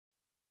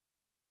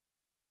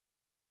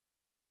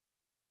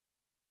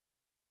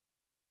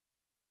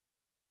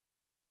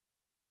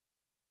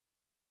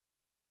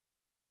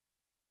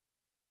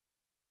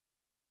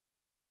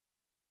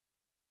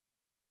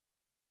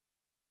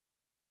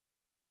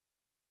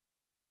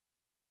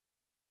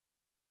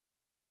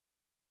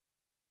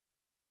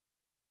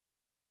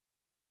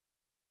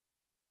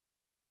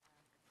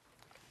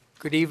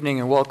Good evening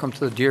and welcome to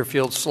the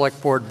Deerfield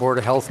Selectboard Board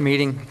of Health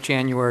meeting,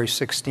 January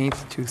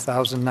 16th,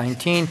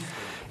 2019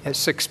 at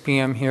 6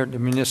 p.m. here at the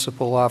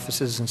municipal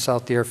offices in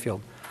South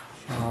Deerfield.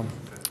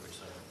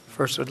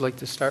 First, I'd like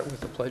to start with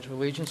the Pledge of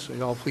Allegiance. So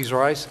you all please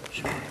rise.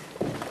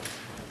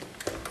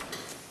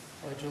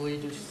 Pledge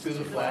allegiance to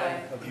the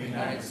flag of the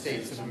United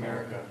States of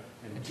America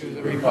and to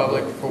the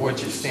republic for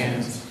which it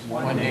stands,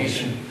 one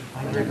nation,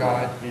 under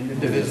God,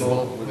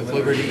 indivisible, with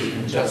liberty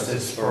and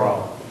justice for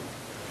all.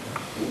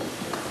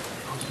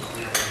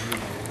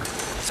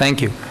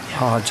 Thank you.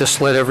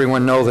 Just let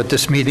everyone know that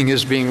this meeting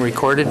is being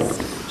recorded.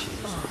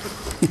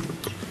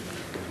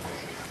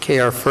 Okay,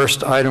 our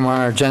first item on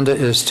our agenda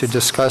is to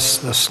discuss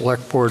the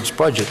Select Board's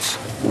budgets.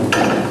 Is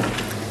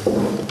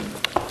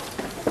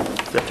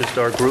that just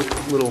our group?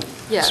 Little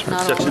Yeah,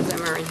 not section? all of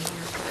them are in here,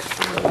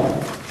 but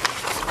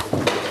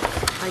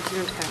I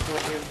don't have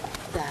what you're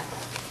that.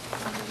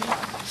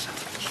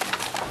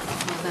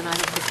 Well, then I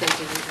don't think they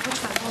do either. Which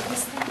one? All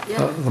these things?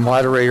 Yeah. The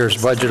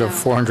moderator's budget of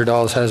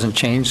 $400 hasn't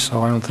changed,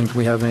 so I don't think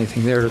we have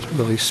anything there to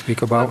really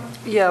speak about.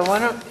 Yeah, why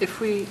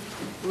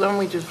don't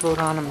we just vote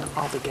on them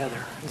all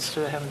together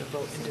instead of having to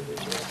vote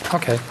individually?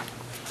 Okay.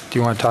 Do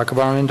you want to talk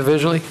about them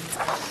individually?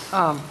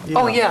 Oh,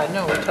 yeah,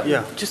 no,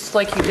 Yeah. just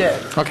like you did.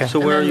 Okay. So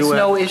where are you And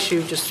at? then there's no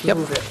issue, just Yep.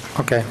 move it.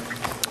 Okay.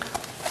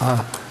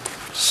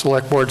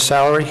 Select Board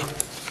salary?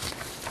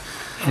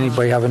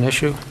 Anybody have an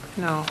issue?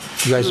 No.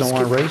 You guys don't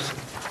want to raise?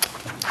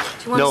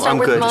 Do you want No, to start I'm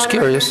with good. moderator? Just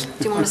curious.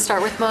 Do you want to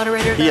start with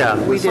moderator? then? Yeah.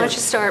 We Why don't did. you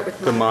start with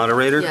The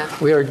moderator? Yeah.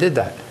 We already did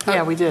that.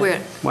 Yeah, we did.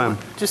 Where? Wow.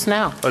 Just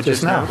now. Oh,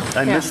 Just now.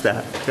 I Yeah. missed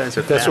that. You guys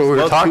are That's fast. what we were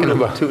Well, talking two to-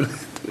 about. 2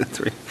 to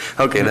 3.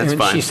 Okay, that's And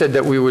fine. she said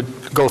that we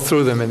would go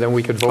through them and then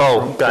we could vote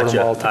Oh, for them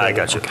gotcha. all together. I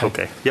gotcha.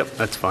 Okay. Yep,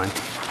 that's fine.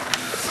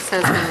 This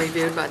has been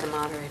reviewed by the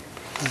moderator.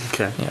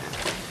 Okay. Yeah.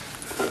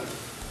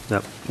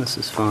 Yep, this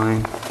is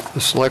fine.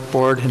 The Select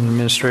Board and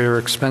Administrator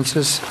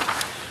expenses.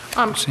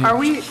 Are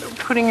we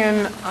putting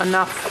in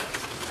enough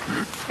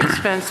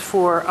expense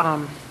for,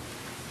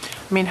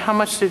 how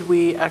much did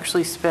we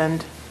actually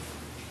spend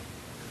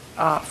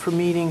for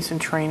meetings and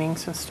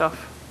trainings and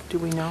stuff? Do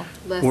we know?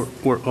 Less.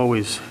 We're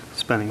always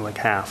spending like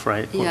half,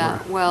 right? What Yeah,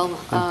 we're-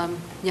 well,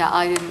 yeah,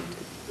 I didn't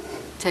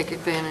take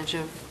advantage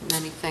of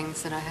many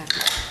things that I had.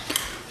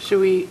 Should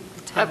we,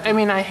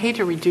 I hate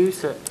to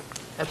reduce it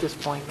at this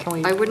point. Can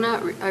we? I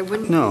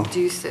wouldn't No.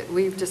 reduce it.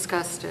 We've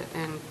discussed it,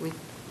 and we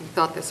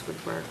thought this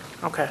would work.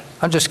 Okay.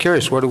 I'm just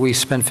curious, what do we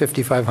spend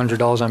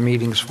 $5,500 on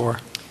meetings for?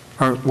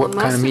 Or what kind of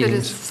Most of it is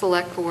meetings?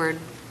 Select Board.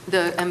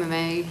 The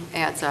MMA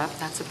adds up.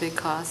 That's a big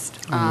cost.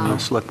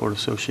 Select Board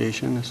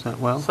Association, is that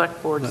well?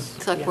 Select boards.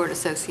 Select yeah. Board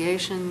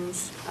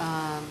associations.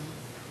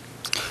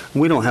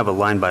 We don't have a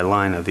line by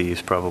line of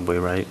these probably,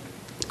 right?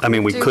 I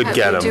mean, we could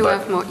get them,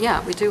 but,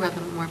 Yeah, we do have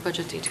more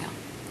budget detail.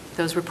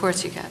 Those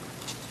reports you get.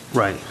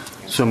 right.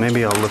 So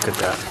maybe I'll look at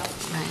that.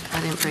 Right,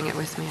 I didn't bring it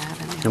with me. I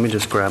haven't. Let me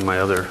just grab my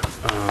other,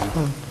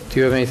 Do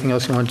you have anything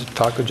else you wanted to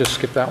talk, or just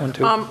skip that one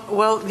too?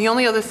 Well, the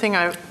only other thing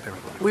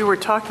we were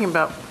talking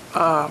about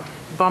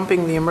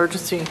bumping the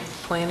emergency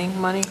planning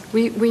money.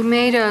 We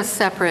made a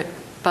separate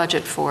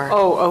budget for it.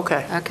 Oh,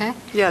 okay. Okay?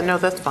 Yeah, no,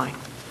 that's fine.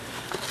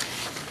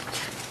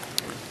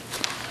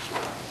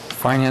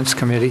 Finance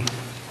Committee,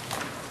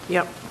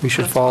 Yep. we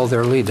should follow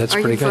their lead, that's Are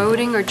you pretty good.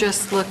 voting or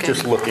just looking?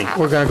 Just looking.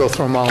 We're going to go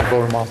through them all and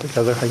vote them all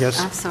together, I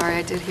guess. I'm sorry,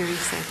 I did hear you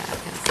say that,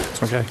 yes.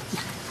 It's okay.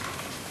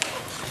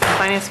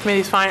 Finance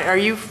committee's fine. Are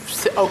you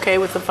okay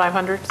with the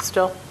 500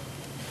 still?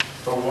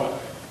 For what?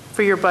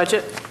 For your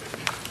budget?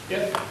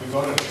 Yeah, we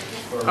voted.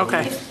 for-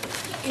 Okay.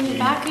 In the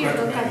back of your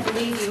book, I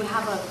believe you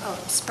have a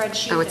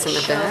spreadsheet Oh, it's in the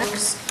back? that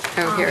shows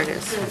Oh, here it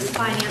is. the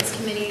finance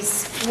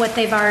committees, what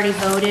they've already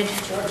voted.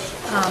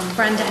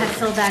 Brenda had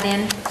filled that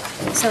in,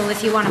 so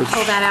if you want to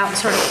pull that out and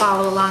sort of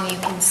follow along, you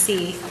can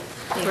see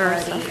they've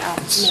already made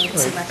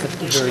some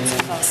recommendations.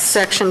 and votes.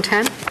 Section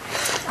 10?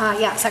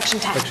 Yeah, section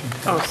 10.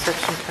 Oh,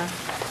 section 10.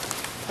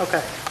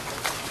 Okay.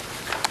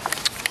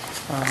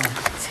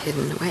 It's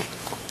hidden away.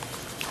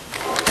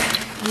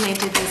 And they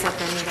did these at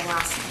their meeting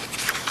last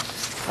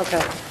night.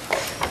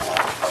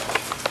 Okay.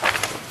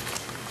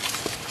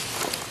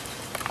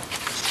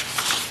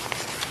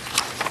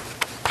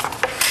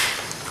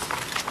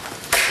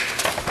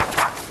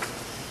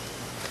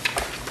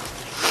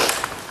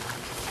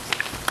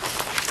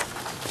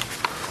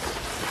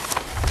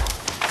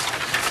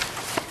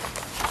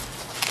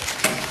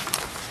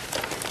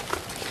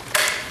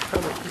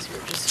 Probably easier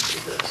just to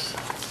do this.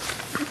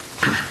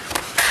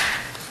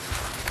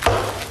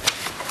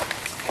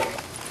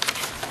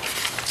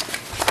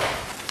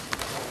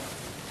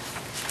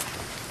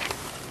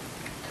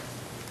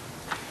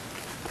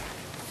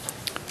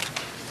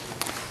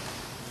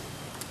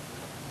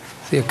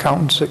 The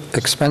accountant's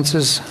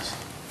expenses,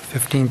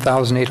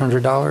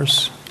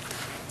 $15,800.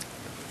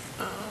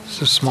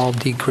 It's a small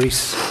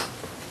decrease.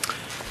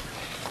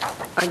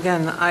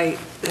 Again,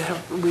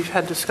 we've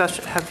had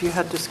discussion, have you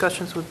had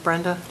discussions with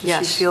Brenda? Does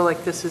Yes. she feel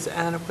like this is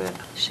adequate?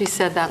 She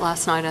said that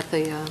last night at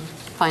the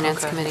Finance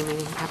Okay. Committee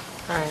meeting. Yep.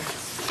 All right.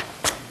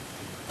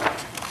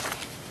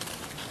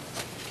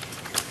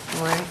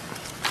 All right.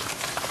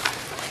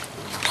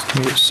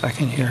 Give me a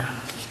second here.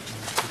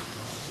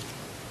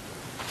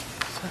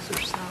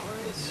 Assessor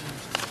salaries.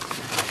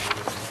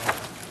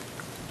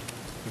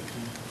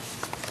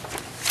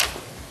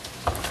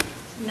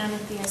 None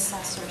of the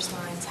assessor's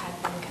lines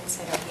had been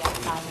considered yet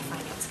by the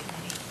Finance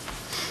Committee.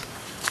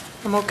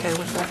 I'm okay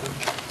with that.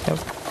 Yep.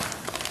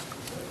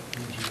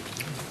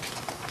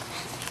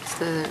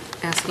 So they're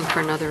asking for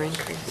another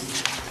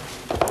increase.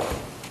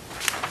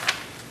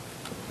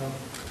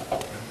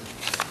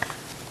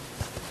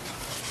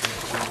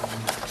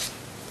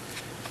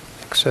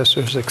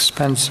 Assessor's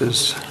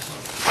expenses.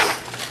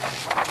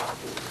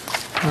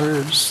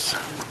 There's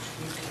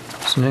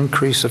an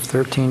increase of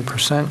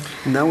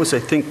 13%. And that was, I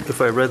think,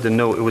 if I read the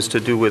note, it was to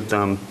do with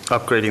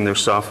upgrading their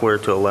software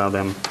to allow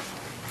them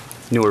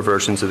newer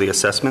versions of the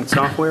assessment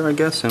software, I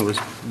guess, and it was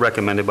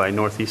recommended by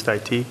Northeast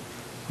IT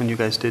when you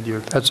guys did your...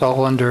 That's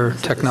all under Was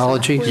it the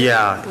technology? software?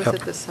 Yeah. Was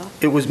it the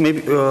software? It was maybe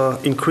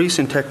increase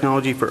in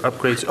technology for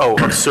upgrades,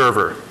 of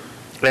server,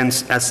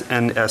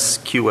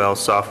 NSQL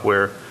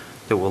software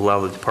that will allow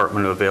the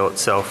department to avail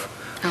itself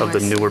Oh, of I the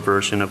see. newer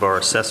version of our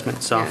assessment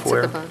Yeah,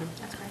 software. it's at the bottom.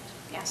 That's correct.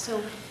 Yeah,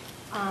 so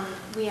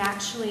we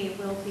actually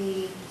will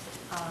be,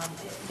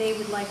 they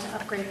would like to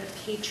upgrade the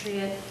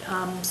Patriot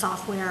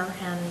software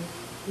and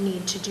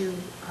need to do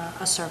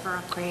a server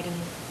upgrade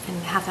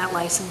and have that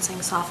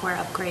licensing software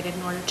upgraded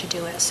in order to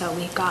do it. So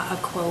we got a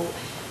quote,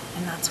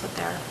 and that's what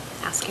they're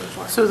asking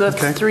for. So that's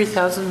Okay.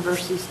 3,000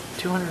 versus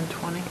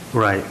 220?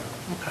 Right.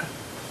 Okay.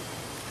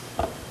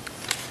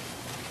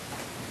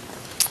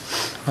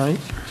 All right.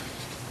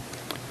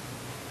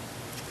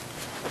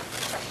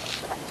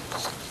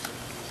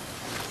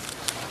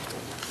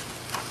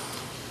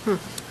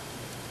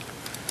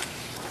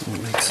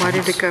 That makes Why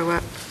did sense. it go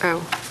up? Oh,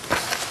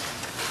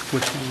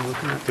 Which one are you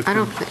looking at? The I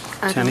don't think,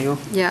 Centennial?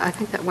 yeah, I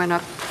think that went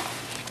up.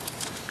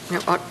 No,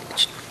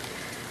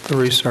 The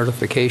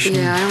recertification.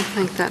 yeah, I don't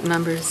think that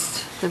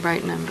number's the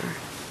right number.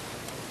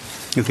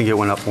 You think it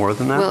went up more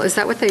than that? Well, is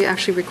that what they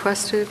actually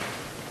requested?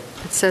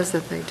 It says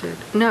that they did.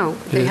 No,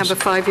 they have a is.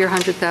 5-year,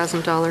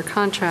 $100,000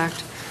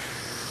 contract.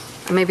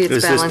 Maybe it's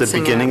Is balancing this the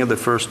beginning out. of the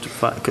first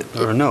five,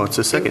 or no, it's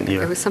the second It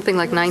year? was something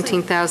like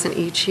 19,000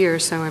 each year,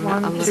 so I'm a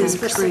 1, little... 2, Is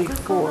this for 3,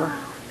 cyclical? 4.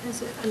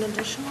 Is it an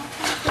additional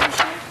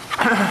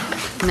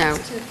appropriation? No,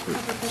 To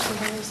cover personal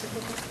value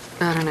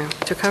cyclical? I don't know.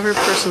 To cover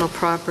personal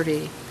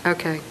property,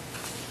 okay.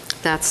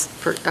 That's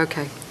for,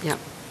 okay, yeah.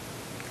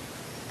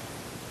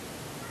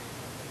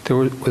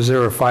 Was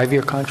there a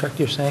 5-year contract,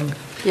 you're saying?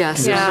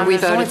 Yes, Yeah, we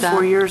it's only voted that.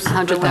 4 years.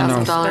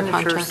 $100,000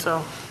 expenditures, contract.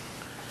 so,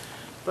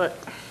 but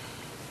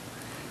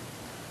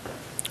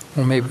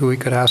Well, maybe we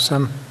could ask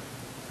them.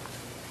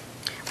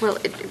 Well,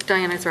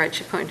 Diana's right,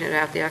 she pointed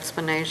out the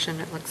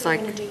explanation. It looks They're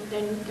like, gonna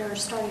do, they're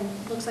starting,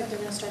 looks like they're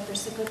gonna start their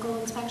cyclical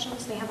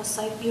inspections. They have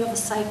a you have a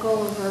cycle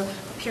over a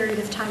period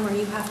of time where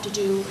you have to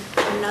do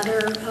another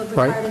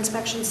required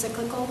inspection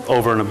cyclical.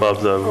 Over and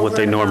above what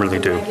they normally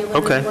do?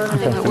 Okay,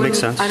 that makes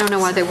sense. I don't know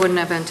why they wouldn't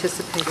have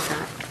anticipated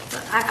that.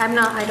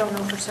 I don't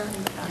know for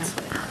certain, but that's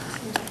what it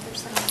seems like they're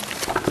saying.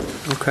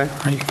 Okay.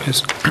 Are you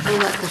guys, We'll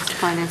let the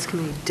Finance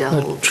Committee the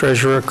delve.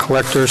 treasurer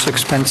collector's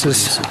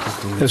expenses,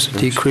 there's a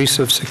decrease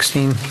of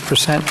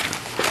 16%.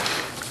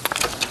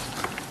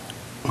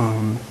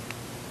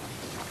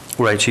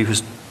 Right, she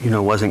was,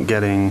 wasn't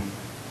getting,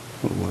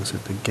 what was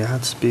it, the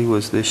Gatsby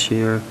was this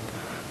year?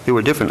 There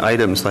were different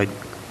items, but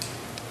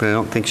I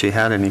don't think she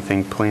had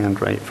anything planned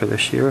right for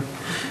this year.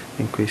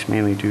 Increase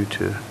mainly due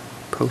to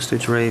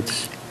postage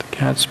rates, The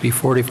Gatsby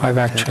 45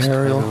 tax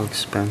title actuarial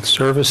expense.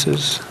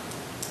 services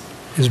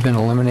has been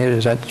eliminated.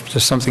 Is that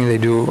just something they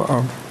do?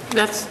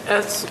 that's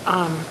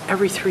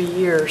every 3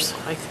 years,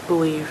 I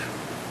believe.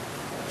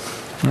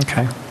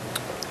 Okay.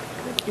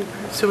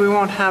 So we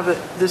won't have it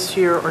this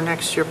year or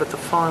next year, but the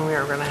following year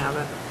we're going to have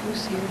it.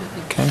 Who's here to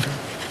think? Okay.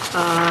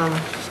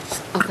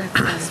 Okay.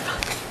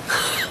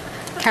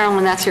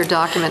 Carolyn, that's your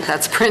document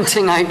that's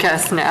printing, I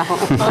guess, now.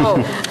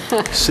 Oh,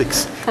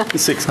 Six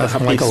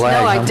Nothing like a copies.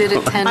 lag. No, I huh? did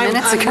it 10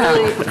 minutes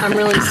ago. I'm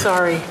really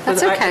sorry. but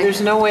That's okay.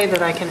 There's no way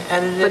that I can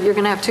edit But it. you're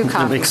going to have 2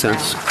 copies makes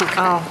sense.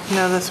 now. Oh,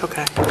 no, that's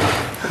okay.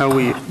 How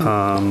we,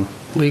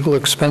 Legal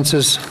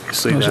expenses,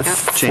 obviously was that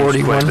it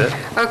changed quite a 41? bit.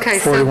 Okay,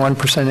 so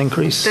 41%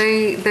 increase?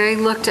 they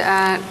looked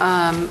at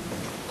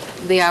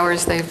the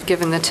hours they've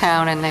given the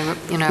town, and they,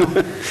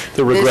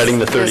 They're regretting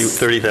the this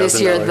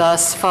 $30,000. year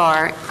thus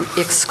far,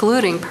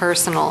 excluding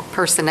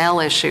personnel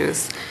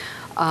issues.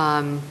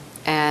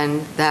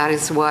 And that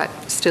is what,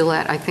 still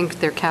at, I think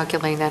they're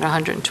calculating at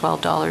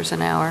 $112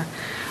 an hour,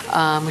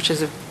 which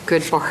is a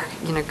good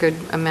good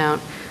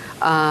amount.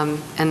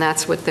 And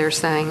that's what they're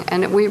saying.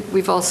 And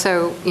we've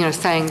also,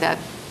 saying that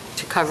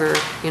to cover,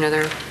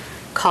 their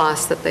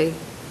costs, that they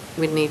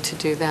would need to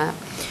do that.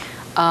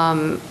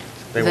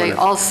 They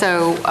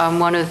also,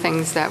 one of the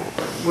things that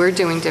we're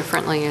doing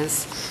differently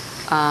is,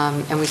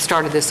 and we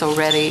started this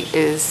already,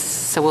 is,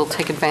 so we'll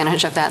take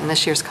advantage of that in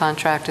this year's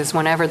contract, is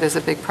whenever there's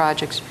a big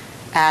project,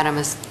 Adam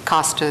is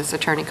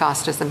Attorney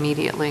Costa's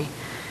immediately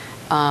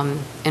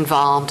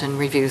involved and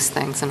reviews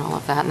things and all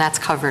of that. And that's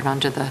covered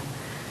under the,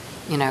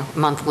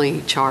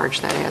 monthly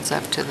charge that adds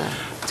up to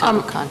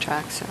total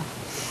contract, so.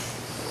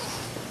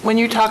 When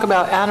you talk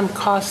about Adam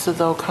Costa,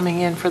 though,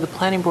 coming in for the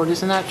planning board,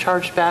 isn't that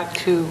charged back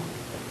to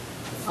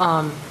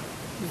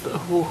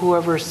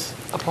whoever's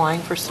applying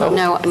for stuff?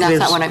 No, that's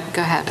not what I,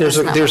 go ahead. There's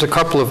That's not a what-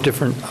 couple of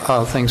different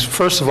things.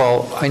 First of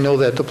all, I know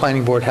that the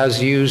planning board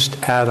has used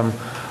Adam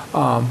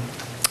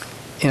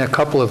in a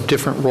couple of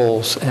different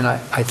roles, and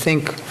I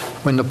think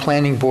when the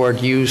planning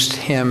board used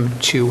him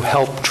to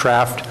help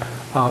draft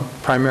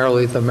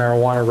primarily the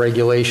marijuana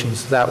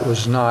regulations, that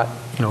was not,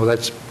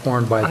 that's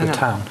borne by I the know.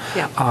 town.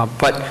 Yeah.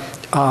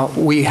 But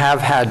we have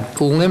had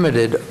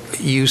limited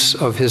use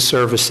of his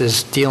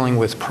services dealing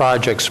with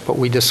projects, but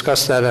we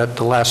discussed that at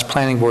the last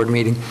planning board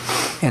meeting,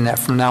 and that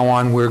from now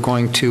on, we're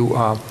going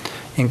to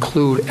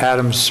include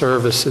Adam's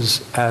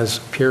services as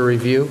peer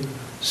review.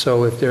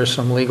 So if there's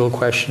some legal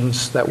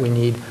questions that we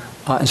need,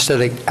 instead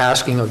of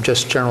asking of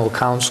just general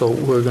counsel,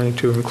 we're going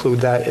to include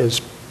that as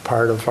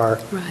part of our...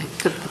 Right.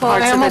 The Well,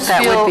 parts of it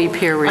that would be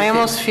peer review. I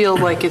almost feel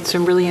like it's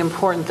really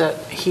important that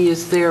he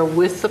is there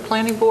with the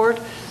planning board,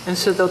 and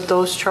so that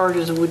those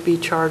charges would be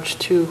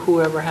charged to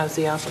whoever has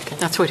the applicant.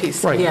 That's what he's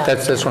saying. Right, Yeah.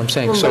 that's what I'm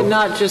saying. Well, So, but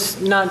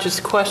not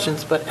just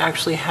questions, but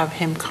actually have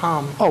him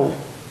come oh,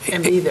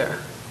 and be there.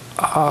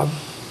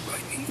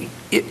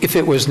 if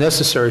it was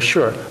necessary,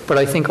 sure. But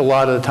I think a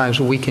lot of the times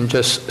we can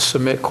just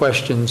submit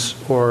questions,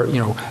 or,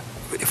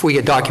 if we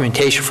get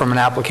documentation from an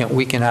applicant,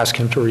 we can ask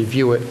him to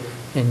review it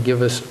and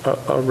give us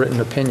a written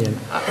opinion.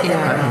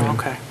 Yeah,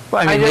 okay.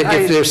 I mean, I-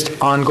 if there's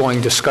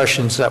ongoing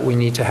discussions that we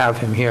need to have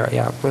him here,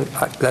 yeah,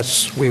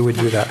 but we would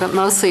do that. But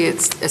mostly,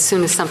 it's, as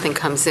soon as something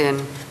comes in,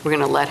 we're going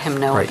to let him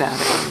know Right. about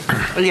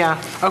it.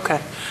 Yeah, okay.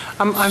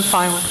 I'm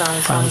fine with that.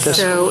 as long as that's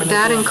So what we're gonna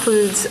that do.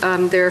 includes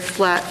their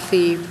flat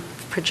fee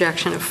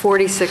projection of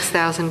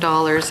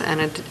 $46,000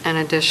 and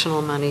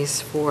additional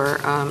monies for,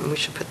 we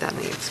should put that in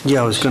the expense.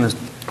 Yeah, I was going to,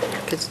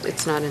 Because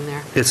it's not in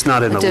there. it's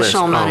not in the list.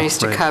 Additional Oh, monies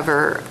to right.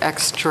 cover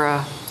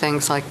extra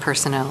things like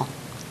personnel.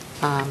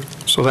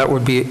 So that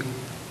would be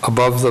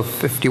above the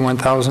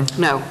 51,000?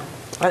 No,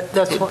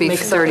 That's it'd what be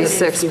makes up the 36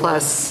 51.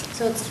 plus,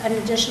 So it's an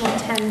additional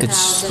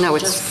 10,000. no,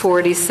 it's just-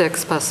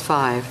 46 plus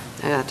 5.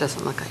 Yeah, it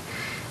doesn't look like,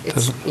 it's,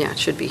 Doesn't- yeah, it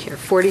should be here.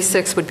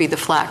 46 would be the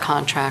flat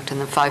contract, and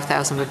then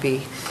 5,000 would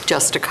be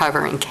just to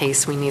cover in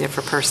case we need it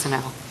for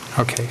personnel.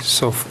 Okay,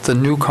 so the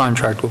new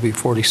contract will be Yeah.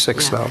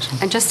 46,000.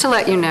 And just to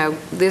let you know,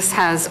 this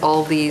has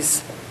all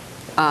these,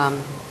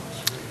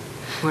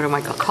 what do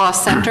I call,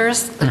 cost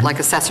centers, like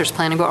assessors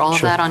planning board, all of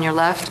Sure. that on your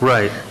left.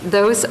 Right.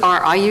 Those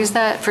are, I use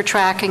that for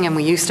tracking, and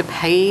we used to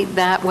pay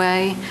that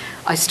way.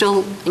 I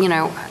still, be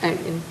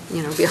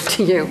up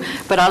to you,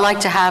 but I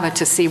like to have it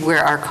to see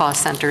where our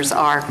cost centers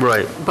are.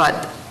 Right.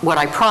 But what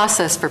I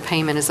process for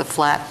payment is a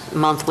flat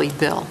monthly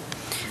bill.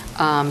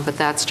 But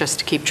that's just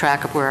to keep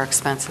track of where our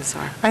expenses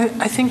are.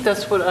 I think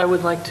that's what I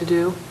would like to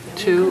do,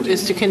 too,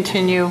 is to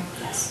continue,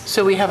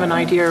 so we have an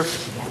idea of,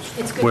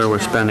 It's good Where to we're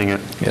know. spending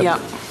it. Yep. yeah.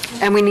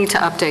 And we need to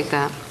update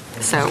that.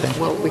 So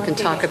we can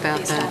talk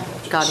about that,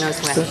 God knows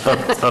when.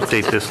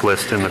 Update this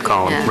list in the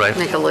column, Yeah, right?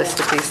 make a list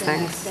of these The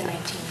things. 19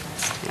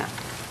 list. Yeah.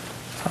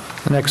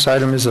 The next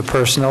item is the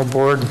Personnel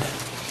Board.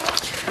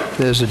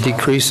 There's a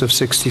decrease of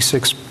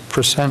 66%.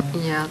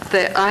 Yeah,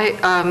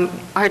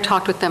 I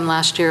talked with them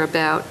last year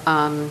about,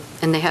 and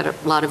they had a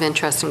lot of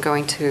interest in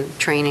going to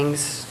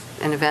trainings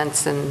and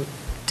events and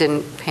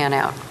didn't pan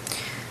out.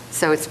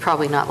 So it's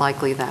probably not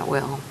likely that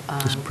will.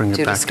 Just bring it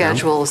due to back down.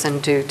 schedules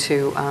and due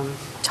to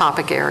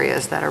topic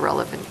areas that are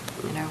relevant,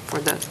 for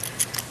the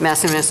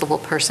Mass Municipal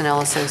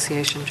Personnel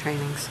Association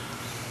trainings.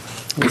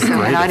 So, Great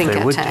and I if didn't they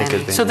get would to take any.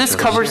 advantage So this of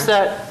it. covers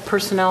that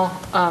personnel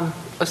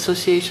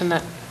association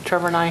that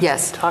Trevor and I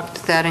Yes, talked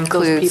to that those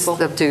includes people?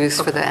 the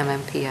dues for the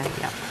MMPA,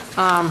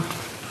 yeah.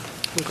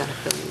 We gotta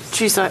fill these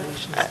Geez, I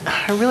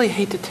information. really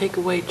hate to take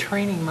away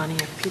training money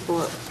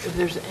if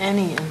there's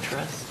any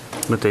interest.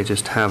 But they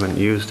just haven't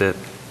used it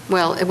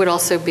Well, it would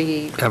also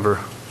be ever.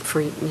 for,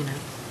 you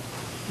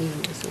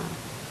as well.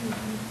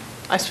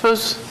 I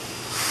suppose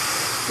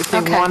if they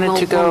Okay, wanted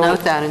to we'll go,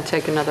 note that and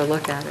take another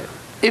look at it.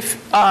 if,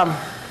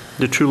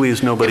 There truly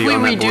is nobody If we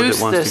on that board reduce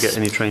that wants to this get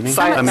any training?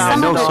 Some- I mean, I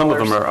know some of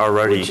them are would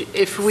already, you-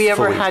 if we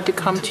ever fully- had to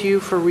come to you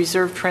for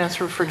reserve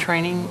transfer for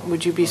training,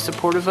 would you be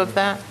supportive of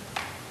that?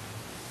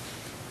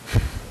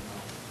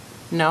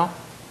 No?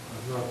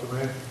 Not to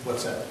me.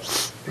 What's that?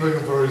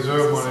 Looking for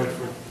reserve money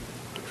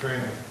for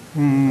training.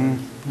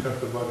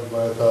 Cut the budget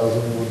by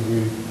 1,000, would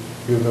we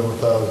give them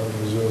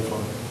 1,000 reserve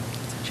fund?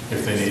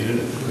 If they needed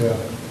it.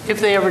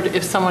 Yeah.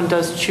 If someone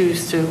does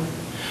choose to,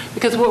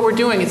 because what we're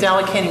doing is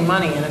allocating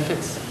money, and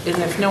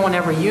if no one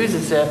ever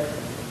uses it,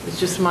 it's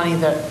just money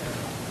that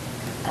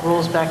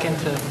rolls back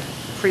into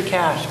free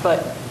cash.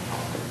 But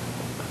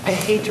I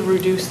hate to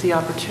reduce the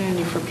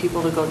opportunity for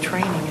people to go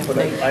training if But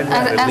they. I'd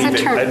As a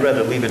turn- I'd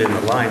rather leave it in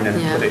the line than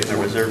Yeah. put it in a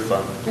reserve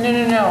fund.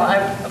 No.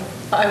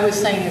 I was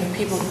saying if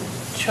people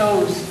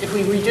chose, if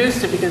we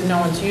reduced it because no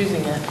one's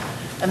using it,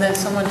 and then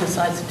someone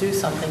decides to do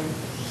something,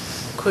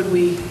 could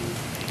we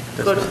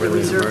That's go to not the really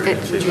an reserve?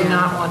 emergency. Would you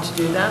not want to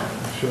do that?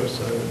 Sure,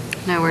 so.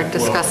 Now, we're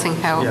discussing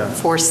how yeah.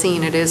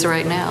 foreseen it is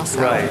right now,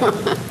 so.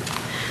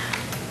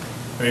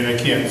 I mean, I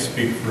can't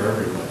speak for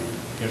everybody.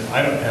 You know,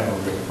 I don't have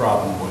a real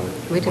problem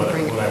with it. We didn't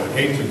bring it. What I would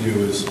hate to do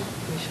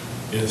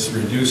is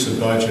reduce the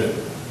budget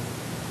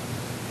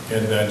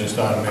and then just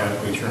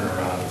automatically turn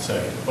around and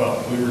say,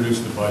 well, we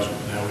reduced the budget,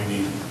 now we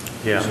need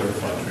reserve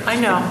fund transfer. I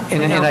know.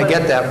 And I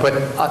get that, but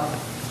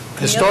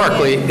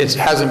historically, it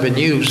hasn't been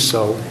used,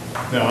 so.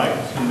 No,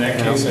 in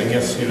that case, I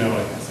guess, you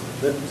know,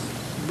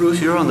 Bruce,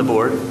 you're on the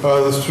board.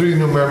 There's 3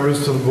 new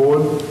members to the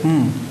board.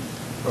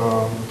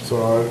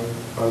 So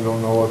I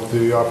don't know what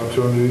the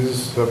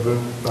opportunities have been.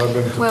 I've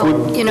been to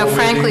Well, you know, full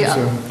frankly, meetings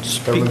and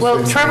haven't Well,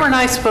 seen Trevor and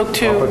I spoke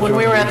to, when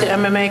we were at the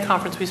opportunities. MMA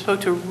conference, we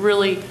spoke to a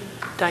really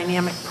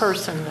dynamic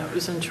person that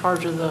was in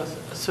charge of the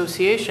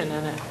association,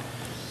 and it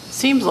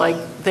seems like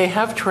they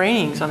have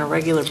trainings on a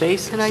regular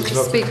basis. Can I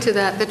just speak to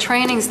that? The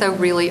trainings, though,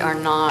 really are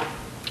not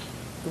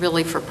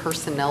really for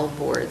personnel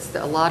boards.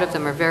 A lot of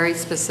them are very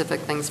specific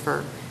things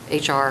for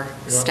HR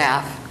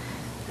staff,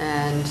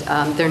 and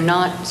they're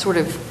not sort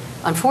of,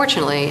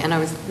 unfortunately, and I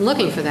was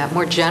looking for that,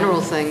 more general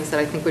things that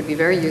I think would be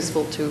very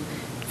useful to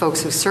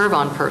folks who serve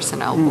on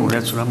personnel boards.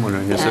 That's what I'm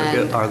wondering.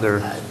 And, Are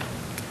there,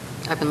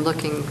 I've been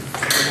looking for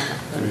that.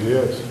 3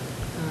 years.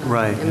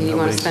 right. I mean, you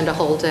want to spend a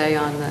whole day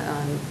on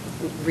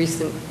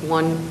recent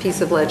one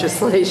piece of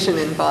legislation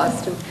in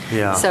Boston.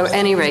 Yeah. So at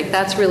any rate,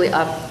 that's really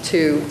up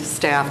to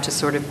staff to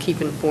sort of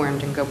keep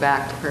informed and go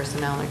back to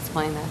personnel and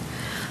explain that.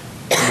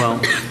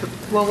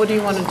 Well, what do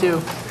you want to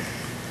do?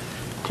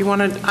 Do you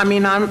want to, I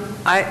mean,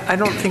 I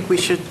don't think we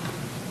should,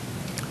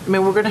 I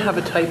mean, we're going to have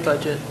a tight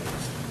budget,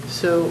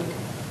 so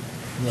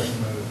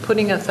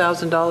putting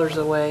 $1,000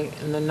 away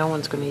and then no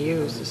one's going to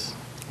use is.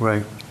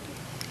 Right.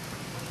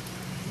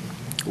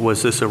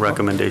 Was this a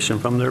recommendation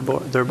from their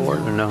board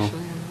or no? Actually,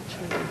 I'm not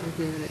sure they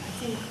reviewed it.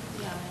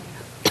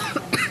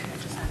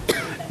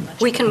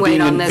 We can wait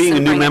on this. Being a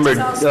and new bring it member,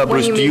 to- When are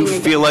Bruce, do you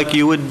meeting feel like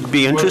you would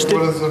be interested?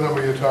 What is the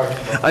number you're talking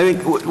about? I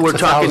think we're It's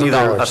talking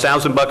either $1,000.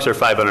 $1,000 or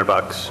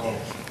 $500.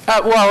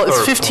 Well, it's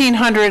Or-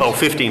 1,500 Oh,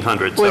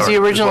 1,500, sorry. was the is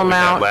original what we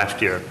had amount.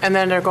 last year. And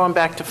then they're going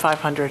back to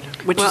 500,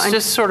 which Well, is and-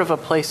 just sort of a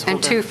placeholder.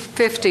 And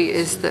 250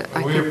 is the,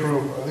 I We think,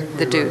 approved, I think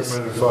the we dues.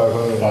 recommended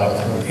 500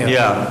 last time.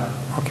 Yeah.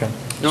 Okay. All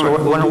So right,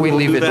 why don't we we'll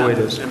leave do it the way it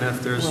that. is? And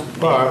if there's,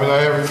 Well, I mean, I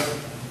haven't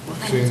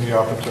seen the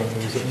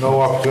opportunities.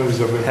 No opportunities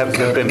have been have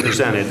been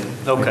presented.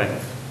 presented, okay.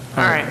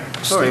 All right.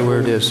 Stay where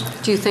it is.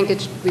 do you think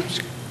we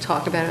should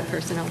talk about it at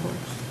personnel board?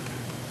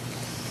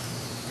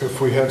 If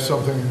we had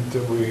something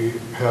that we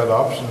had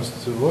options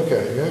to look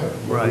at, yeah.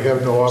 But Right. we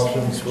have no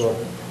options for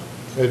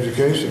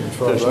education as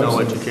far as There's no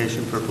I've seen.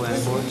 education for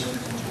planning boards?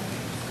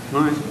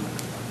 All right.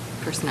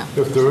 Personnel.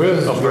 If there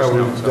is, Oh, yeah,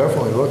 personnel, we'd sorry.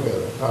 definitely look at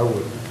it. I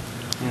would.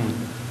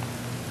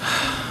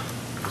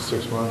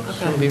 6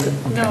 months. Okay. Leave it?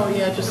 Okay. No,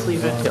 yeah, just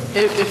leave it.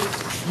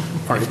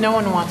 If no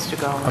one wants to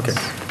go. Okay.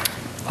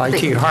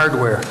 IT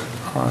hardware,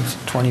 it's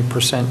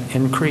 20%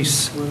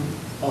 increase.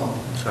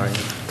 Sorry.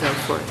 Go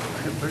for it.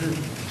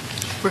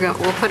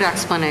 We'll put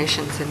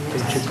explanations in there.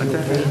 Did you put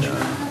that in?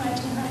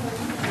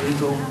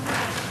 Legal.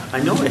 I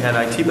know I had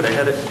IT, but I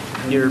had it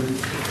near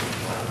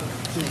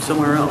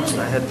somewhere else.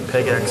 I had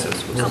PEG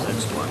access was the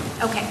next one.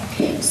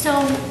 Okay, so,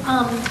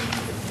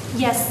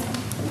 yes,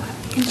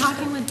 in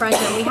talking with Brenda,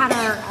 we had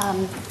our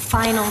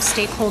final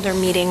stakeholder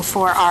meeting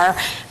for our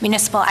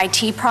municipal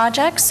IT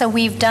project. So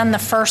we've done the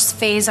first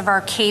phase of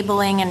our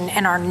cabling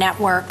and our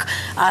network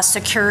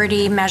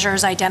security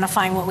measures,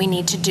 identifying what we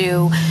need to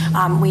do.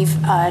 We've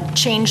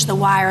changed the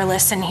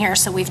wireless in here,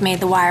 so we've made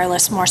the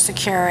wireless more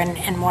secure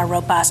and more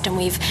robust. And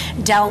we've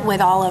dealt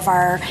with all of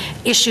our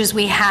issues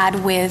we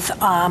had with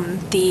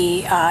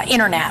the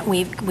internet.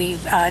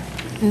 We've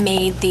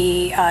made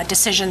the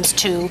decisions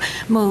to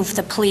move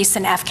the police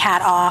and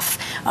FCAT off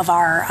of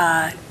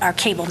our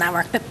cable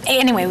network. But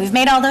anyway, we've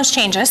made all those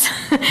changes.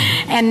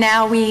 And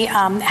now we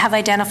have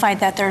identified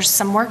that there's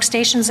some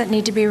workstations that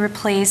need to be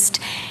replaced,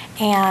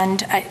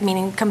 and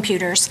meaning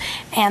computers.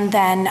 And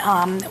then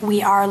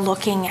we are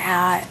looking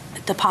at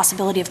the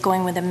possibility of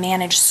going with a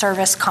managed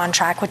service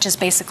contract, which is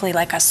basically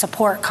like a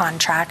support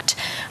contract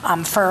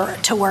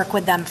to work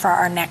with them for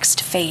our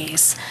next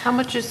phase. How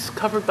much is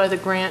covered by the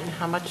grant and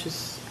how much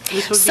is,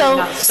 this would be So-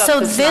 not so stuff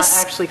that's this-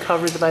 not actually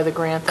covered by the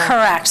grant then?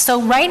 Correct.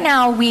 So right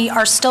now, we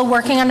are still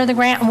working under the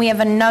grant, and we have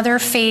another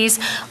phase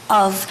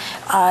of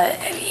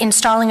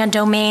installing a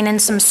domain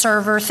and some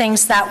server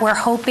things that we're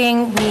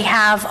hoping we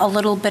have a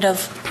little bit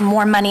of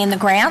more money in the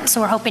grant,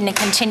 so we're hoping to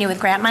continue with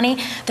grant money.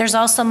 There's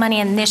also money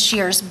in this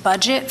year's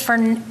budget for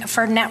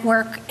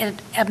network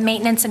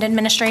maintenance and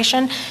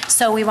administration,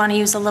 so we want to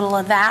use a little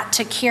of that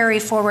to carry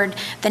forward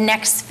the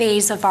next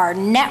phase of our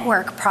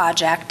network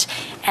project,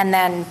 and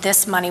then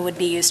this money would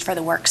be used for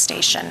the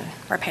workstation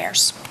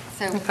repairs.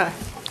 Okay.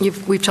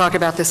 We've talked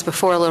about this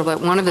before a little bit.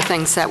 One of the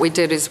things that we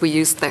did is we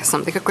used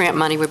something, grant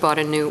money. We bought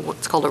a new,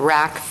 what's called a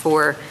rack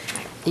for,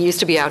 it used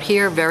to be out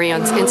here, very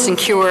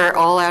insecure,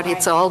 all out.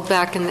 It's all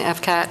back in the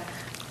FCAT.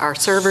 Our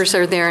servers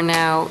are there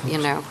now,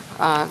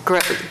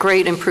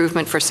 great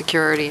improvement for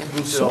security.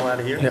 Moved it all out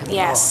of here?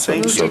 Yes,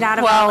 Thank moved you. it out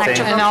of Well, our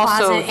electrical and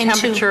also closet into.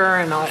 temperature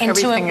and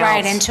everything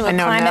Right, else. into I a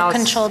know now it's-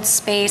 climate-controlled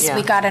space. We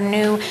Yeah. got a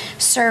new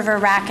server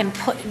rack and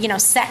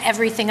set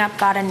everything up,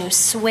 got a new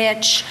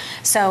switch,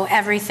 so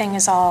everything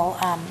is all,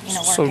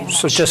 working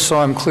So much. just so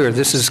I'm clear,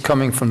 this is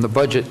coming from the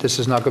budget, this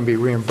is not going to be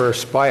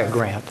reimbursed by a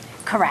grant?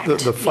 Correct.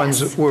 The funds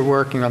yes. that we're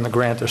working on the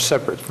grant are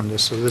separate from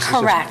this, so this is... just-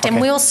 Correct, and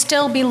okay. we'll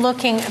still be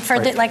looking for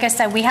the, Right. like I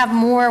said, we have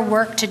more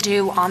work to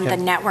do on Yeah. the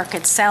network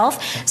itself.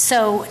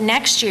 So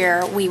next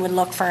year, we would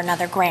look for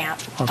another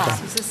grant,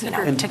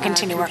 Okay. to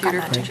continue work on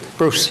that. too.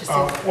 Bruce?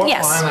 What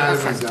Yes. line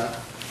item is that?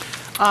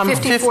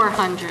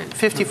 5,400.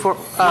 54,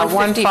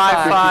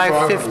 155.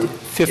 155,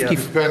 50. You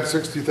spent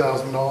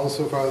 $60,000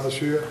 so far this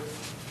year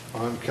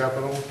on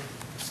capital?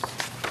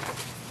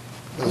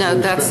 No,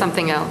 that's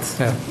something else.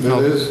 Yeah, That no.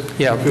 is?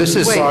 Yeah, this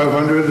is-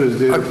 5,500 is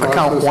data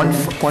Account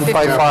processing?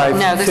 155,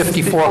 No, this is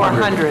 5,400.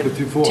 400. Do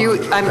you,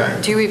 5,400,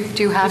 okay.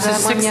 do you have This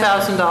is that one yet?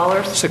 $6,000.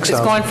 It's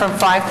 6,000. going from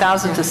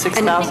 5,000 to We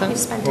 6,000?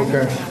 spent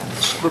Okay.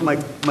 But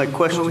my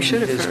question Well, we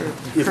should have is,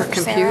 for For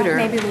computer. Sarah,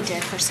 maybe we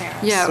did for Sarah.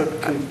 Yeah,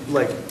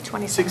 like,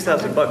 2,700.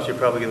 $6,000, you're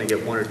probably going to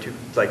get one or two,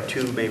 like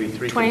two, maybe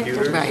three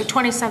computers? Right.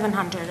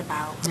 2,700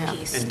 about Yeah. a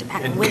piece, And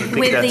depending, do you think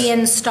with that's- the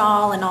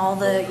install and all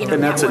the,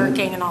 And that's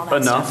networking and all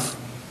that stuff. enough?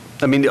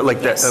 I mean,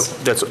 like, Yes.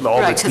 that's all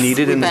right, that's 'cause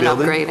needed in the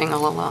building? We've been upgrading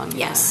all along.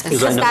 Yes, It's-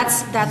 because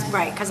that's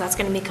right, because that's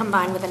going to be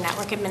combined with the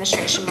network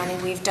administration money.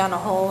 We've done a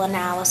whole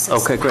analysis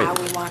Okay, of great. how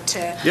we want to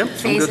Yep, I'm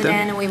phase good it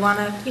then. in, and we want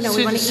to,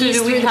 we want to So ease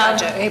do through we the have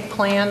budget. a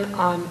plan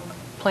on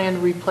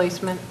planned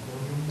replacement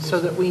so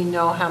that we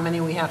know how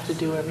many we have to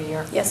do every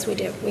year? Yes, we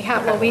do. We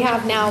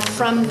have now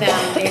from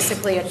them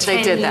basically a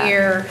They did that.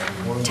 10-year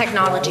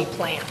technology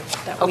plan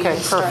that we Okay, will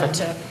start perfect.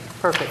 to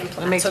Perfect. That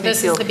implement. makes So me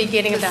this feel- is the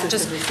beginning of that.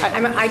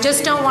 I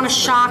just don't want to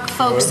shock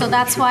folks, so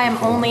that's why I'm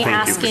only Thank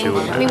you for asking.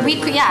 doing that. I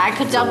mean, I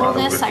could double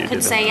this. I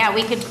could say, yeah,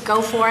 we could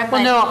go for it, Well,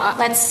 but no, I-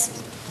 let's.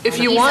 If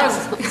you ease want,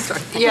 up.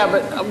 yeah,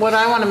 but what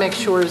I want to make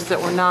sure is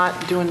that we're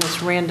not doing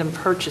this random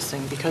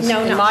purchasing, because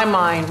No, in no. my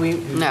mind, we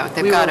they've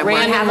we got were it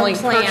worked. randomly Have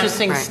a plan.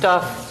 purchasing Right.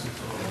 stuff.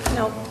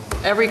 Nope.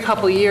 Every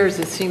couple of years,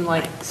 it seemed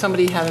like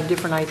somebody had a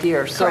different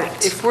idea. So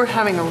Correct. if we're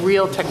having a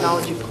real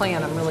technology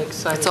plan, I'm really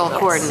excited. It's all about it.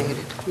 coordinated.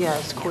 Yeah,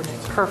 it's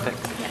coordinated. Perfect.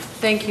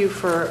 Thank you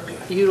for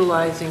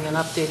utilizing and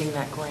updating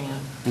that grant.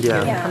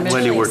 Yeah, Yeah, it's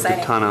Wendy really worked a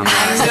exciting. ton on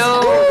that. I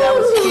know, that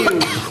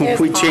was huge.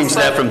 We changed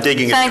that from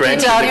digging a Thank you,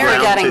 trench in Doug, the for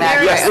ground getting to...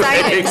 that We're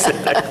right.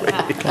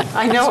 excited.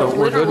 I know, So it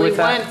we're good literally with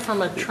that? went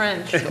from a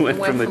trench. It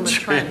went from a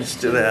trench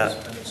to that.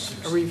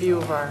 A review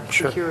of our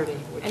Sure. security.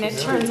 which And it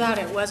is- turns out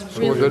it was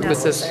we're really good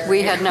with this? necessary.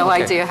 We had no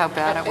Okay. idea how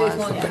bad it As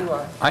long was. as you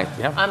are.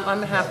 Yeah.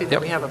 I'm happy that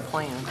Yep. we have a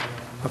plan.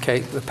 Okay,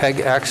 the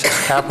PEG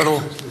Access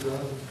Capital,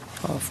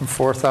 from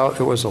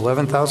 4,000, it was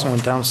 11,000,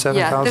 went down $7,000.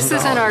 Yeah, this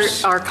is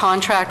in our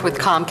contract with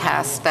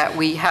Comcast, that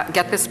we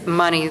get this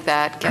money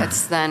that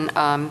gets then,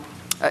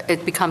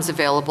 it becomes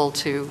available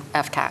to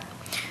FCAT.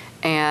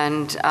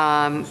 And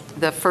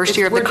the first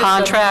year of the We're just a-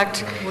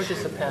 contract, We're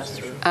just a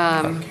pass-through.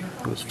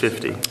 It was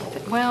 50,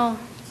 well,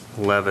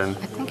 11.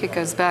 I think it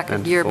goes back a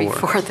And year 4.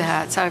 before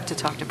that, so I have to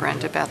talk to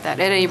Brent about that.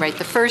 At any rate,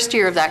 the first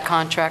year of that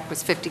contract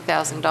was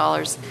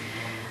 $50,000,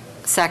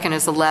 second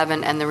is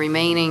 11, and the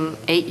remaining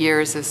 8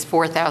 years is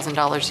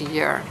 $4,000 a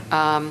year.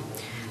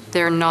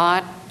 They're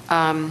not,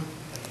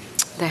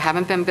 they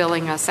haven't been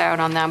billing us out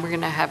on that. We're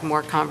going to have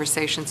more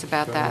conversations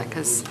about that,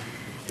 because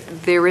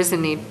there is a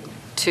need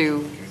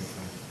to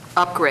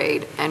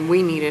upgrade, and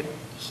we need it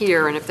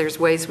here, and if there's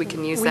ways we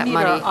can use We that need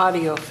money. our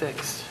audio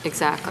fixed.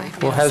 Exactly.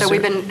 Well, has So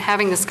we've there- been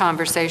having this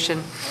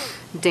conversation.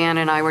 Dan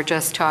and I were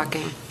just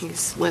talking.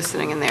 He's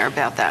listening in there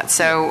about that.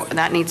 So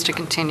that needs to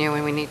continue,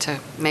 and we need to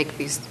make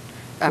these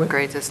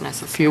upgrades as A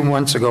necessary. few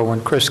months ago,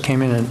 when Chris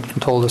came in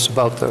and told us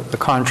about the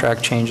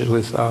contract changes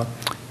with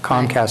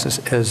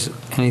Comcast, has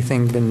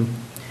anything been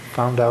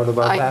found out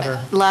about that?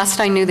 Or? Last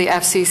I knew, the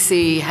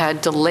FCC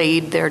had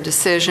delayed their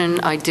decision.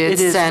 I did It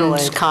is send,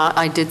 delayed.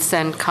 I did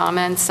send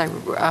comments. I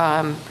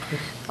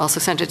also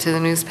sent it to the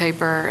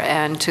newspaper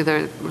and to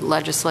the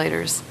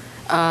legislators.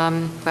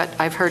 But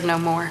I've heard no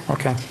more.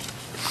 Okay.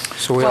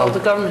 So we Well, all, the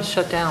government's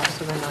shut down,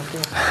 so they're not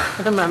doing,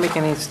 they're not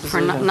making any For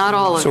decisions. not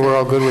all of so we're it.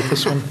 all good with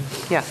this one?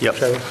 Yeah.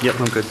 Yep,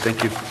 I'm good,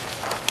 thank you.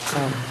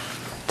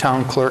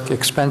 Town clerk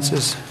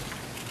expenses,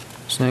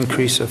 it's an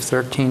increase of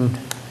 13%.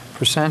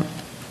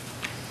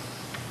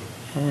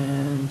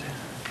 And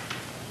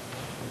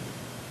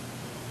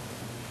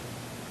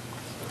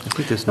I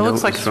think this It note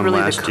looks like is it's from really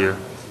last the year.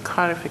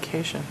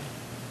 codification.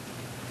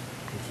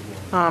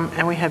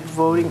 And we had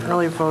voting,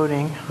 early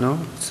voting. No,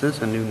 it says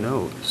a new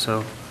note,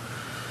 so...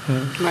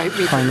 Right,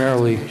 we-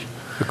 primarily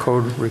the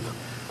code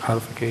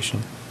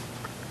codification.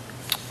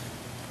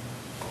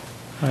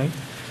 Right?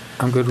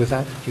 I'm good with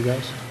that, you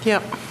guys?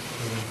 Yep.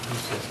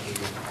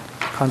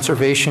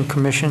 Conservation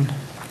Commission,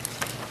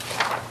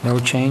 no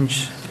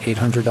change,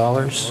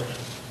 $800.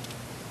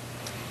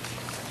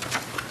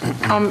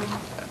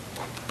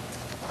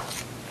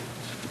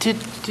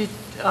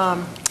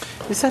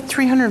 Is that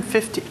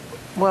 350,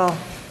 well,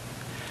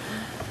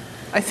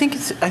 I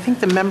think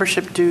the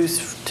membership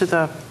dues to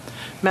the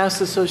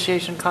Mass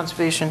Association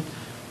Conservation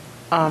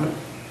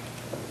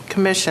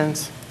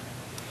Commissions,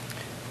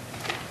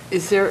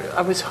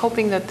 I was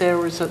hoping that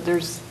there's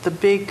the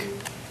big,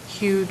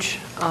 huge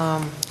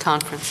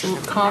Conference.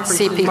 conference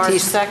CPT. March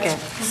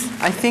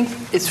 2nd. I think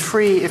it's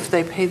free if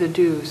they pay the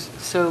dues.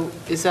 So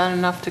is that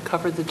enough to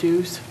cover the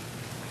dues?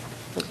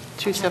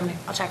 $270?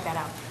 I'll check that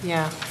out.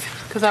 Yeah.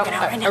 Because Check it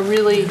out right I now.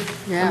 really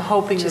Yeah, am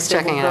hoping that just they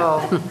checking will it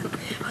out. go.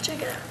 I'll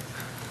check it out.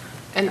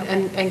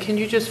 And can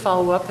you just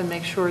follow up and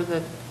make sure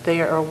that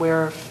they are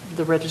aware of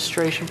the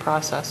registration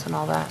process and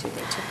all that? Do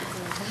they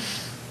typically attend?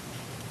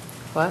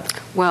 What?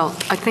 Well,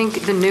 I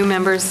think the new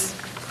members,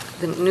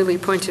 the newly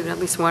appointed, at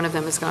least one of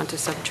them has gone to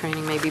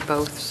sub-training, maybe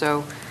both, so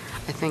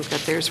I think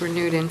that there's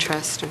renewed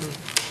interest in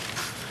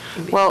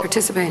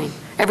participating.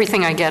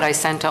 Everything I get, I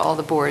send to all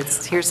the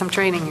boards. Here's some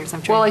training, here's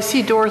some training. Well, I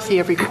see Dorothy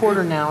every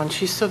quarter now, and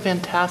she's so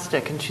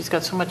fantastic, and she's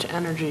got so much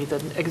energy,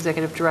 the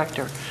executive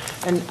director.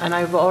 And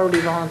I've already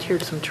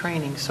volunteered some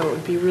training, so it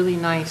would be really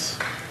nice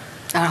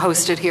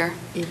Hosted here.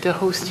 to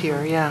host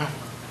here, yeah.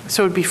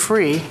 So it'd be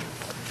free.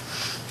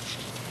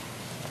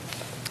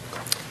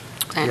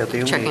 And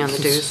Yeah, checking on the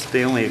dues.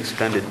 They only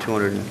expended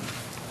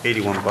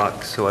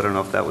 $281, so I don't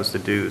know if that was the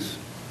dues.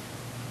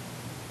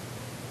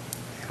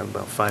 They have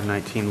about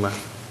 $519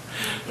 left.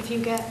 If you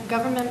get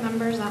government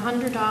members,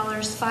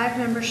 $100, 5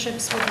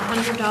 memberships with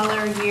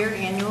 $100 a year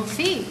annual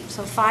fee.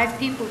 So 5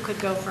 people could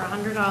go for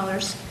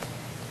 $100.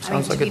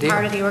 Sounds like a To be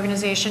part deal. of the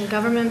organization.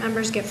 Government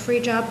members get free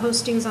job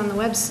postings on the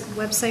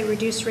website,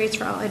 reduced rates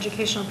for all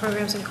educational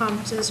programs and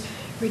conferences,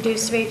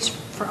 reduced rates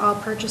for all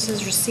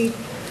purchases, receipt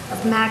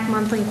of MAC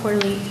monthly and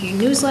quarterly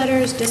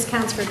newsletters,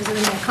 discounts for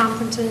exhibiting at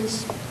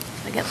conferences.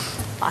 They get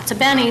lots of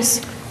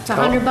bennies. It's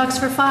 $100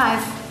 for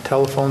 5.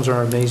 Telephones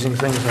are amazing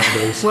things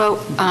nowadays. Well,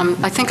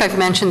 I think I've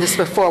mentioned this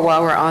before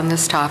while we're on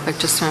this topic,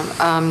 just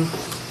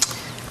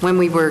when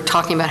we were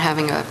talking about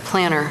having a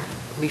planner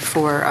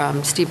before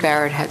Steve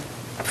Barrett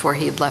before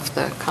he had left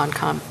the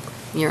Concom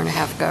a year and a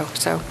half ago.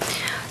 So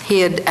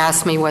he had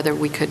asked me whether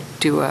we could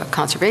do a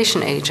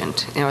conservation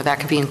agent, that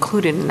could be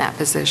included in that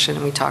position,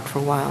 and we talked for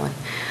a while,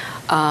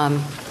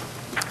 and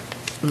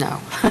no.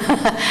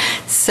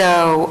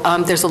 So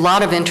there's a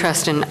lot of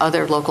interest in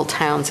other local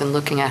towns in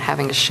looking at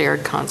having a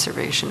shared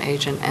conservation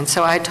agent. And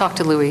so I talked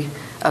to Louis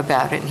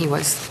about it, and he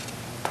was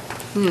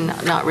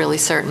not really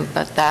certain,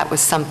 but that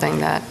was something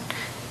that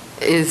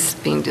is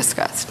being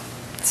discussed.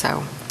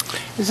 So,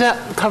 Is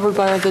that covered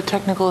by the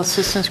technical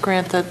assistance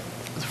grant that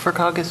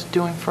FERCog is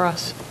doing for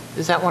us?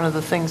 Is that one of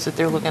the things that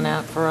they're looking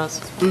at for us?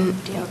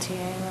 DLTA,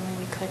 I mean,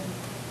 we could,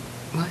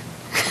 what?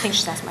 I think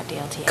she's asking about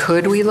DLTA.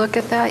 Could we look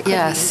at that? Could we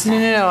Yes. use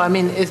No, I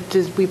mean,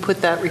 did we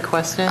put that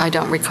request in? I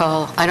don't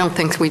recall. I don't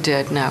think we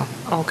did, no.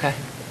 Okay.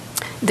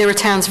 There were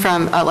towns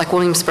from, like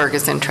Williamsburg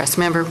is interested.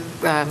 Remember,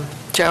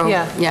 Joe?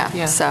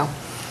 Yeah. So,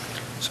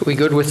 So we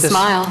good with this?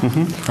 smile.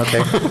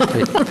 Okay.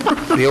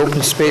 The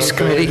Open Space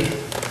Committee?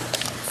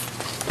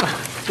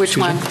 Which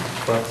one?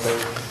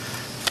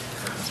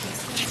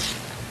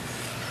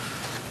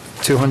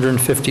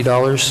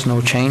 $250,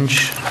 no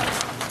change.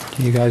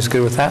 You guys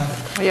good with that?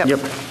 Yep.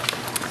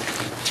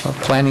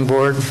 Planning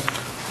Board,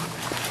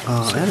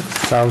 I had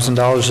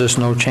 $1,000, there's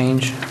no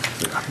change.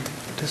 I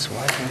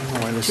don't know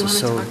why this Do you is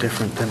want so to talk?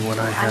 different than what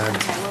I had.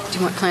 Do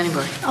you want planning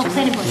board? Oh,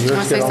 planning board. Do you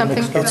want to say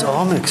something? It's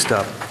all mixed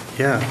up,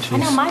 yeah. I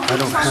know, my I don't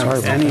book's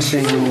all have mixed up.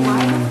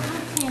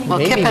 anything. Well,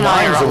 Maybe Kip and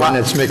I mine's are the one aligned.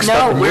 that's mixed No,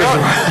 up and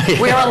yours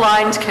we're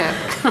aligned, Kip.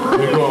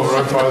 We're going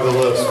right by the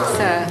list.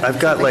 So, I've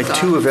got like that's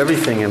 2 all. of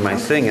everything in my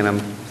thing, and I'm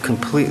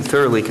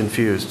thoroughly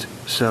confused,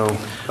 so.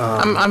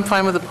 I'm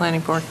fine with the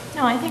planning board.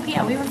 No, I think,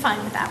 yeah, we were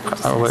fine with that. We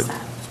I'll let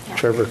discussed that. Yeah.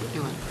 Trevor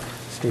You want-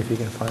 see if he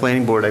can find.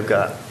 Planning board I've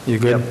got. You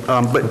good? Yep.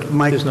 But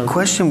my There's no-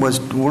 question was,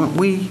 weren't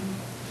we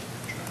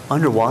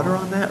underwater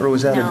on that, or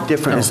was that No. a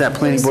different, is that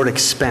planning It was- board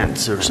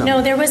expense or something?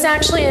 No, there was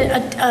actually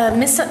a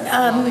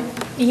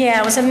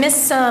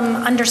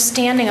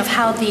misunderstanding of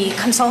how the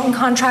consultant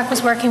contract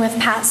was working with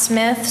Pat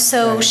Smith.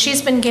 So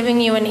she's been giving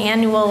you an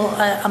annual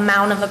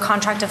amount of a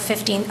contract of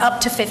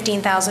up to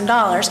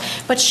 $15,000,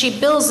 but she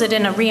bills it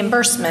in a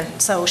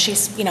reimbursement. So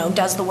she's,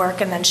 does the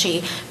work and then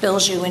she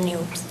bills you and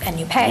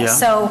you pay. Yeah.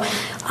 So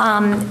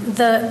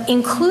the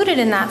included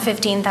in that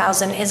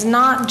 $15,000 is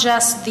not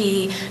just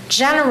the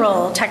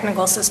general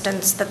technical assistance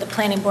that the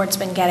planning board's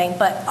been getting,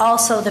 but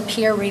also the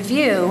peer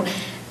review,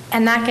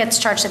 and that gets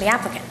charged to the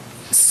applicant.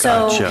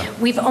 So Gotcha.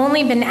 we've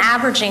only been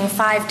averaging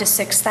 $5,000 to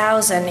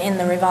 $6,000 in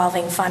the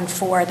revolving fund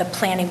for the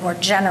planning board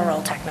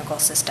general technical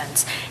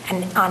assistance,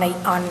 and on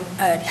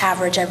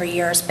average every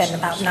year it's been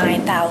about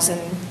 $9,000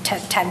 to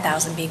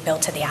 $10,000 being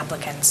billed to the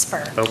applicants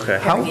for Okay.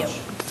 peer review.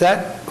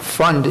 That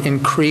fund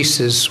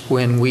increases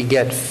when we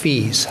get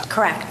fees.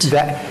 Correct.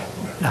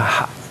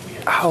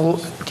 How,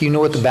 do you know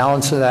what the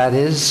balance of that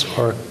is,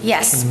 or?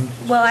 Yes.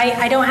 Well,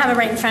 I don't have it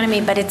right in front of me,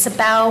 but it's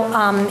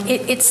about,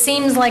 it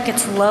seems like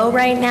it's low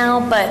right now,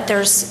 but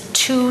there's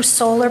 2 2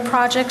 solar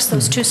projects,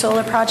 those 2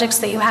 solar projects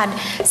that you had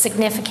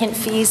significant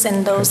fees,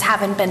 and those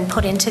haven't been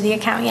put into the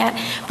account yet.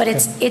 But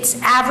it's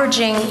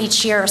averaging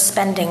each year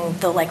spending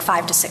the like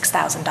 $5,000 to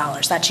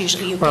 $6,000. That's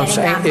usually you Well, I'm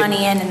getting that saying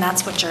money in, and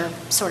that's what you're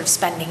sort of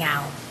spending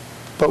out.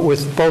 But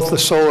with both the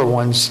solar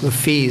ones, the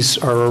fees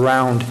are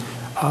around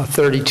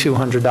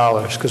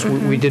 $3,200, because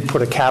we did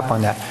put a cap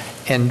on that.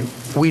 And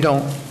we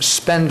don't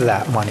spend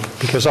that money,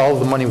 because all of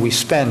the money we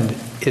spend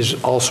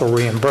is also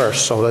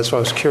reimbursed. So that's why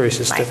I was curious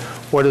as to, Right.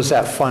 what does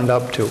that fund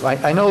up to?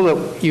 I know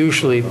that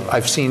usually,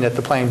 I've seen at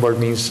the planning board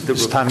meetings,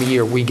 this time of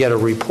year, we get a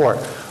report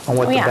on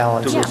what Oh, the yeah.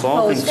 balance The is.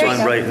 revolving There you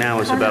fund go. right now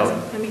is about,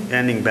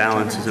 ending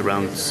balance is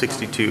around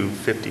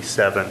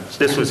 6257.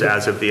 This was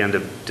as of the end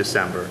of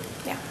December.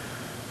 Yeah.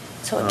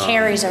 So it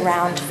carries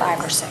around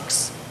 5 or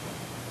 6,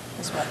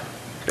 is what.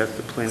 That's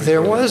the planning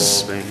There board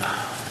was- revolving.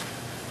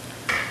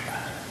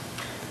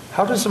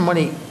 How does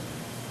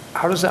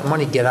that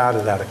money get out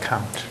of that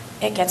account?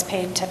 It gets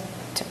paid to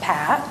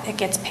Pat, it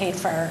gets paid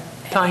for.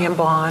 Ty and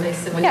Bond,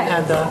 when you Yeah.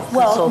 had the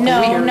Well, consultant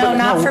no, here. no, But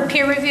not for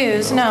peer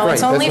reviews, no, Right,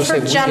 it's that's only what for I'm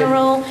saying, we get-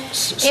 general,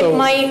 so- it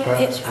might,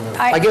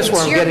 I guess what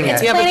it's I'm your- getting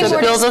it's at- Yeah, but planning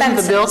doesn't board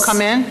the bill expenses.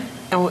 come in,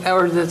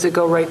 or does it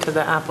go right to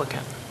the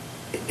applicant?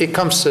 It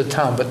comes to the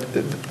town, but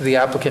the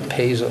applicant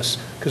pays us,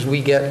 because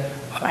we get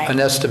Right. an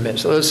estimate.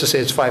 So let's just say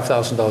it's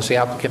 $5,000. The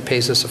applicant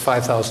pays us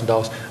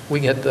 $5,000. We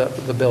get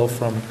the bill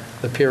from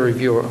the peer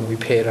reviewer, and we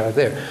pay it out of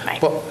there. Right.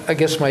 But I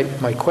guess my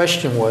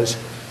question was,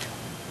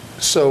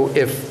 so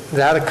if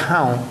that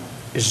account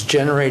is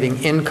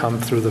generating income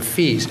through the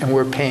fees, and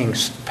we're paying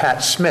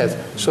Pat Smith,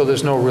 so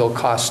there's no real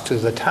cost to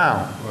the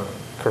town?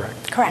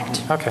 Correct.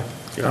 Correct, Okay,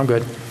 I'm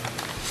good.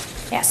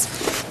 yes.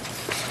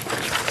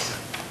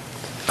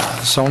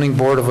 Zoning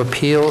Board of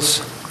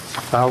Appeals,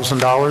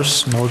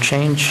 $1,000, no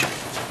change.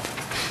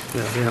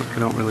 Yeah, we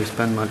don't really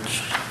spend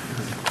much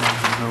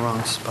in the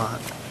wrong spot.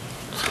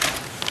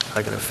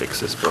 I gotta fix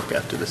this book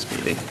after this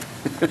meeting.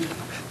 Let's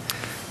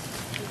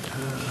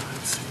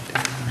see.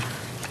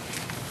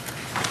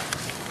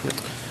 Yep.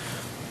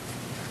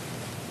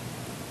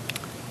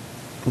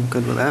 I'm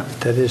good with that.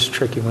 That is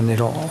tricky when they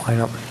don't line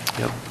up.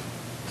 Yep.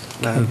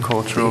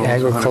 Agricultural. The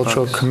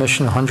Agricultural $100.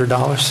 Commission,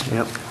 $100.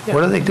 Yep.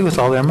 What do they do with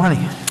all their money?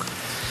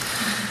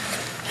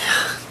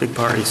 Big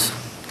parties.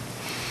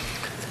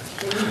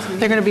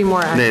 They're going to be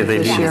more active They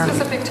this need year. This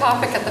was a big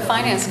topic at the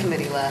Finance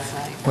Committee last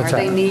night. What's Are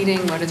they that? meeting,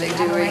 what are they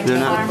doing? They're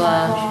not-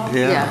 Blah, blah.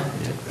 Yeah,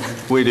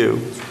 we do,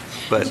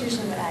 but, It's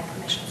usually what ag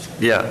commissions.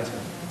 yeah.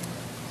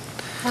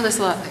 Well, there's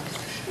a lot.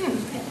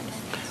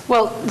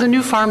 Well, the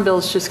new farm bill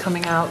is just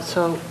coming out,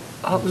 so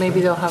maybe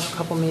they'll have a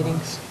couple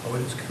meetings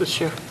this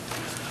year.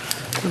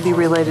 It'll be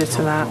related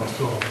to that.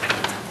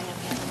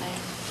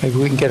 Maybe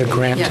we can get a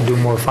grant to do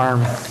more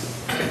farming.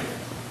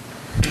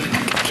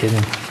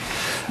 Kidding.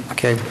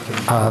 Okay,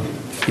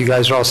 you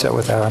guys are all set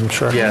with that, I'm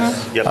sure?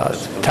 Yes, yep.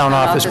 Town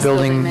office Office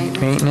building building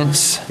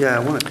maintenance, Yeah, I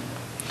want to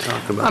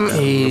talk about that a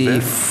little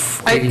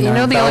bit. You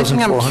know, the only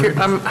thing I'm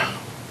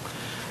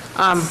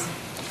 $89,400.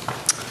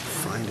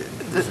 Find it.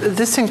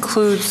 this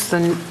includes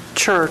the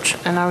church,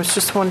 and I was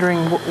just wondering,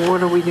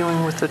 what are we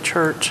doing with the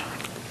church?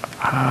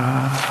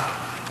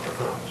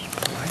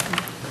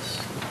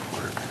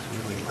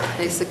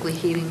 Basically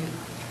heating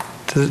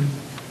it.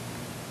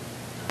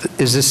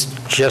 Is this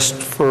just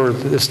for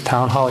this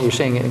town hall? You're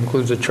saying it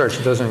includes the church,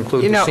 it doesn't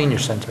include You the know- senior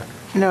center?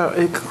 No,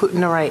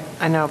 no, right,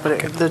 I know, but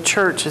the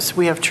church is,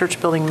 we have church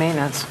building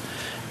maintenance,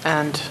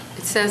 and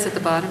It says at the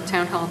bottom,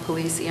 Town Hall,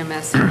 Police,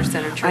 EMS, Senior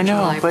Center, Church, I and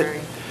know, but-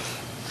 Library.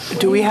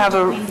 do we have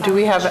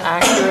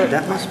accurate,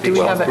 That must be do we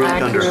have grouped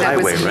under accurate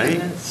highway, right?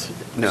 maintenance?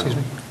 No.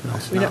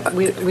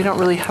 We don't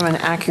really have an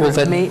Well, accurate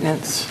that-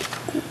 maintenance.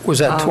 Was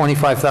that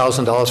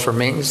 $25,000 for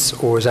maintenance,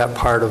 or was that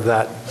part of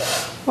that?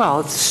 Well,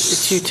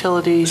 it's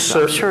utilities,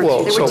 I'm sure. Well,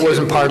 it's- so it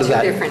wasn't part of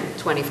that? Two different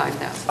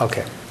 25,000.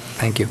 Okay,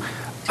 thank you. Do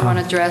you want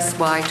to address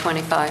why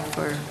 25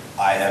 for,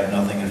 I have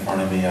nothing in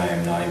front of me. I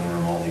am not even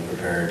remotely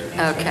prepared to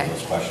answer Okay. any of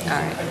those questions. All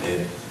right. If I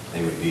did,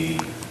 they would be,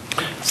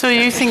 So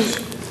you think,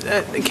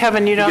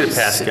 Kevin, you don't... get a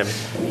pass, Kevin.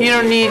 You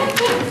don't need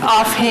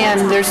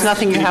offhand, there's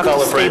nothing you have to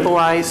call a friend?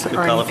 stabilize Can you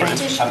or call a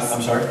anything?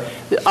 I'm sorry?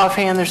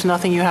 Offhand, there's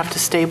nothing you have to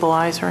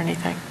stabilize or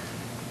anything?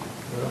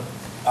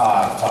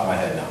 Off the top of my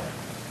head, no.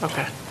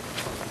 Okay.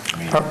 I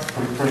mean,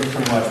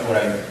 pretty much what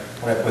I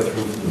put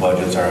through for the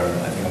budgets are,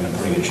 I think I'm in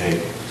pretty good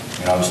shape. I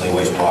mean, obviously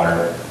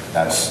wastewater,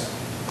 that's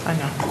I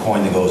know. the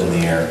coin that goes in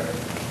the air.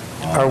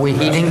 Are we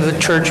heating the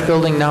church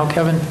building now,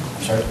 Kevin?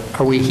 I'm sorry?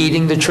 Are we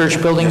heating the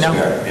church building Yes, now? we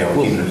are. Yeah,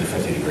 we're keeping it to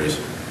 50 degrees.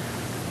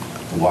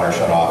 The water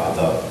shut off at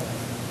the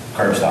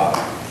curb stop,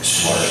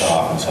 water shut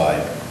off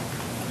inside,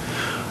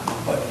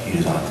 but heat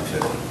is on to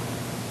 50.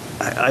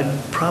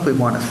 I'd probably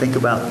want to think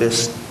about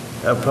this,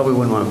 I probably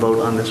wouldn't want to vote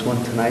on this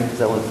one tonight,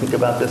 because I want to think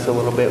about this a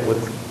little bit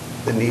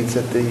with the needs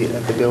at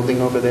the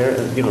building over there,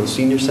 you know, the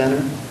senior center.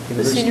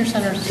 The senior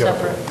center is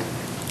separate.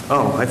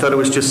 Oh, I thought it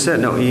was just said,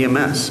 no,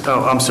 EMS.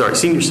 Oh, I'm sorry,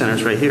 senior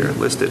center's right here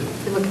listed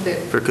if you look at the...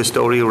 for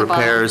custodial the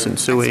bottom repairs and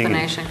sewing.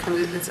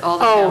 Explanation, it's all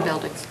the Oh. town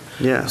buildings.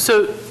 Yeah.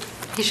 So,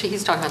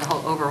 He's talking about the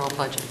whole overall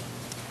budget,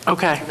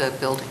 okay. the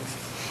buildings.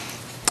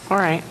 All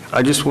right.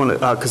 I just want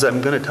to, because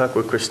I'm going to talk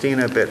with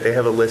Christina a bit, they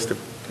have a list of,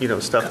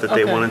 stuff that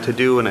they Okay. wanted to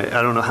do, and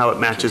I don't know how it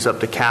matches up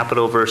to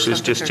capital versus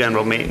just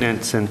general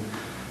maintenance, and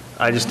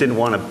I just didn't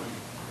want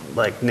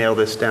to, nail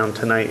this down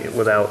tonight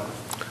without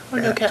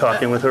Okay.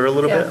 talking with her a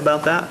little bit Yeah.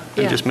 about that,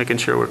 and Yeah. just making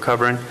sure we're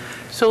covering.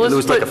 So There let's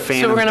was like a put-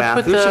 fan so we're in the gonna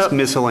bath. put It was just the-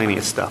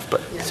 miscellaneous stuff, but,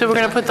 So we're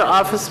going to put the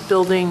office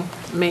building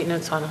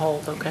maintenance on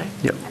hold, okay?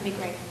 yep. That'd be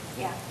great,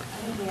 yeah.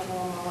 I think we have a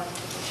little more work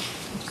to do.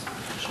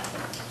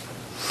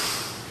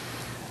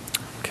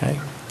 Okay.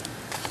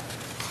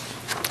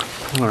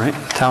 All right.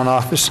 Town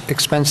office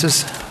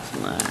expenses,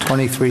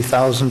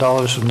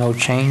 $23,000 with no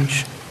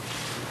change.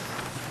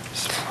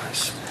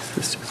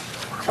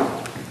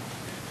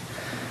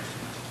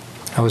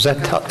 Now, is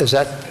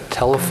that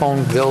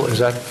telephone bill, is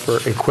that for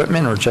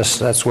equipment, or just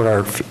that's what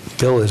our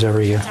bill is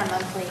every year? It's our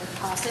monthly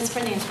cost, it's for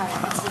the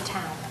entire, it's the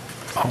town.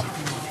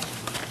 Townwide.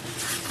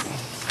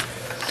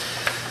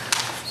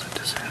 It's a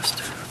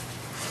disaster.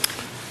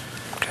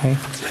 Okay.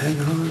 Hang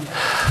on,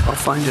 I'll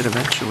find it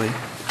eventually.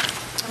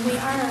 And we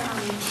are,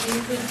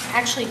 we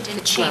actually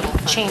did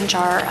change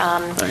our,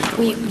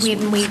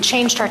 we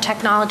changed our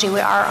technology.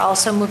 We are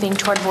also moving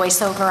toward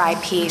voice over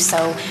IP,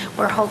 so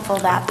we're hopeful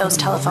that those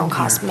telephone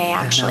costs may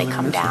actually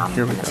come down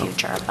Here in we the go.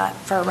 future. But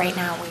for right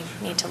now,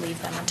 we need to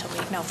leave them until we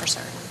know for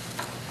certain.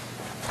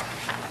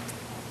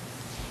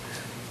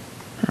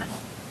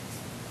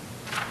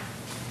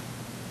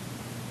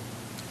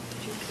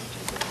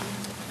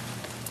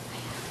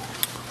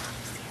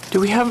 Do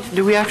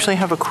we actually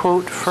have a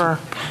quote for,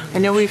 I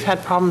know we've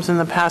had problems in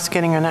the past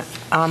getting an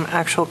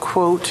actual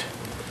quote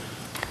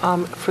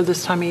for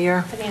this time of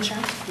year? For the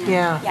insurance?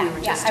 Yeah. Yeah, were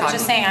yeah. just I was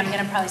just talking. saying, I'm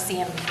going to probably see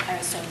him, I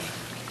assume,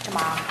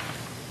 tomorrow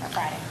or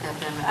Friday.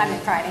 I mean,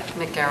 Friday.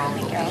 McGarrell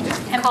will be McGarrell.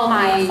 there. And Call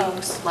my me,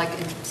 folks.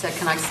 and said,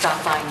 can I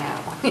stop by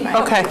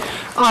now?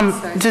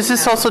 Okay. Does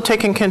this also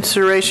take in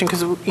consideration,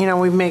 because,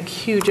 we make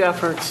huge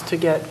efforts to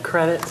get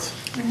credits,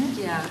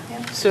 Yeah.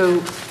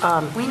 so,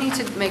 We need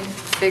to make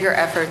bigger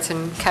efforts,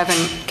 and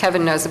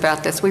Kevin knows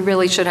about this. We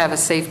really should have a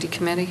safety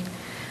committee,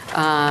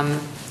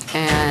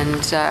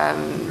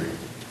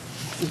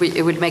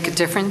 it would make a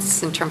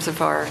difference in terms of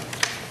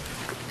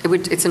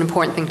it's an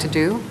important thing to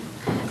do,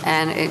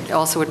 and it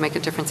also would make a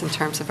difference in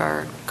terms of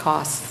our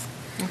costs,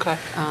 okay,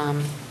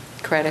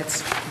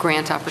 credits,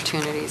 grant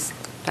opportunities,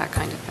 that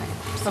kind of thing.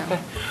 So-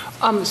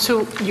 okay.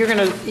 So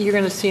you're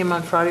gonna see him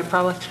on Friday,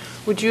 probably?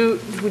 Would you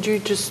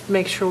just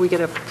make sure we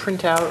get a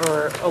printout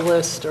or a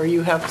list, or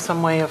you have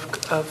some way of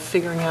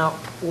figuring out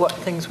what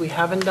things we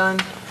haven't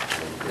done,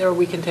 or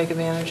we can take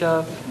advantage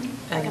of?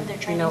 Like of their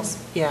trainings?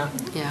 Yeah.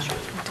 Yeah.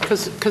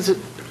 Because,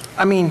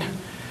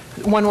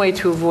 one way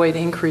to avoid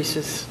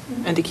increases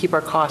and to keep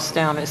our costs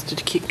down is to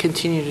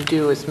continue to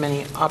do as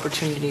many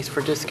opportunities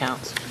for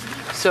discounts.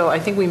 So I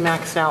think we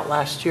maxed out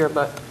last year,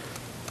 but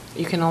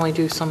you can only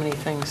do so many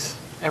things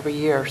every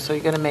year, so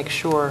you got to make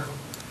sure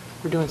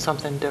we're doing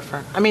something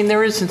different. I mean,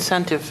 there is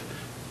incentive,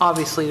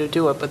 obviously, to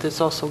do it, but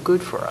it's also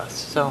good for us.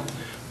 So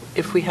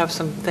if we have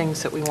some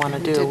things that we want to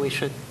do, we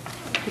should.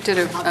 We did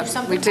I'll do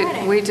something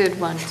Friday. we did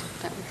one.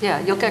 Yeah,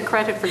 you'll get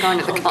credit for going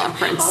to the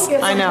conference.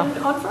 I know.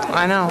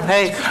 I know.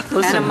 Hey,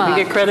 listen, we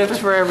get credits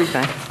for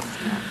everything.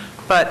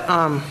 But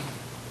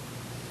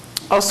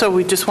also,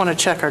 we just want to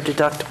check our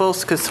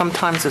deductibles, because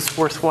sometimes it's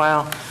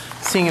worthwhile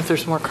seeing if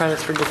there's more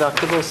credits for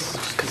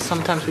deductibles, because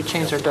sometimes we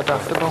change our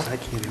deductible. I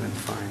can't even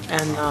find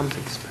And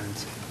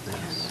expensive.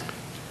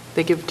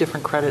 they give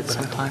different credits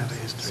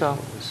sometimes. So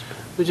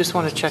we just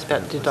want to check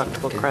that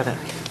deductible credit.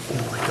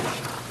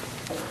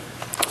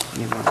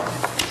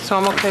 So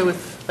I'm okay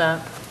with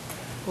that.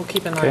 We'll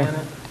keep an eye Okay. on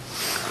it.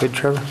 Good,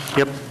 Trevor?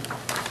 Yep.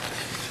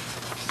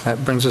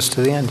 That brings us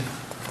to the end.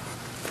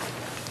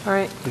 All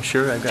right. You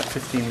sure? I've got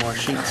 15 more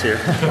sheets here.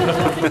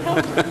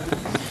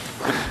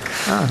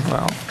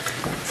 Well,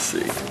 Let's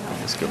see.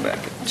 Let's go back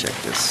and check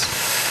this.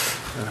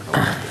 I don't know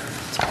what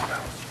it's all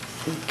about.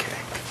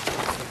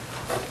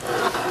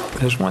 Okay.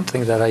 there's one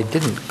thing that I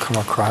didn't come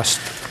across,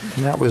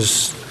 and that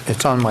was,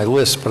 it's on my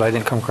list, but I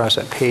didn't come across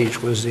that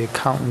page, was the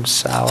accountant's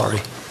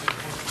salary.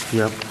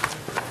 Yep.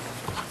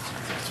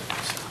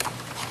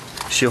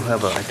 She'll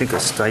have, I think, a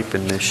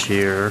stipend this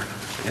year,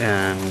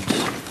 and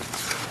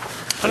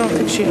I don't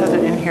think she has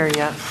it in here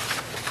yet.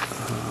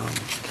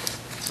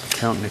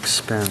 accountant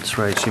expense,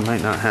 right, she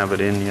might not have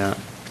it in yet,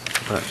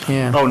 but,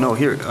 Yeah. oh, no,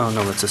 here, oh,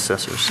 no, it's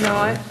assessor's No,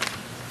 salary.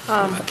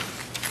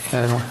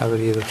 Yeah, I don't have it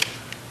either.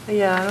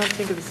 Yeah, I don't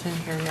think it's in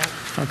here yet.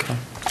 Okay.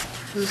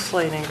 It's a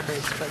slight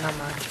increase, but not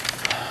much.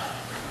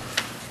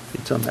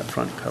 It's on that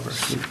front cover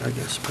sheet, I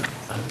guess, but,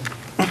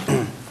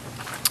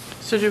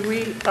 So did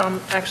we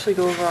actually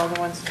go over all the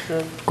ones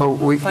the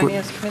Oh,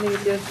 finance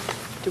committee did?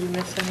 Did we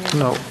miss any?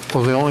 No,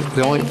 well, the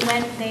only,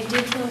 They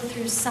did go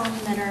through some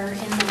that are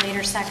in the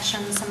later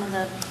section, some of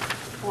the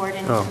board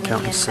and Oh, committee and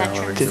accountant's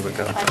salary, veterans here we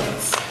go.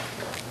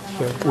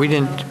 budgets. we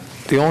didn't,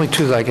 the only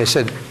two, like I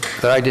said,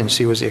 that I didn't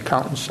see was the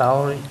accountant's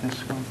salary. this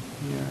one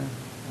here,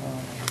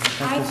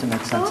 that I doesn't make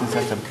sense, thought is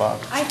that the that-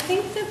 box? I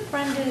think that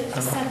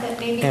Brenda said that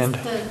maybe And-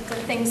 the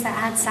things that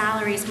had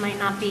salaries might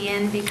not be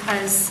in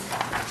because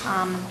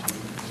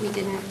we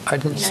didn't, I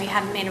didn't you s-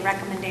 hadn't made a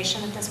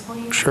recommendation at this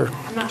point? Sure.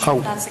 I'm not sure Oh.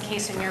 if that's the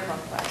case in your book,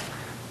 but.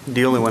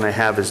 The only one I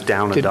have is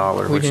down a Did-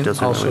 dollar, we which didn't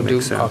doesn't also really do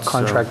make sense. so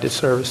contracted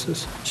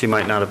services? She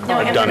might not have No,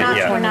 and done we're it not,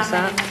 yet. we're When not is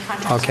that? meeting with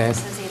contract Okay.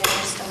 services either,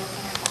 we're still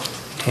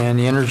looking at And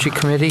the Energy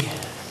Committee?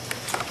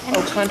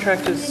 Oh,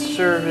 contracted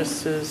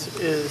services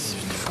is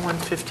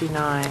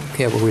 159.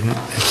 Yeah, but we didn't,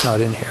 it's not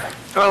in here.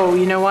 Oh,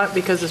 you know what?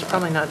 Because it's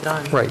probably not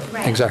done. Right,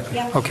 Right, exactly.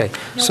 yeah. Okay,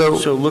 No. so,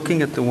 So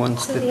looking at the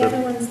ones So that the other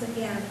the, ones that,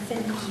 yeah, the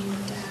FinCom, you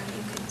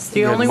could see. The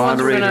You had only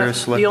ones we're gonna, moderator,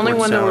 select the only board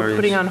one that we're salaries.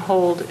 putting on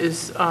hold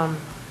is the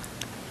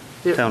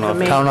Town office.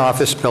 main- town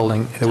office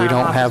building, we Town don't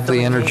office have the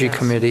building Energy maintenance.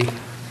 Committee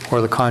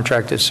or the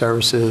contracted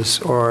services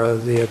or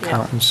the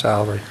accountant's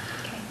salary.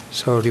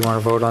 So do you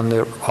want to vote on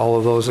all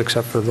of those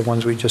except for the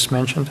ones we just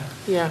mentioned?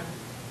 Yeah.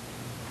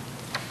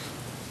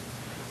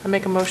 I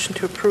make a motion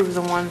to approve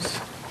the ones,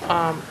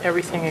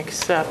 everything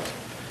except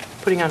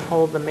putting on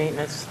hold the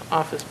maintenance,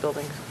 office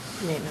building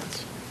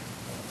maintenance.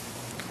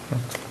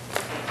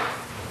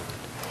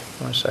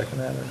 Want to second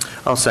that? or-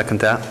 I'll second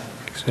that.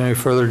 Is there any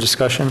further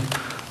discussion?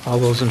 All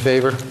those in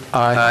favor?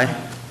 Aye.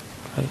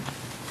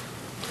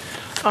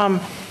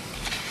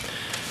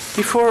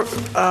 Before,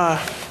 are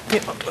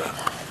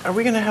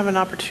we going to have an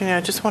opportunity,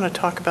 I just want to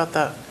talk about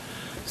the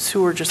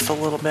sewer just a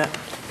little bit.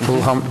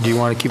 Well, do you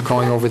want to keep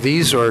going over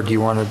these, or do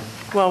you want to,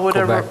 Well,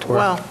 whatever, back to where-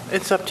 well,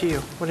 it's up to you,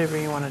 whatever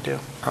you want to do.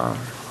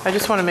 I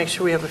just want to make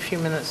sure we have a few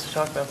minutes to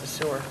talk about the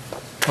sewer.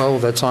 well,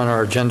 that's on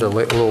our agenda a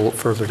little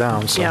further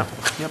down, so. Yeah,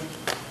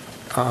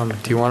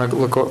 Do you want to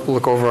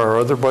look over our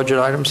other budget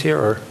items here,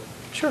 or?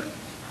 sure,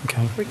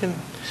 Okay. we can,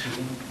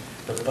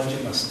 The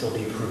budget must still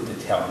be approved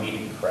at town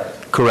meeting,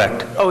 correct?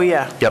 Correct. oh,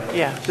 yeah. Yep.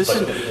 Yeah,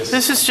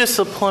 this is just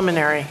a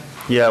preliminary.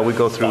 Yeah, we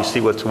go through, see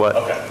what's what,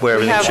 Okay. where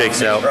We everything have-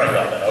 shakes out. Right,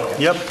 got that,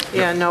 okay. Yep.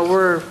 Yeah, no,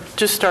 we're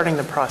just starting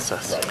the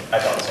process. Right, I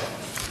thought so.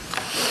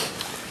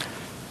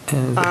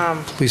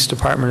 And police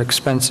department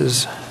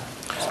expenses,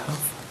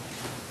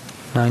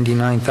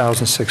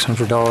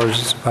 $99,600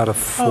 is about a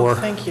Oh,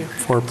 thank you.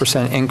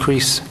 4%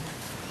 increase.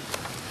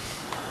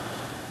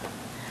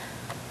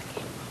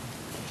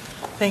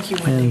 Thank you,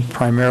 Wendy. And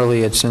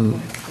primarily, it's in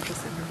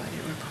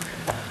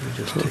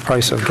the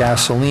price of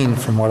gasoline,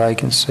 from what I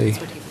can see.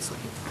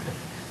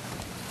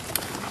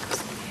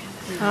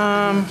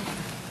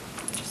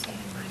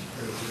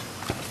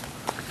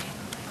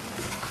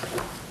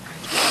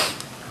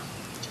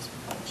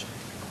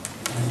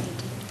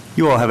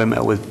 You all haven't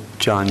met with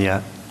John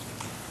yet?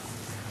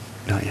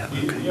 Not yet. We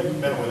haven't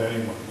met with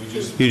anyone, we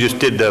just, You just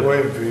did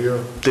Waiting for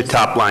you. the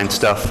top line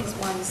stuff. These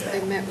ones,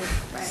 they met with,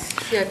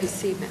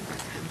 CIPC met with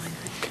them, I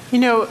think. You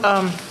know,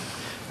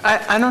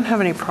 I don't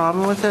have any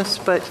problem with this,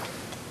 but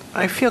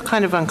I feel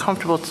kind of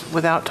uncomfortable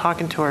without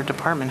talking to our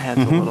department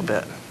heads a little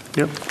bit.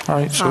 Yep. All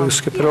right, so we'll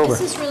skip it Yeah, over.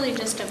 this is really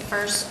just a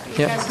first. You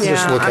Yep, guys just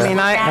just look look at it. I mean,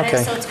 at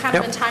okay. it, so it's kind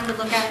of a Yep. time to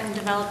look at it and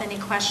develop any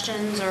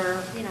questions or,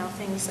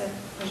 things that,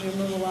 as you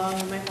move along,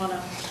 you might want to.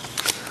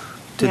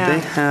 Did Yeah. they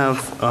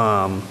have,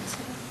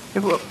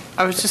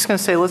 I was just going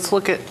to say, let's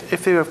look at,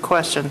 if you have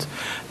questions.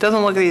 Doesn't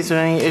look like there's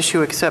any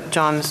issue except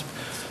John's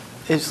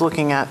is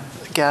looking at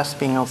gas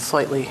being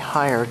slightly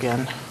higher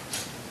again.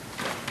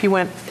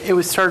 It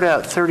was started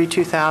out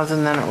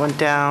 32,000, then it went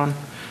down,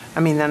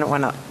 then it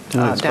went up, it's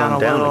down a gone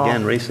down little.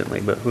 again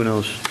recently, but who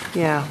knows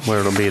Yeah, where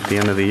it'll be at the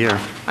end of the year.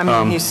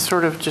 he's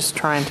sort of just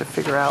trying to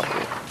figure out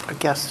a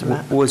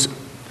guesstimate.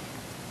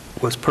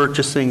 Was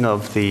purchasing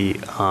of the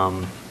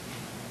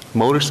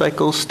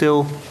motorcycles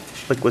still,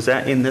 was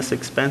that in this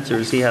expense, or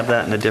does he have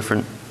that in a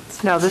different?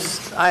 No,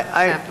 this, I do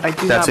not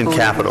believe. That's in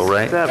capital,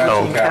 right? That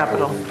Oh. was in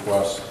capital.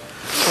 request.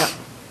 Yeah.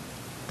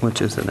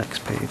 Which is the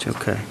next page,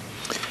 okay.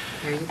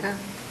 There you go.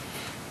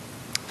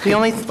 The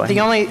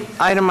only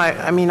item,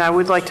 I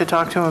would like to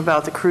talk to him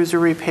about the cruiser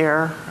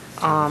repair.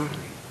 And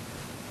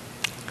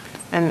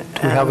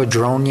Do we have a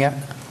drone yet?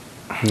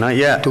 Not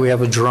yet. Do we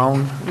have a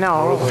drone?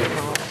 No,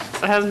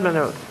 there hasn't been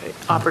an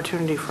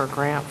opportunity for a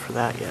grant for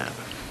that yet.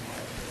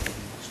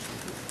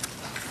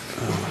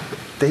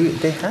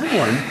 They had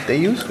one, they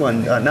used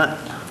one, not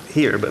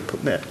here, but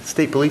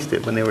state police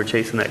did when they were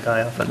chasing that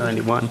guy off at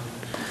 91.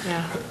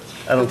 Yeah.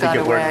 I don't think Got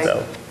it worked, away.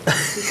 though.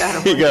 You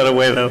got He got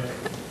away, though.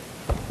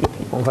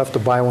 We'll have to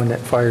buy one that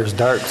fires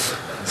darts.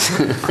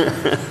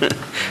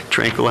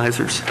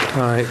 Tranquilizers.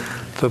 All right,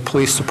 the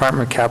police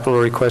department capital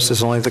request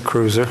is only the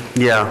cruiser.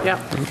 Yeah.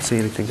 Yeah. I don't see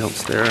anything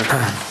else there.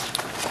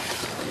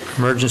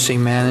 Emergency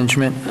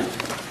management,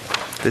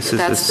 This is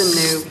That's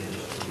this-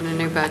 the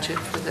new budget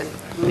for the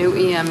new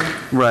EM,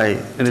 Right,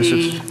 and this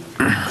is D,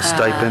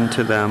 stipend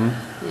to them.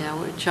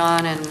 with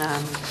John and,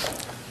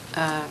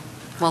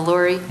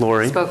 Lori.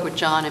 Lori. Spoke with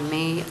John and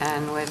me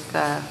and with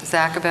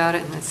Zach about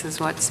it, and this is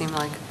what seemed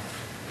like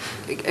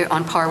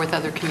on par with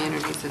other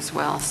communities as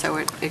well.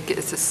 So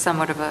it's a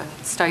somewhat of a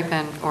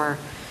stipend or,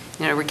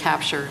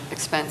 recapture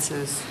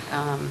expenses,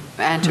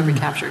 and to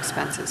recapture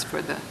expenses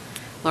for the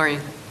Lori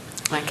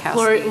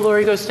Lankowski.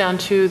 Lori goes down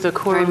to the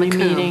quarterly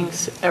McComb.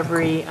 meetings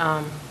every,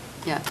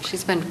 Yeah,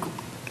 she's been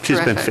She's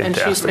been terrific. and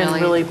she's been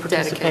really dedicated.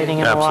 participating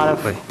in a lot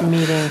of Absolutely.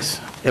 meetings.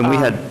 And we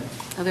had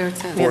Oh, there it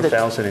says. Yeah,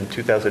 4,000 in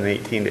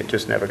 2018 that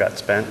just never got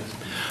spent?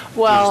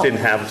 We Well, just didn't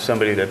have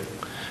somebody to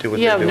do what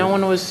yeah, they're doing? no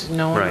one was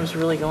Right.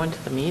 really going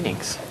to the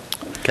meetings.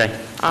 Okay.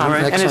 All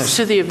right. And it's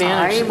to the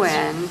advantage. I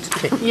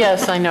went.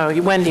 Yes, I know,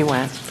 Wendy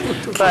went.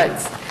 But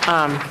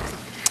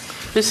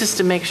this is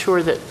to make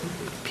sure that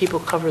people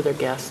cover their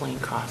gasoline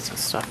costs and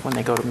stuff when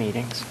they go to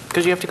meetings.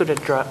 Because you have to go to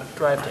drive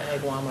to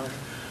Agawam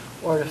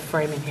or to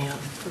Framingham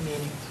for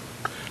meetings.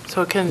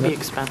 So it can be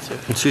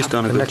expensive. And she's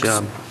done a good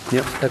job.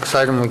 Yep. Next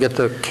item, we get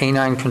the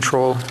canine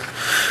control.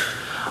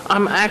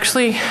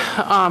 Actually,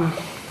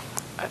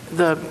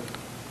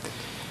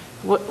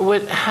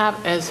 what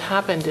has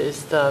happened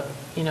is the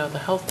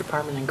health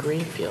department in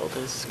Greenfield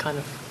is kind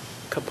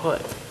of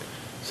kaput.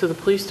 So the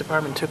police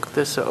department took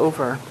this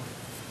over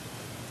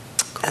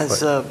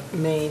as a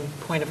main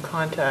point of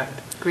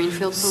contact.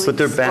 Greenfield Police? But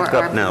they're back or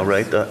up now, our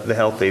right? The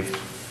health,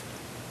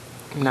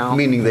 No.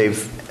 meaning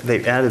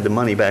they've added the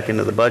money back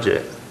into the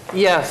budget.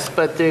 Yes,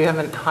 but they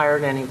haven't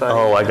hired anybody.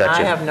 Oh, I got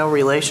you. I have no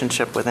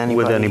relationship with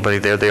anybody. With anybody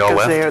there, they all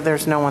left? Because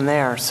there's no one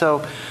there.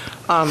 So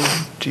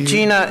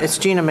Gina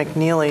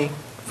McNeely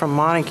from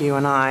Montague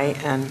and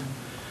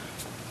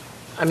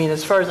and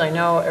as far as I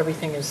know,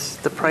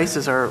 the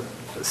prices are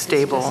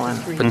stable,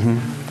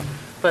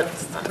 but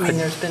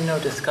there's been no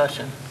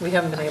discussion. We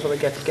haven't been able to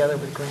get together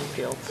with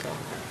Greenfield, so.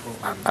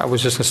 I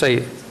was just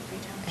going to say,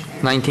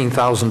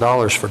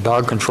 $19,000 for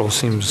dog control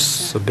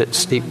seems a bit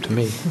steep to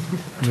me.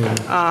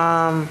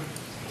 I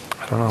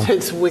don't know.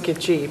 It's wicked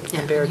cheap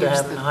compared to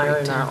here's having the to hire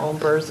in our breakdown. own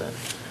person.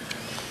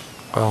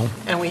 Well,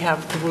 And we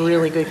have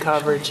really good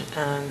coverage,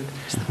 and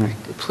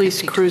the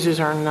police cruisers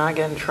are not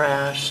getting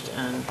trashed,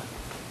 and,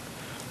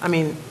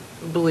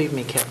 believe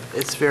me, Kip,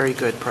 it's very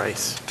good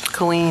price.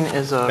 Colleen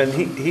is a... And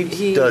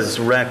he does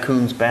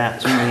raccoons,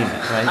 bats, you name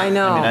it, right? I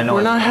know.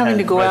 We're not having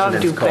to go out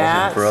and do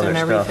bats and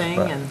everything,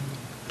 and...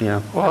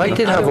 Yeah. well, I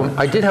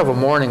did have a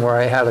morning where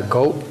I had a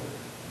goat,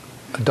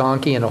 a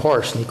donkey, and a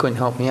horse, and he couldn't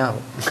help me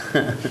out.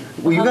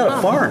 Well, you got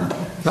a farm.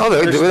 No,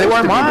 they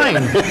weren't mine.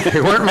 They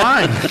weren't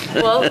mine.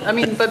 Well,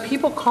 but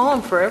people call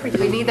them for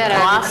everything. We need that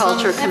Blossom.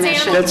 agriculture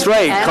commission. That's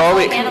right, call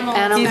it.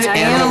 It's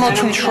animal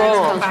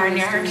control.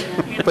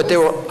 But they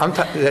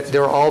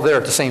were all there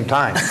at the same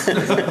time.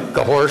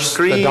 The horse, the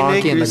Green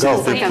donkey, and the Acres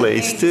is the goat.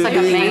 place It's to like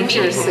a be.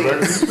 manger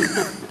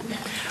scene.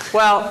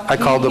 Well, I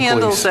called the he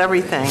handles police.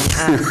 everything,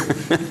 and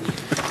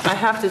I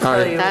have to tell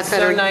right. you, That it's so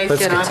better nice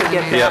get not to into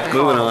get the bad Yep,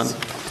 moving on.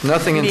 calls.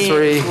 Nothing in To me,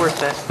 3. it's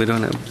worth it. We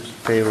don't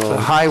have payroll. The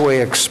highway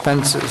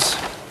expenses.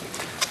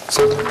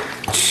 So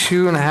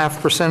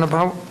 2.5%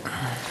 about?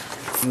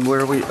 Where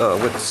are we,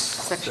 what's?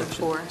 Section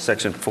 4.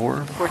 Section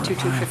 4?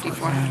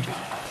 42254.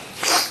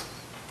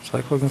 It's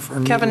like looking for a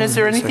new Kevin, is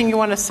there one. anything you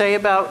want to say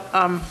about,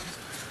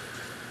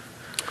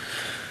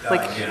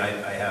 Again,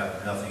 I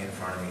have nothing in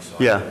front of me, so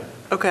Yeah.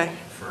 I okay,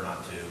 prefer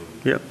not to.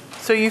 Yep.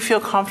 so you feel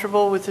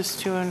comfortable with this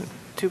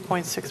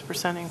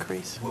 2.6%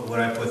 increase? What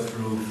I put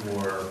through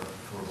for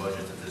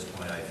budgets at this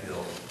point, I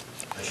feel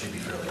I should be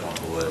fairly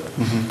comfortable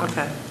with.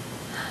 Okay.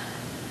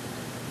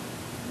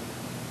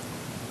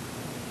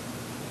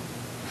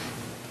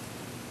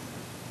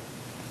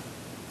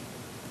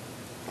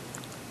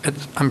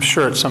 I'm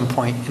sure at some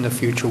point in the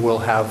future, we'll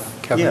have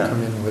Kevin Yeah.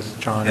 come in with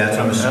John. Yeah, that's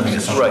what I'm assuming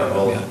at some Right. point,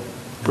 we'll, Yeah.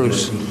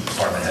 Bruce.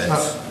 department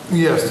heads.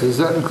 Yes, does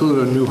that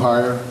include a new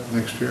hire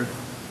next year?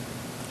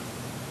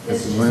 At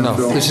the No,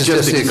 landfill? this is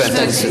just the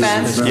expenses.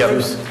 Expense.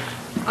 Yep.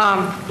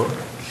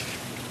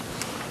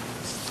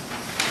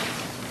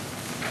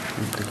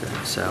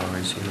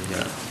 Salaries,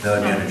 yeah. That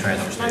would be under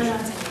transfer station.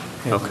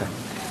 Okay.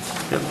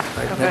 Yep.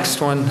 Right, next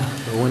one,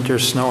 the winter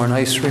snow and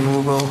ice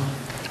removal.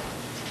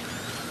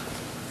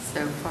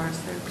 So far, so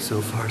good.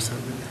 So far, so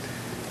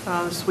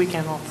good. This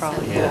weekend will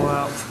probably Yeah. go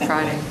out.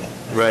 Friday.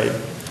 Right,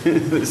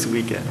 this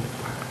weekend.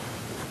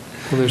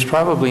 Well, there's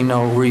probably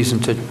no reason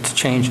to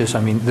change this.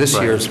 This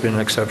Right. year it's been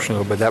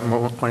exceptional, but that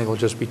money will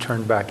just be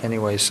turned back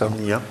anyway, so.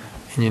 Yep.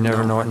 And you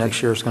never know what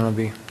next year's going to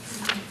be.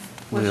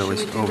 Well, We should always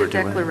we do the overdo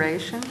it.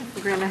 declaration if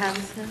we're going to have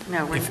this?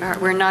 No,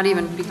 we're not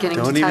even beginning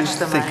to Don't even touch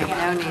the think money.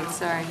 about No need,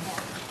 sorry.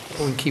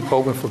 We can keep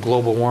hoping for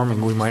global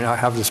warming. We might not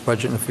have this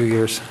budget in a few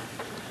years.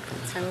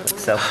 That's how it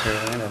works. South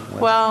Carolina.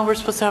 Well, we're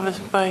supposed to have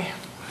it by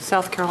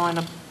South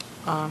Carolina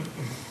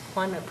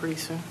climate pretty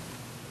soon.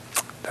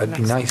 That'd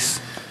be nice.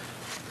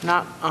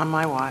 Not on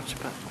my watch,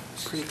 but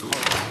pretty close.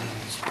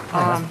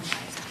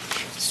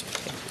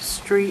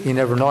 Street, You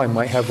never know, I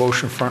might have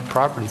oceanfront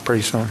property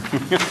pretty soon. I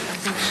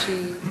think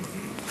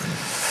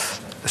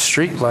she,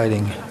 Street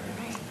lighting.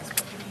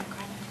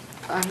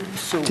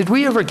 so Did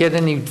we ever get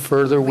any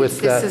further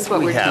with that? This is what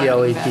we're We have. talking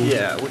LED. about.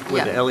 Yeah, with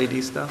Yeah. the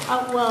LED stuff?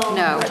 Oh, well,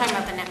 No. we're talking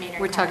about the net metering.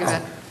 We're talking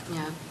about,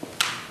 yeah,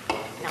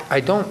 I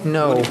don't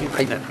know.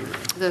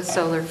 the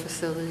solar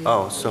facility.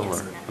 Oh,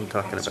 solar, I'm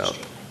talking about.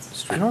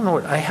 I don't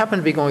know, I happen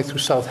to be going through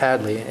South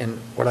Hadley, and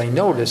what I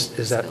noticed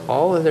is that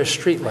all of their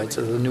streetlights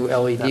are the new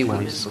LED That money's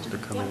ones. supposed to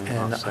come in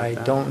And offset I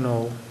that. don't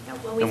know, No,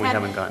 well, And we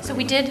haven't gotten So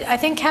we any. did, I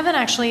think Kevin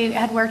actually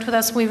had worked with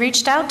us, we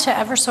reached out to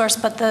Eversource,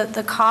 but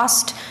the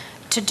cost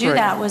to do Right.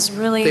 that was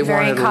really They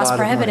very wanted a lot cost of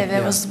money, prohibitive. It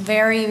yeah. was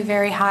very,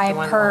 very high They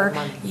wanted a lot per of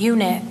money.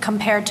 unit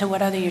compared to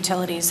what other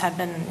utilities had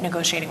been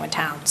negotiating with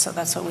towns. So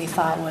that's what we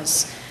thought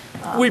was.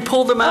 We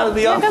pulled them out of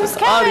the Here comes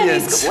Kevin.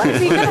 audience. What, is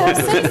he gonna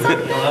say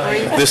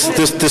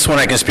something? This one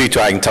I can speak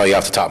to, I can tell you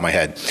off the top of my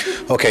head.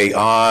 Okay,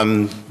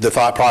 the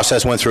thought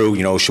process went through,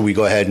 should we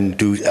go ahead and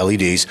do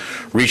LEDs?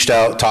 Reached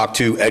out, talked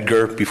to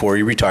Edgar before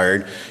he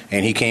retired,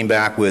 and he came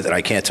back with, and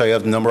I can't tell you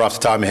the number off the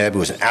top of my head, but it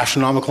was an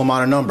astronomical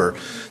amount of number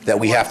that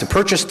we have to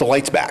purchase the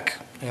lights back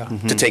Yeah.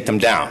 to take them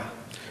down.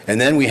 And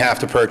then we have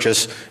to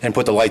purchase and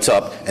put the lights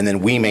up, and then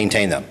we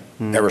maintain them.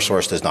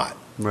 Eversource does not.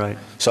 Right.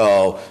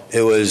 So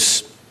it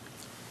was,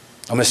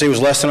 I'm going to say it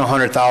was less than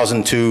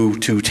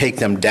 $100,000 to take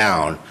them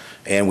down,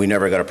 and we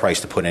never got a price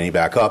to put any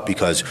back up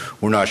because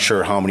we're not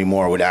sure how many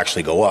more would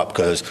actually go up,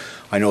 because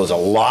I know there's a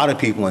lot of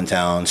people in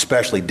town,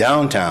 especially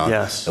downtown,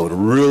 Yes. that would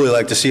really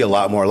like to see a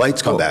lot more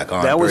lights come back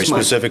on. that was Very my-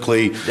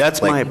 specifically,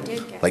 that's like, my-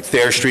 like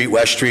Thayer Street,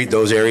 West Street,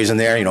 those areas in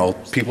there,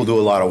 people do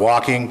a lot of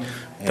walking.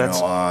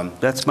 That's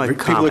my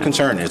People are comment.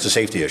 concerned, it's a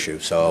safety issue,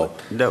 so.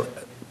 No,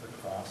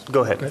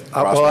 go ahead. Well,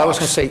 I was going Crosswalks.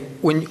 to say,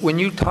 when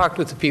you talked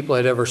with the people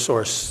at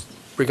Eversource,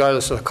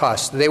 regardless of the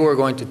cost, they were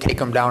going to take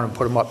them down and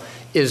put them up.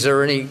 Is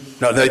there any,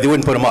 No, they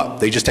wouldn't put them up,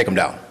 they just take them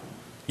down.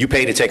 You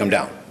pay to take them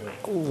down.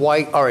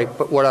 why, all right,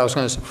 but what I was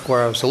going to,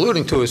 where I was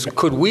alluding to is,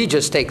 could we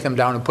just take them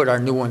down and put our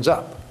new ones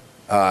up?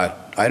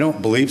 I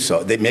don't believe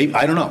so. They may,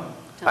 I don't know.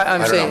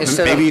 I'm I saying, don't know.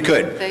 instead of. Maybe you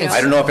could. They I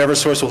don't know if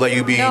Eversource will let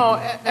you be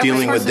No,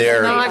 dealing with Eversource is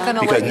their, not gonna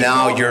let because you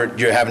now go.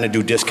 you're having to do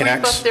Creep up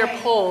disconnects. their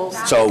poles.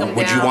 So take them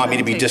would you down, want me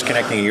to be and take-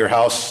 disconnecting your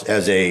house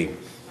as a,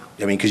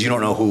 because you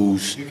don't know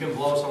who's, You can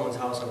blow someone's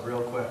house up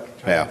real quick,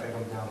 Yeah. trying to take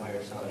them down by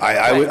yourself.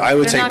 I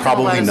would They're say not gonna let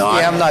probably us- not.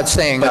 Yeah, I'm not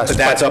saying But us,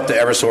 that's but up to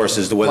Eversource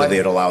as to whether My-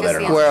 they'd allow that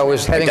or not. where I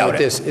was heading doubt with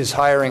it. this is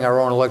hiring our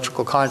own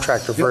electrical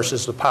contractor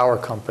versus the power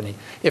company.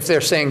 If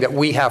they're saying that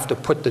we have to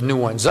put the new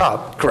ones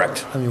up,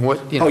 Correct. I mean, what,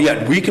 Oh,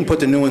 yeah, we can put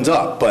the new ones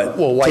up, but.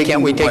 Well, why taking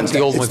can't we take ones the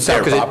down, old it's ones down?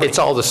 their Because property. it's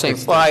all the same.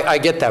 Well, I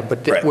get that,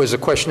 but Right. it was a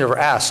question never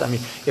asked. I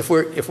mean, if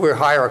we're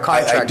hire a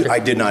contractor. I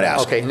did not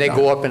ask. Okay, and they No.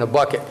 go up in a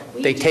bucket,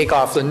 they take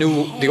off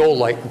the old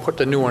light and put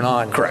the new one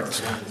on.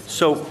 Correct.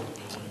 So,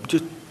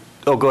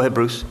 go ahead,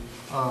 Bruce.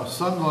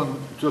 Sunderland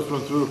just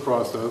went through the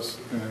process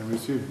and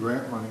received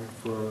grant money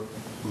for,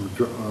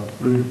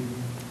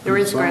 There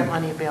is grant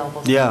money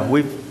available. Yeah,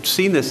 we've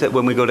seen this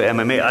when we go to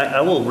MMA.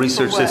 I will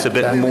research this a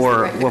bit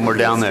more when we're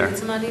down there.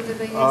 It's money that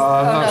they use?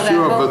 I'm not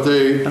sure, but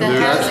they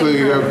housing actually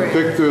have program.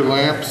 picked their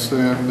lamps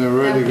and they're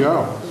ready to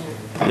go.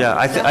 Yeah,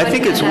 I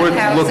think it's worth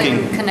Housing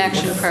looking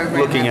connection program.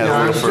 looking at a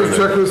little Just further.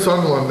 check with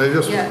Sunderland, they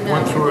just Yeah, no,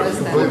 went through it it was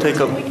that. We'll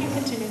completely.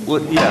 take a,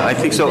 well, yeah, I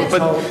think so.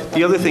 But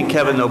the other thing,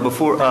 Kevin, though,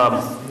 before,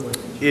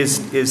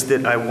 is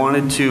that I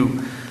wanted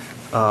to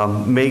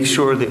make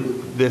sure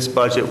that this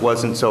budget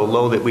wasn't so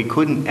low that we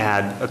couldn't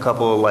add a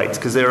couple of lights.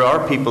 Because there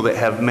are people that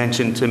have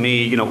mentioned to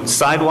me,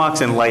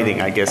 sidewalks and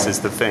lighting, I guess, is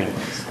the thing,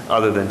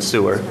 other than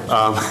sewer.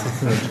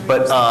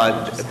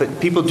 But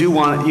people do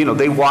want,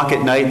 they walk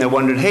at night and they're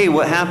wondering, hey,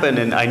 what happened?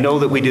 And I know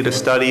that we did a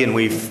study and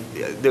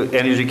the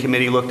Energy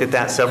Committee looked at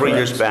that several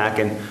years back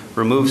and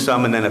removed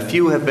some, and then a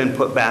few have been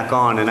put back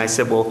on. And I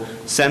said, well,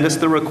 send us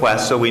the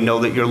request so we know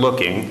that you're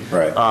looking.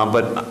 Right.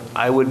 But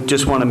I would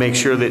just want to make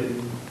sure that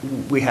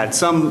we had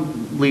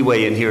some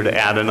leeway in here to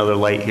add another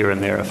light here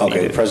and there if Okay,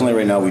 needed. presently,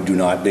 right now, we do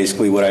not.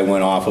 Basically, what I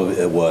went off of,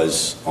 it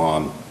was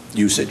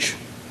usage.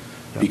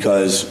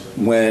 Because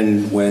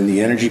when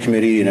the Energy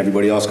Committee and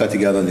everybody else got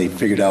together and they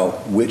figured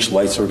out which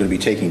lights they were going to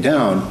be taking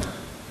down,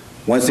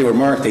 once they were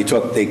marked,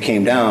 they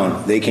came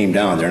down,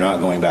 they're not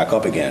going back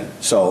up again.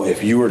 So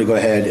if you were to go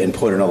ahead and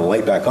put another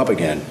light back up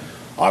again,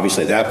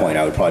 obviously at that point,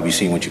 I would probably be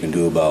seeing what you can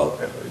do about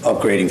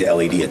upgrading to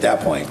LED at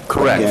that point.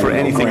 Correct, Again, for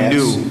anything grants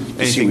new, to see anything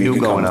what you new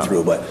can come going up.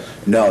 through. But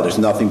no, there's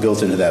nothing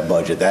built into that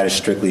budget. That is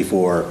strictly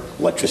for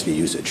electricity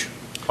usage.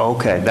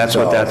 Okay, that's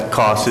what that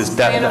cost is.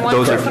 Diana, why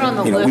Those don't you put are, on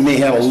the We list? may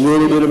have a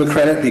little bit of a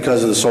credit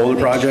because of the solar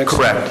projects.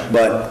 Correct.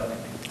 But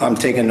I'm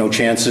taking no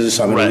chances.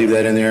 I'm going Right. to leave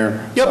that in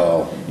there. Yep.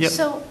 So, Yep.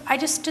 So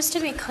just to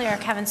be clear,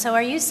 Kevin, so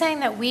are you saying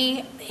that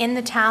in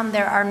the town,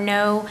 there are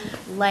no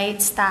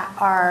lights that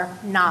are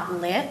not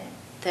lit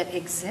that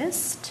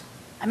exist?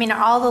 I mean,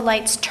 are all the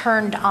lights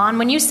turned on?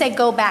 When you say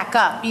go back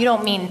up, you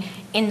don't mean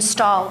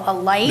install a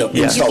light? no,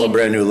 You install a mean-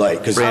 brand new light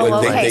because Oh,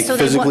 okay, they so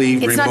physically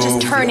it's not just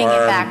removed turning the it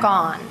arm. back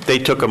on? they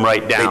took them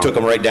right down. They took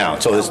them right down.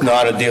 So it's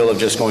not a deal of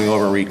just going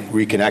over and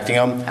reconnecting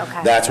them.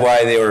 Okay. That's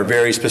why they were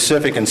very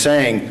specific in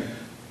saying,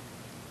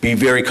 be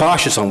very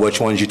cautious on which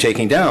ones you're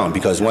taking down,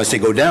 because once they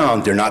go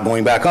down, they're not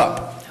going back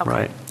up. Okay,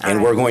 Right. all And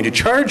right. we're going to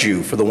charge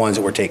you for the ones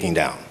that we're taking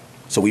down.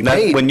 So we That-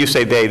 paid, When you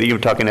say they, you're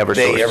talking Eversource?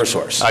 they,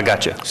 Eversource. I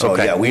got you. So,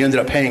 Okay. yeah, we ended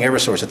up paying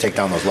Eversource to take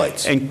down those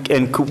lights.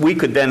 And we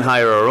could then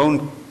hire our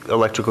own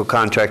electrical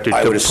contractor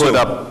I to would put assume.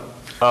 up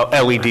a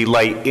LED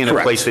light in a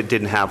Correct. place that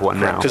didn't have one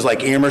now. Because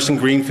like Emerson,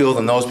 Greenfield,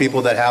 and those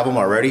people that have them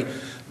already,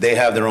 they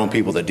have their own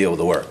people that deal with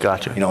the work.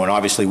 Gotcha. And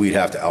obviously, we'd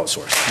have to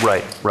outsource.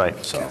 Right, right.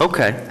 So-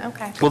 Okay.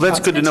 Okay. Well, that's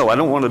good to know. I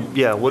don't want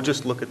to, we'll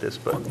just look at this,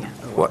 but.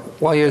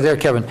 While you're there,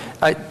 Kevin,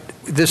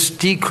 this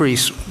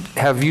decrease,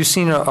 have you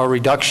seen a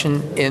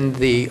reduction in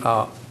the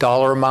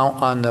dollar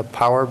amount on the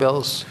power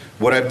bills?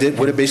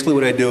 Basically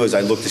what I do is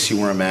I look to see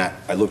where I'm at.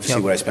 I look to see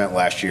Yep. what I spent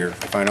last year.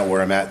 I find out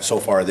where I'm at so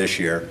far this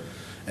year.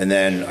 And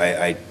then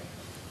I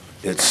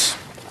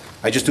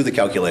just do the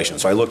calculation.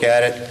 So I look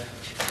at it.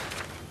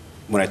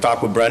 When I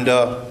talk with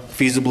Brenda,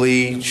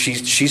 feasibly,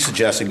 she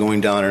suggested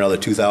going down another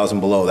 2,000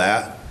 below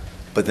that.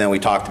 But then we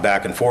talked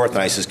back and forth, and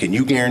I says, can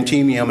you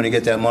guarantee me I'm going to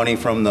get that money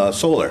from the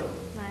solar?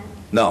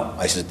 No.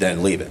 I said,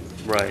 then leave it.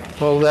 Right.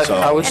 Well, that, So-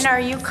 I was, And are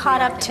you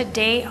caught up to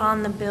date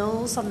on the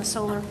bills, on the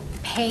solar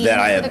paying That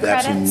I for the have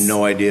absolutely credits?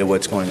 no idea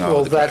what's going on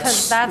well, with the credits,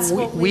 Because that's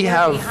what we we were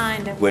have,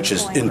 behind at one which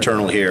is point.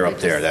 internal here up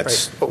there.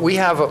 That's, but we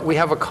have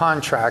a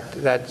contract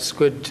that's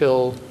good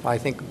till, I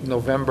think,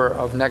 November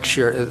of next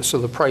year, so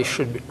the price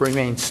should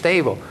remain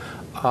stable.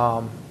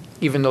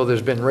 Even though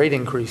there's been rate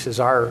increases,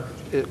 our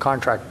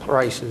contract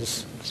price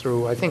is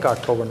through, I think,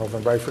 October,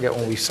 November, I forget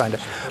when we signed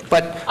it.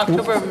 But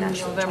October,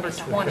 November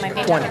 20. Might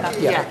be 20, talking about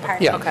yeah, third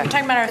party. yeah. You're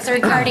talking about our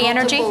third-party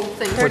energy? Multiple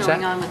things What's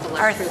going that? on with Our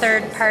electricity.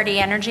 third-party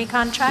energy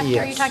contract, are you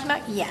Yes. talking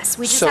about? Yes,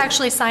 we just So-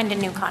 actually signed a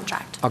new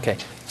contract. Okay,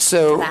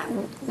 so That.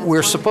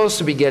 we're supposed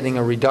to be getting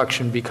a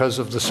reduction because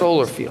of the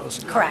solar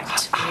fields.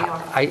 Correct.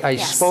 I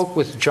Yes. spoke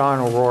with John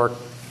O'Rourke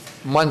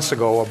months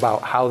ago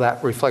about how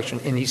that reflection,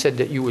 and he said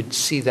that you would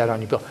see that on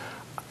your bill.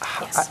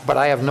 Yes. But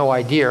I have no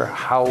idea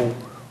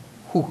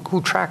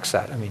who tracks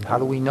that? I mean, how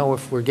do we know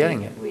if we're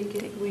getting it? We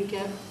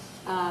get,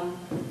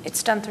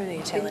 It's done through the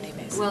utility,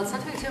 basically. well, it's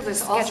not through, but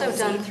it's also Schedule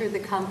Z. done through the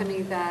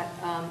company that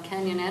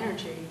Canyon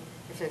Energy,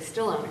 if they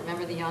still own it,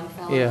 remember the young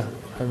fellow? Yeah,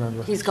 I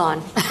remember. He's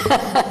gone.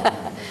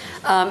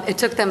 It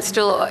took them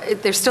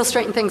they're still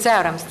straightening things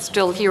out. I'm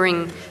still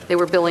hearing they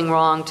were billing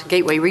wrong to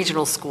Gateway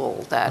Regional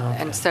School,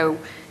 and so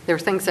there are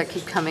things that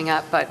keep coming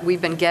up, but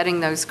we've been getting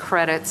those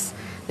credits.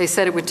 They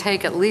said it would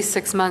take at least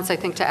 6 months, I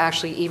think, to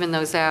actually even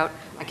those out.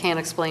 I can't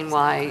explain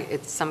why,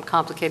 it's some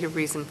complicated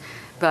reason,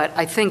 but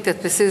I think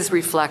that this is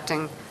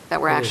reflecting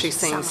that we're actually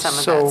seeing some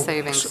of that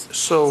savings.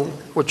 So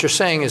what you're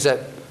saying is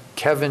that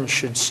Kevin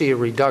should see a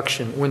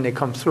reduction, when they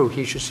come through,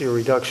 he should see a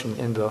reduction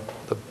in the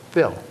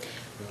bill.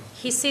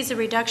 He sees a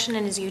reduction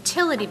in his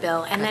utility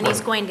bill, and then he's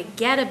going to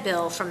get a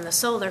bill from the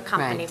solar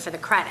company Right. for the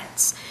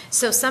credits.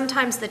 So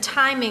sometimes the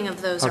timing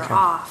of those are Okay.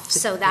 off,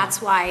 so that's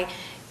why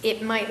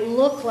it might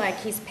look like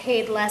he's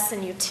paid less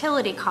in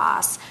utility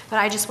costs, but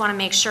I just want to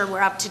make sure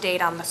we're up to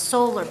date on the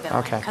solar bill.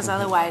 Okay. Because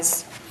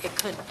otherwise, it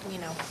could,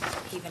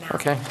 even out.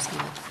 Okay.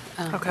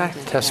 Okay.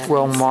 Test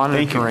well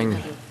monitoring,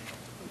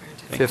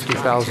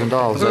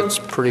 $50,000, that's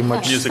pretty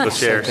much. Musical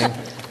chairs.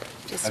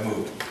 I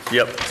moved.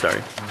 Yep, sorry.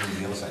 Move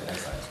the other side, that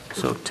side.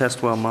 So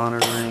test well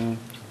monitoring,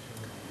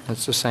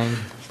 That's the same.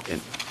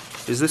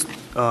 is this,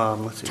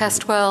 let's see.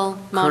 Test well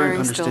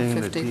monitoring still Current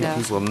understanding that DEP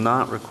 50,000. will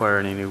not require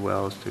any new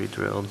wells to be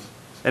drilled.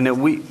 And then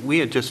we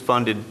had just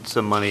funded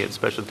some money at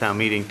special town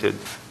meeting to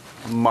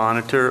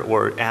monitor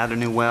or add a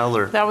new well,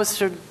 or, That was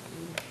to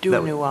do a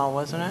That- new well,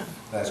 wasn't it?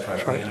 That's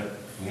correct. We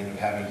ended up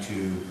having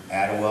to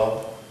add a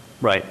well.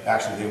 right,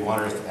 Actually, they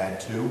wanted us to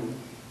add 2,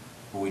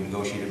 but we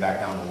negotiated back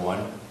down to 1.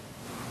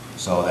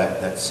 So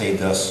that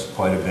saved us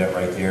quite a bit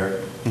right there.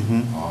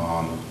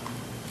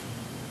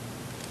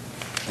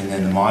 And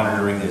then the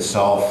monitoring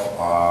itself,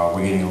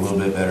 we're getting a little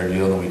bit better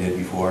deal than we did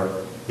before.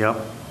 yep,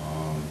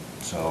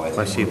 So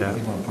I I see think that.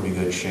 we're in pretty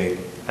good shape,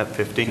 at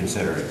 50?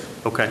 considering.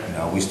 Okay,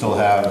 We still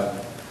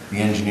have the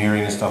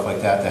engineering and stuff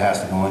like that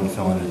has to go in to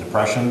fill in the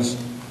depressions,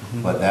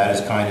 but that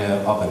is kind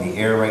of up in the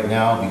air right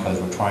now because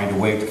we're trying to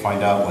wait to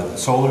find out whether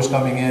solar's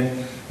coming in.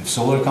 If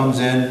solar comes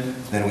in,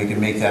 then we can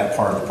make that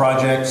part of the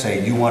project,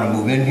 say, you want to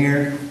move in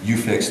here, you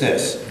fix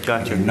this.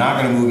 Gotcha. If you're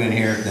not going to move in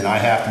here, then I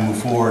have to move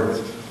forward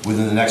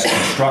within the next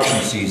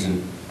construction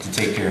season to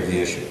take care of the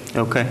issue.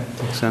 okay,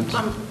 makes sense.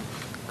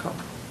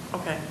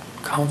 Okay.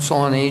 Council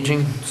on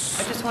Aging,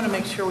 I just want to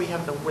make sure we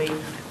have the weight,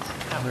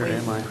 that Where weight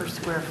am I? per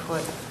square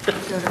foot.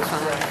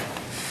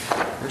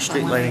 There's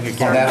street lighting Well,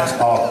 again.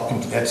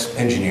 that's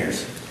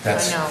engineers. I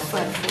That's know,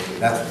 but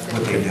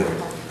what they do.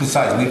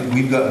 Besides,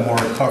 we've got more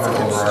cover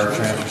over our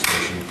transfer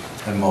station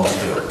than most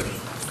do.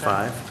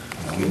 5?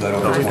 We've got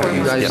over 20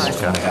 you guys years.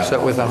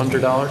 set with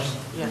 $100?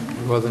 yeah.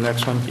 Go to the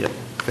next one? Yep.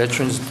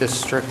 Veterans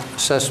District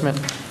Assessment,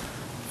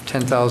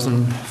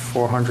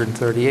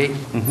 $10,438,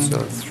 so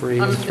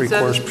 3.75% Is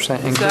that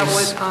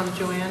increase. what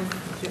Joanne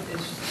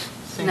is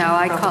saying? No,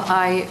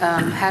 I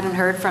hadn't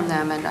heard from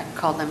them, and I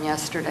called them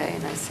yesterday,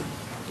 and I said,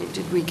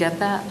 did we get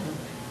that? And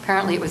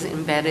apparently, it was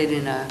embedded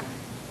in an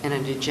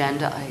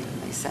agenda item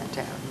they sent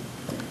out.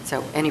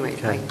 So anyway,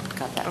 I Okay.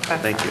 got that. Okay.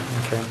 Thank you.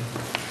 Okay.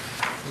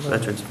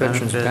 Veterans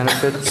Veterans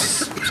benefit.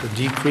 benefits, it's a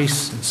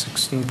decrease in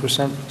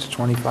 16% to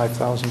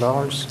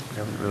 $25,000.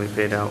 Haven't really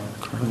paid out.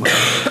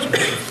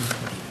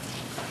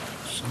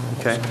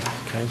 Okay.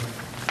 Okay.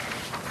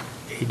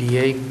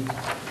 ADA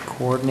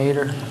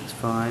coordinator, That's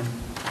fine.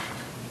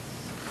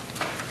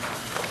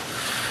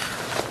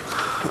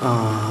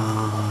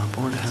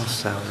 Board of Health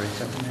salary, is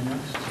that what I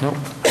noticed? nope.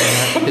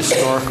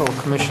 Historical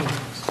Commission,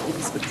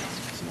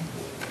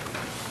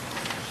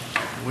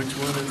 Which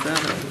one is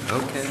that?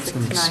 Okay. in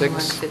 6.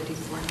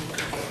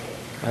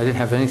 69154. I didn't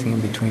have anything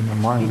in between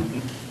on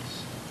mine.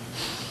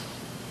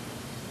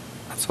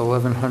 That's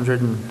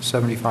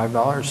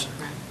 $1,175.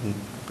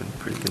 Been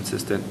pretty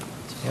consistent.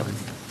 Yep.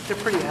 They're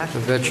pretty The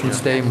accurate.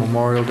 Veterans Day,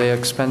 Memorial Day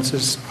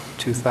expenses,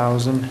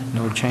 2,000,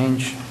 no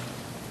change.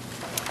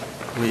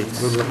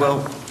 Well,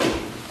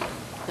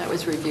 That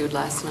was reviewed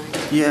last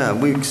night. yeah,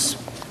 we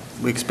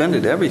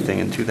expended everything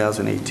in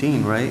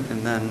 2018, right?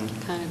 And then,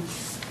 Kind of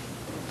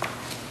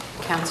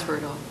counts for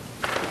it all.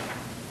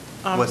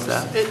 What's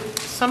that?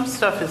 Some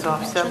stuff is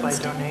offset by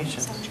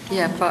donations.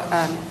 Yeah, but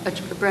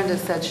Brenda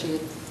said she,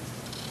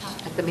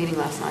 at the meeting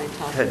last night,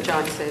 talked to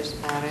John Saves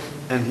about it.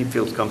 and he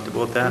feels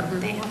comfortable with that?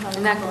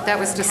 And that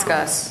was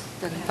discussed.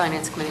 The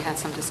Finance Committee had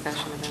some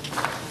discussion about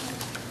that.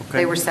 Okay.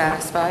 They were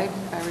satisfied,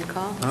 I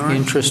recall. All right.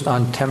 Interest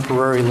on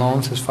temporary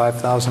loans is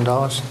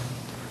 $5,000.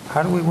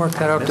 How do we work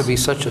that out to be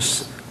such a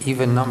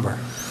even number?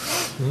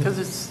 Because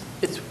it's,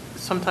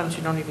 sometimes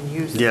you don't even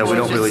use it. Yeah, we Or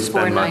don't just really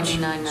spend much.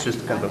 $4.99. It's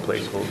just kind of a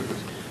placeholder.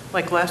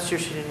 Like last year,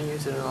 she didn't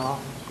use it at all.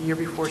 The year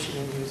before, she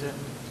didn't use it.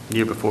 The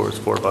year before was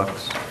 $4.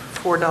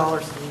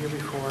 $4 the year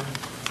before,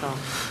 so.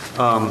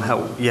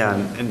 Yeah,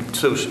 and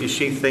so is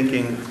she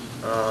thinking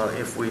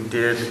if we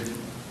did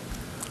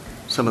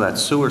some of that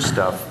sewer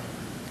stuff,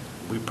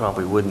 we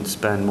probably wouldn't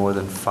spend more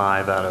than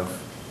 5 out of,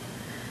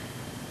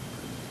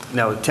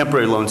 now,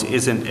 temporary loans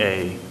isn't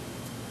a ban,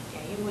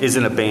 It is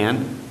a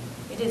ban,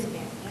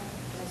 yeah.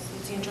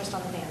 It's the interest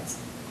on the bans.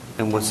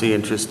 and what's the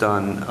interest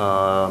on,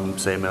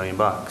 say, $1 million?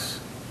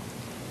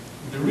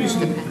 The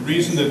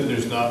reason that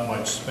there's not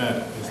much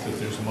spent is that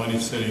there's money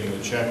sitting in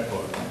the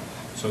checkbook.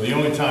 So the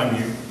only time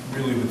you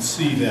really would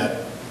see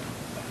that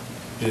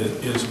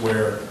is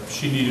where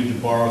she needed to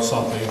borrow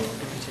something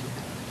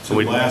to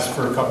last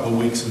for a couple of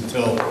weeks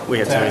until We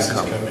had some taxes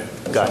income. come in.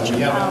 Gotcha. So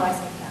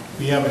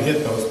we haven't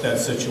hit that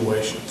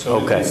situation. So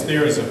Okay. it's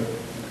there as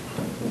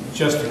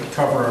just to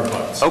cover our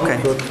butts. Okay,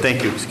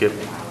 thank you, Skip.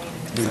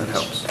 That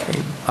helps.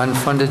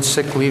 Unfunded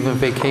sick leave and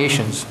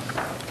vacations.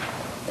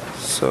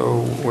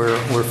 So we're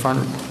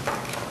funding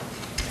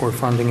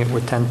it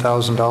with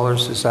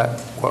 $10,000. Is that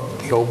what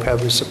the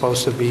OPEB is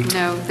supposed to be?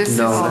 No, this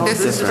No,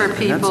 is that's for different.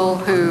 people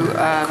who,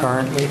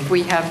 Currently? if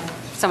we have,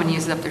 someone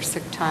uses up their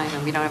sick time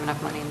and we don't have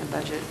enough money in the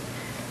budget,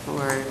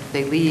 or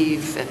they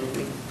leave and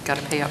we got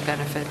to pay out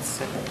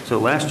benefits. So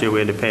last year, we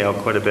had to pay out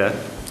quite a bit,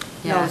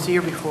 No, Yeah. it's the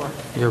year before.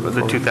 Year the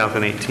before.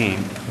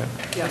 2018.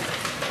 Yeah.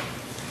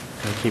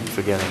 I keep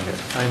forgetting it.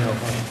 I know.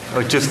 Oh,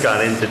 it just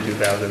got into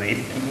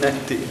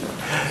 2018.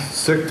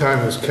 Sick time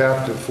is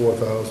capped at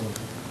 4,000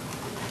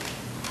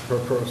 per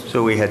person.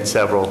 So we had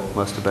several,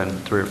 must have been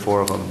 3 or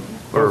 4 of them.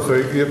 Plus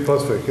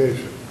plus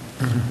vacation.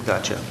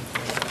 Gotcha.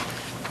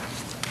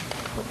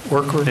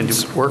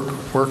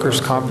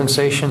 Workers'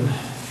 compensation,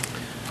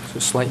 it's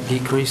a slight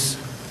decrease.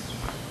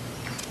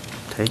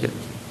 Take it.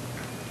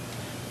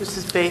 This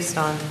is based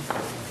on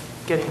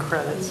getting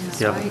credits.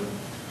 That's Yep. right.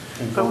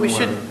 But we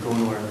should,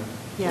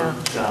 yeah.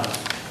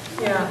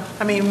 Yeah,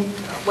 I mean,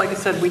 like I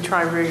said, we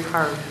try very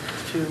hard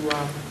to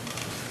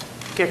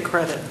get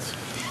credits.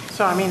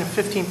 So, I mean, a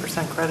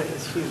 15% credit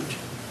is huge.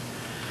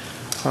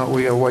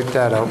 We gotta wipe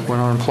that out when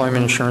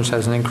unemployment insurance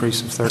has an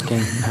increase of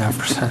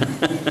 13.5%.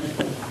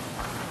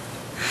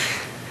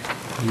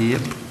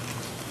 Yep.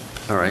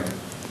 All right.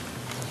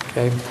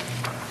 Okay.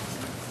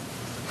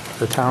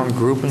 The town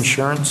group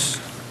insurance,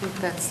 I think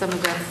that's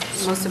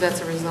most of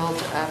that's a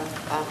result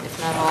of, if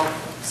not all,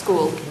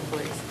 school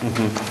employees.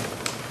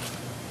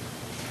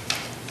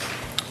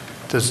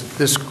 does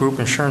this group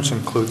insurance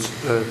includes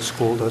the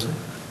school, doesn't it?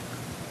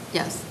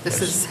 Yes,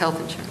 this is health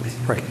insurance.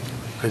 Right,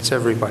 it's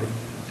everybody.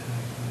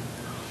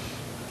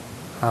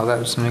 Now, that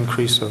was an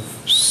increase of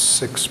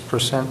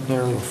 6%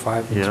 nearly, or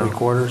 5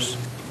 3/4.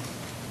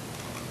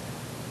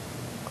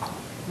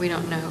 We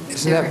don't know.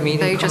 Isn't that meeting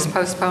They just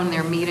com- postponed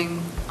their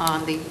meeting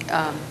on the,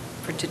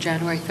 to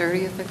January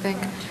 30th, I think.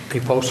 They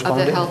Of postponed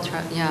the it? health,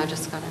 yeah, I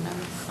just got a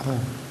notice. Oh.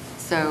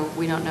 So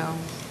we don't know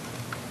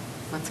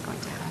what's going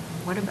to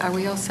happen. Are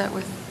we all set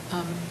with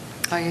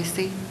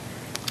IAC?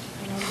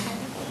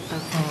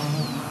 Okay.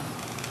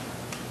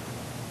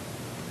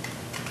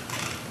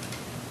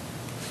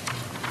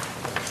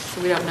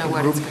 So we don't know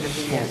what it's going to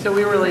be yet. So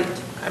we really,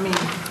 I mean,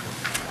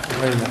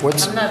 Wait a minute,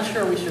 what's? I'm not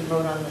sure we should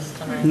vote on this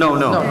tonight. No,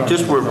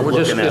 just we're We're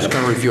looking at just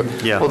going to it. review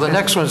it. Yeah. Well, the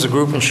next one is the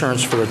group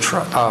insurance for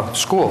the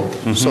school.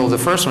 So the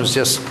first one's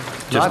just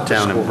not the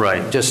town, school.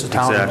 right, Just the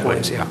town exactly.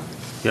 employees, yeah.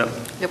 Yep.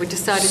 Yeah, we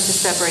decided to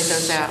separate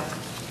those out.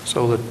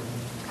 So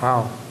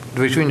wow,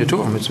 between the two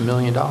of them, it's $1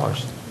 million.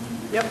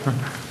 Yep.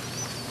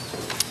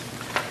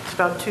 It's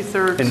about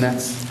two-thirds. And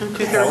that's,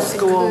 Two-thirds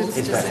schools, Includes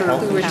Is that just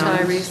health include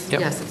insurance? retirees. Yep.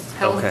 Yes, it's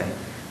health. okay.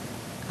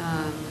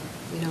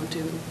 We don't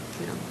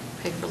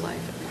pay for life.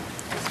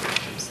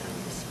 It's just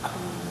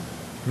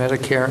themselves.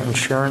 Medicare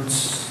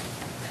insurance,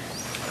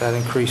 that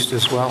increased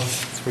as well,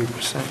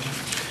 3%.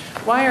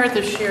 Why are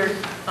the shared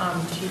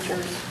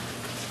teachers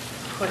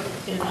put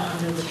in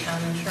under the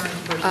town insurance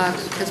versus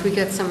the Because school? we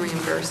get some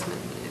reimbursement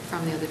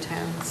from the other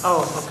towns.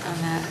 Oh, okay.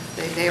 On that.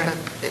 They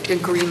have an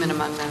agreement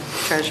among the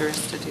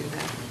treasurers to do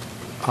that.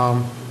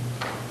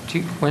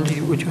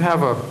 Wendy, would you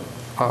have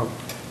a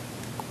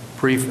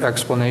brief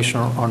explanation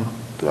on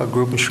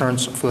group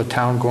insurance for the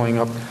town going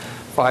up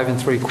 5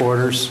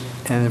 3/4,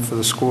 and then for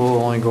the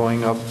school only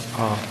going up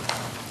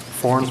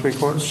 4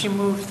 3/4? She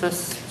moved the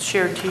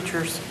shared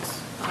teachers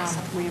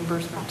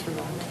reimbursement to the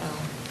town.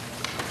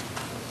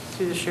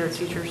 See the shared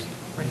teachers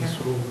right here?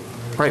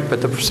 Right,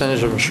 but the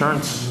percentage of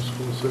insurance,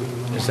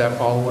 is that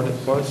all what it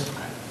was?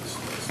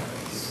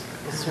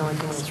 It's the only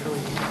thing that's really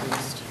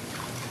decreased.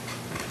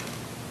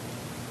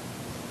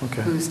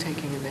 Okay. Who's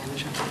taking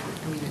advantage of it?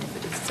 I mean,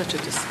 it's such a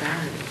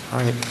disparity. All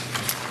right.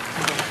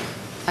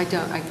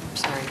 I'm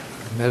sorry.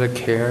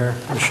 Medicare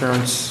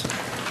insurance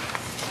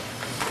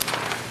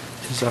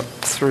is up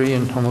 3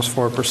 and almost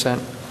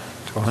 4%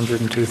 to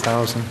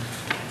 102,000.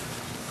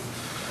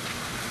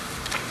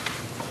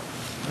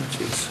 Oh,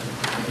 jeez.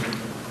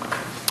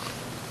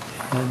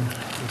 And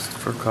This is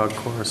for COG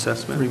core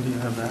assessment, do you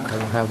have that? I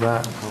don't have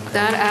that.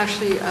 That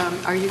actually,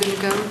 are you going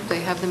to go? They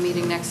have the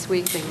meeting next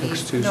week. They meet.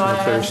 Next Tuesday No, I or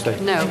asked- Thursday.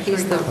 No,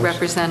 he's the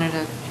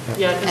representative.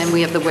 Yeah, 'cause And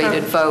we have the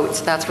weighted votes.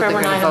 That's what they're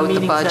Trevor going and to I have vote the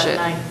meetings that budget.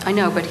 night. I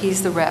know, but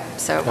he's the rep,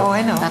 so. Oh,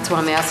 I know. That's what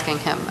I'm asking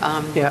him.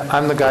 Yeah,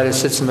 I'm the guy that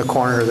sits in the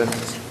corner that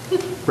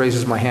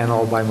raises my hand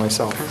all by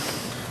myself.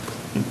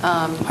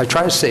 I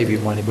try to save you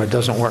money, but it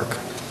doesn't work.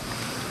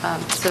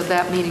 So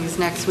that meeting is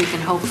next week,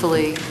 and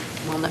hopefully,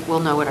 we'll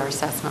know what our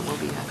assessment will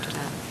be after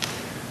that.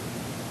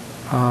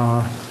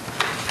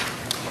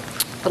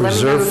 But let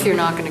me know Reserve- if you're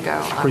not going to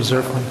go.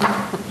 Reserve fund.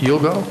 You'll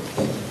go?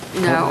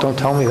 No. Don't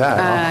tell me that.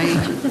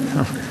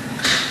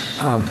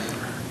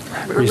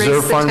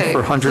 Reserve fund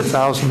for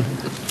 100,000? No,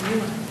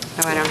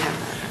 I don't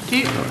have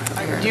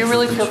that. Do you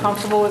really feel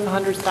comfortable with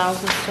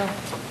 100,000 still?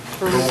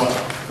 For what?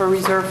 For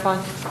reserve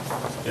fund?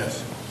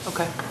 Yes.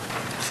 Okay.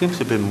 Seems to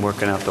have been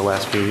working out the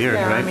last few years,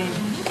 Yeah, I right? mean,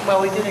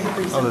 well, we did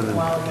increase it Other a than-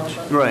 while ago,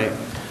 but Right.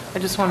 I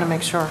just want to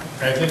make sure.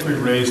 I think we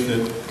raised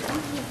it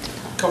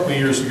a couple of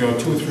years ago,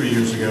 2 or 3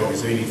 years ago, it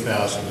was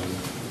 80,000, and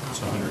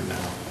it's 100 now.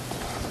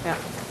 Yeah.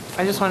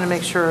 I just want to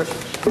make sure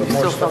you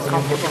still felt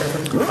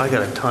comfortable. I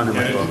got a ton in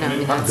my book. No,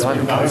 that's- I I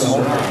don't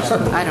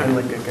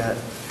know.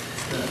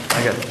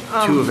 I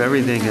got 2 of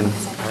everything and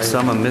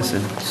some I'm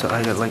missing. So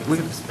I got like, look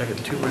at this, I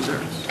got 2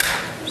 reserves.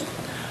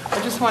 I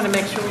just want to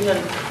make sure we had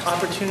an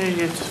opportunity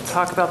to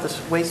talk about this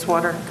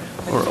wastewater.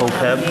 I Or just don't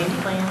have a OPEB. game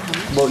plan.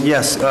 Well,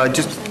 yes,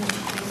 just,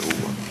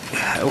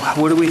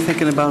 what are we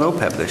thinking about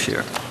OPEB this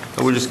year?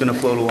 Are we just going to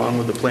float along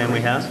with the plan we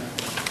have?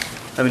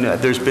 I mean,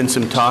 there's been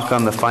some talk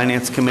on the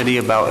Finance Committee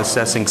about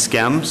assessing We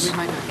SCEMS,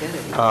 might not get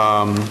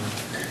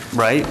it.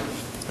 right?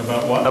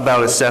 About what?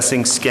 About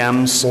assessing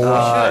SCEMS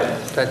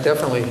That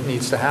definitely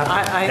needs to happen.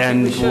 I think we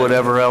and should.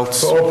 whatever else.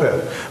 So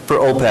OPEB, For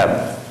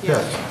OPEB.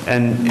 Yeah.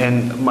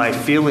 And my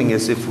feeling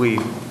is if we,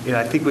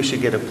 I think we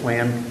should get a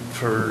plan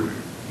for,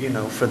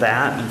 for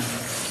that. And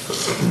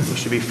we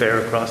should be fair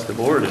across the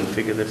board and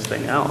figure this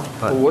thing out.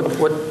 But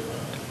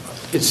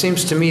It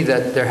seems to me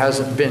that there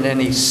hasn't been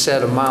any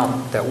set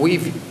amount that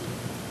we've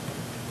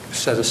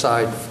set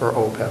aside for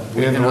OPEB.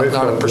 Yeah, Not a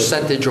wastewater.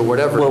 percentage or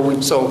whatever.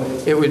 Well, So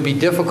it would be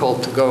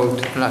difficult to go,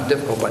 not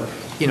difficult, but,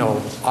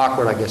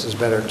 awkward, I guess is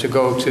better, to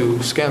go to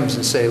SCEMS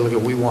and say,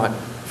 look, we want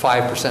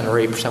 5% or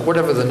 8%,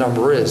 whatever the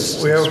number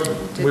is.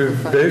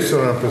 we've based it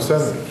on a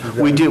percentage.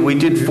 we did You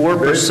based it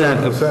 4%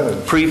 on of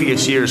percentage.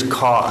 previous year's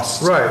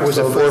costs. Right. Was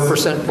it so that's-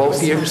 4%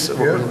 both years? Yeah,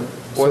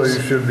 so Was-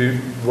 you should be,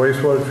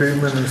 wastewater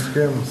treatment and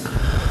skims,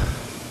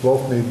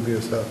 both need to be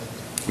assessed,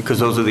 Because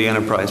those are the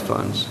enterprise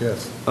funds.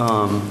 yes.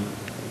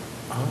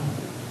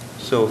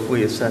 So if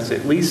we assess,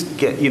 at least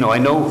get, I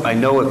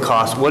know it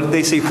costs, what did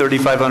they say,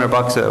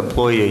 $3,500 an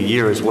employee a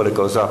year is what it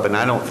goes up, and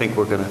I don't think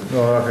we're going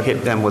No, to okay.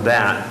 hit them with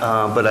that.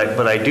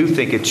 But I do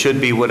think it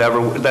should be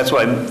whatever, that's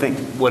why I think,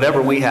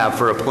 whatever we have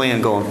for a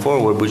plan going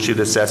forward, we should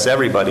assess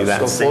everybody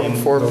that So same.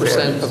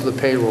 4% of the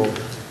payroll.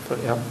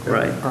 Yep.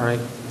 Right. All right.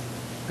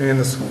 And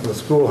the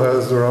school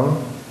has their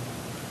own?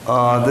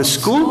 The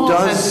school School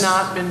does. has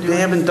not been They doing-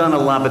 haven't done a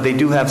lot, but they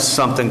do have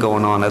something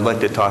going on. I'd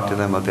like to talk to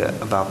them a bit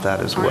about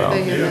that as Aren't well.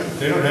 they-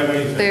 They don't have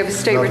anything. They have a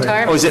state Nothing.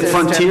 retirement Oh, is it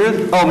system.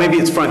 Frontier? Oh, maybe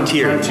it's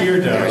Frontier. Frontier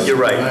does. You're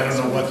right. I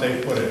don't know what they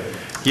put in.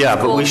 Yeah,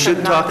 but we Schools should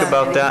have not talk done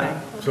about that.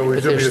 anything. So we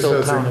But should be they're still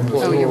assessing town the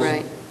employees. Oh, you're schools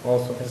right.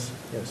 also.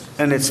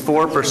 And it's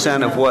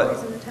 4% of what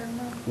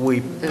we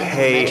The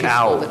pay elementary school,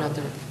 out. but not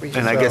the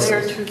regional And I guess,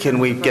 can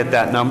we get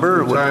that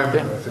number? Retirement,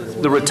 I think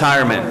it The was.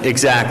 retirement,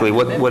 exactly.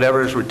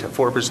 Whatever is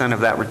 4%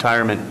 of that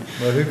retirement,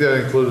 I think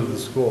that included the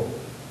school.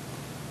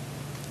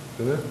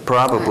 Did it?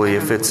 probably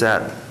if it's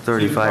at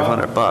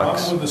 $3,500 The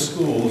bucks. problem with the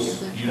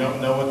schools, you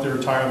don't know what their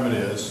retirement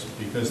is,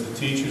 because the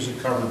teachers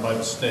are covered by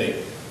the state,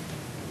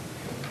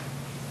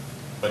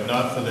 but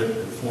not for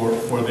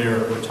their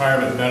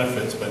retirement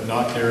benefits, but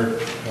not their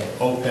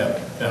OPEB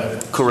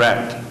benefits.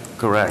 Correct.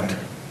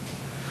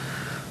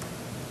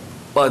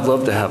 Well, I'd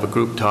love to have a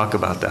group talk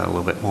about that a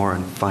little bit more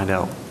and find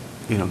out,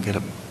 get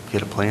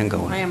a plan I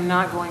going. am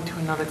not going to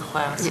another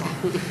class.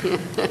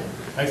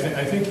 I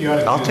think you ought to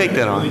do that. I'll take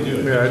that on. Really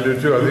do. Yeah, I do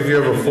too. I think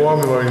you have a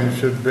formula, and you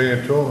should bring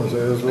it to them and say,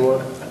 this is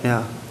what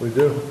Yeah, we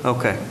do.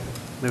 okay.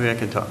 Maybe I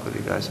can talk with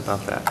you guys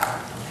about that.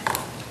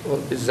 Well,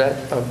 is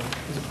that,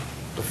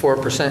 the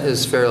 4%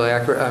 is fairly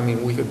accurate? I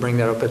mean, we could bring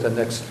that up at the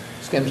next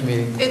SCIMS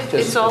meeting.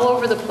 It's all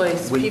over the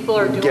place. People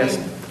are doing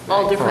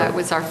all different That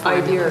was our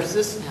formula. ideas.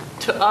 This, Yeah.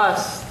 to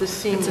us, this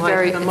seems It's a like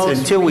very- the it's- most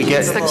Until we get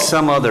reasonable.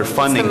 some other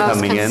funding most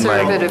coming in,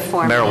 like conservative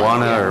formula,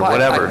 marijuana yeah. or Well,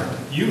 whatever.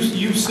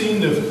 You've seen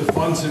the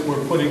funds that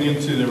we're putting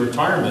into the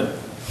retirement,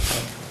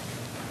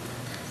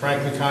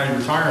 Franklin County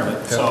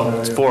retirement, so.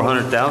 It's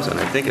 400,000,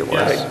 I think it was.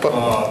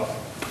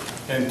 Yes,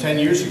 and 10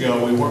 years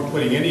ago, we weren't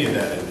putting any of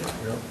that in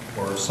there,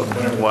 or some,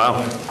 whatever.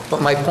 Wow.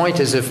 But my point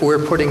is, if we're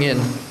putting in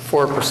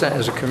 4%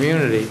 as a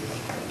community,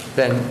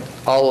 then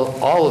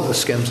all of the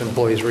SCIMS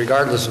employees,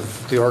 regardless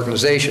of the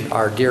organization,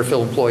 are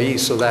Deerfield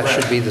employees, so that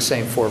should be the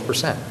same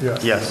 4%. Yeah.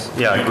 Yes,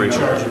 yeah, I And agree. we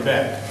charge it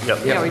back. Yep.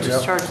 Yeah, we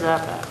just charge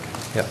that back.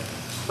 Yep.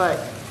 But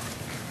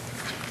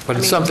But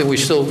it's something we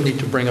still need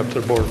to bring up to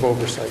the Board of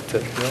Oversight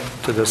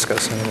to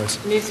discuss anyways.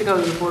 it needs to go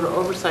to the Board of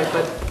Oversight,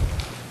 but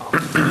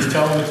You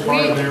tell them it's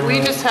part of their. we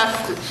just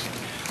have to,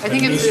 I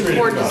think it's Administrative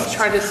important to costs.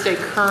 try to stay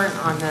current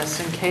on this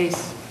in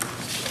case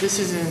this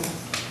isn't,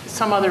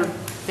 some other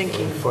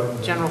thinking,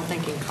 general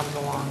thinking comes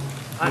along.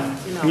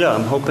 You know. Yeah,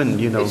 I'm hoping,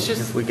 you know, It's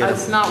just, if we get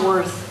it's a... not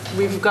worth,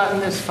 we've gotten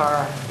this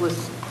far,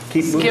 let's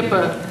Keep moving. skip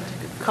a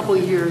couple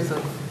of years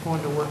of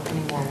going to work,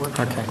 any more work.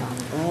 Okay.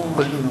 Oh,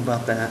 I don't know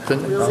about that.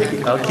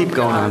 Then- I'll keep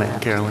going on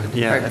it, Carolyn.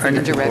 Yeah, I think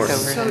it's Direct important.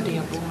 So overhead.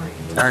 damn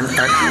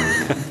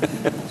boring.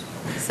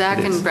 Zach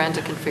and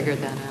Brenda can figure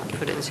that out,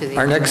 put it into the.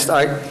 Our next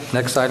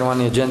item on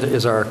the agenda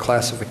is our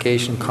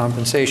classification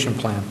compensation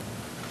plan.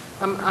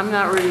 I'm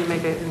not ready to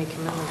make any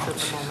commitments at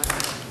the moment.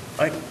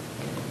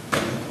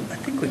 I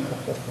think we,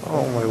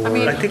 Oh, my I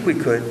mean, I think we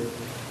could.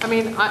 I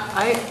mean,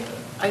 I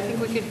think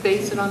we could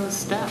base it on the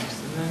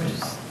steps and then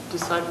just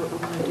decide what we're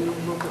going to do a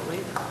little bit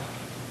later.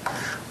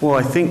 Well,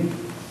 I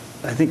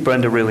think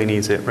Brenda really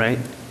needs it, right?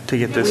 To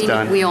get this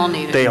done. We all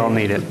need it. They all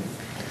need it.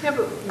 Yeah,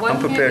 but why I'm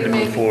can't prepared you to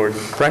move make, forward.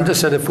 Brenda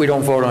said if we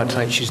don't vote on it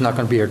tonight, she's not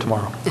going to be here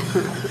tomorrow.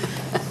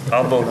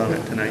 I'll vote on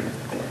it tonight.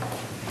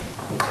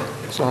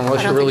 So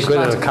unless you're really good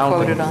at accounting.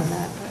 Quoted on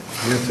that,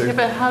 but. yeah,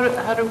 but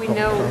how do we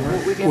know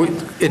what we're We- going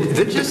to?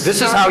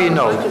 This is how you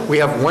know. We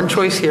have one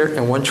choice here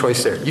and one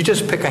choice there. You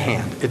just pick a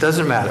hand. It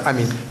doesn't matter. I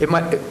mean, it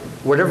might,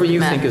 whatever you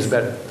think is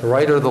better, the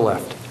right or the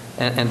left,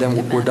 and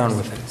then we're done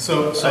with it.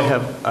 So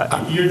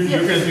you're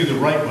going to do the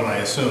right one, I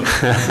assume.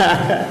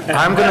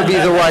 I'm going to be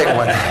the right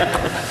one.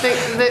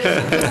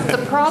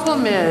 The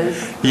problem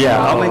is, Yeah,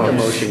 I'll make a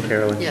motion,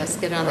 Carolyn. Yes,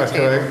 get on the Okay.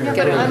 table. yeah,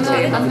 Get but on I'm the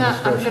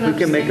not, table. I'm going We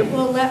can make to, a-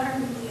 Well, let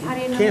her, how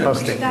do you Can't know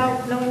abstain.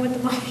 without knowing what the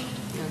motion?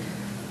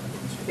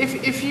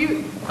 if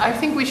you, I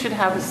think we should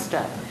have a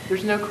step.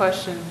 There's no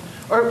question.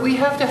 Or we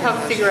have to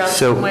figure out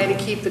So- some way to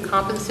keep the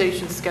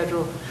compensation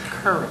schedule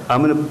current.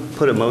 I'm going to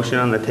put a motion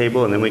on the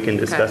table, and then we can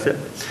discuss it.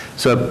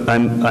 So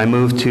I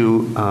move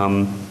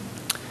to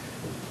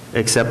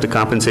accept the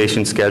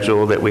compensation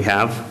schedule that we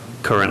have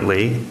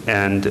currently,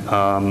 and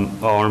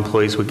all our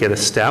employees would get a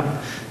step,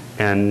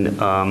 and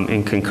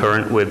in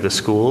concurrent with the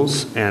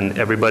schools and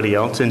everybody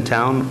else in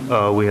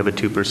town, we have a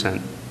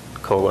 2%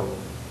 COLA.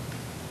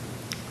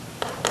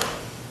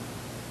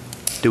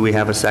 Do we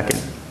have a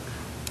second?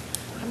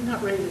 I'm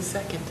not ready to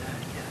second that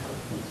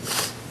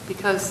yet.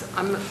 Because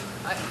I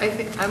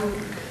think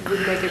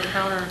would make a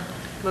counter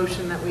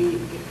motion that we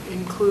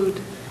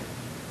include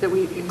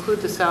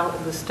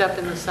the step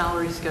in the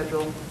salary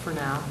schedule for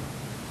now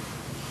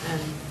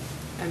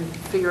and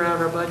figure out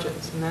our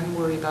budgets and then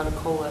worry about a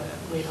COLA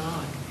later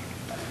on.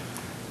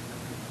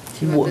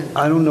 Well,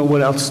 I don't know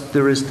what else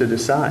there is to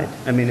decide.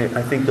 I mean,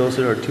 I think those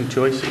are our two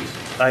choices.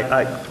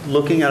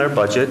 Looking at our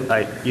budget,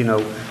 I've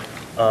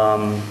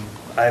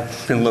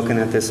been looking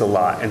at this a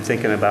lot and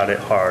thinking about it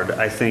hard.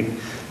 I think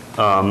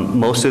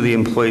most of the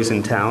employees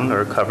in town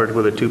are covered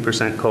with a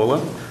 2%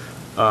 COLA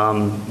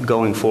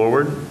going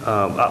forward.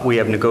 We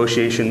have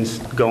negotiations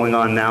going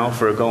on now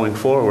for going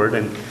forward,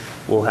 and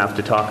we'll have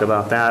to talk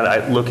about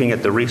that. Looking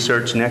at the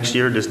research next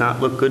year does not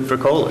look good for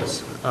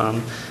COLAs.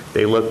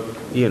 They look,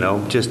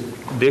 just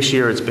this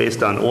year it's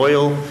based on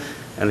oil,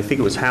 and I think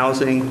it was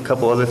housing, a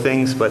couple other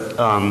things, but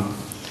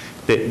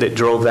that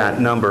drove that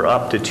number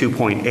up to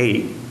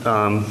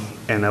 2.8,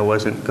 and I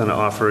wasn't going to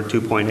offer a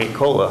 2.8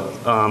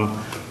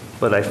 COLA.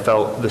 But I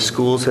felt the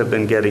schools have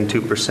been getting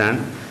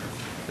 2%.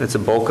 It's a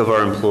bulk of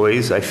our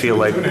employees. I feel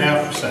like...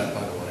 2.5%,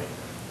 by the way.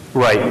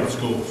 Right.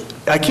 Schools.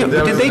 I can't,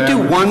 That did was they an do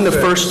average one the of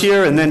 6. first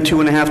year and then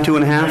 2.5,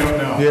 2.5? I don't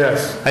know.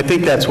 Yes. I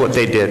think that's what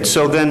they did.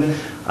 So then,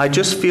 I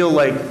just feel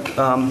like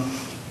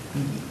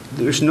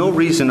there's no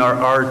reason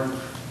our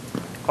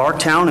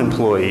town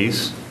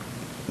employees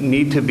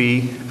need to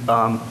be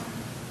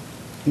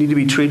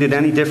treated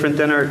any different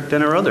than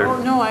our other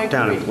Oh, no, I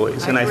town agree.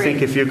 employees. I And I think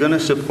agree. if you're going to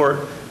support,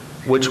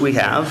 which we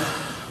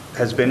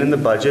has been in the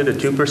budget, a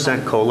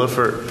 2% COLA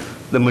for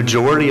the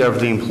majority of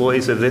the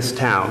employees of this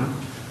town,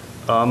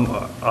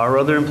 our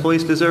other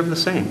employees deserve the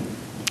same.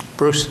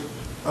 Bruce?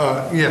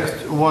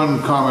 Yes, one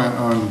comment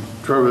on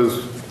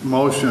Trevor's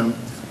motion.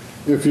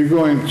 If you're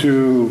going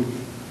to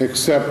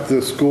accept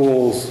the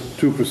school's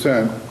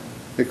 2%,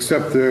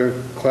 accept their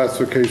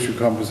classification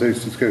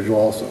compensation schedule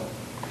also.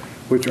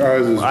 which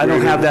ours is greater. I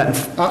don't have that.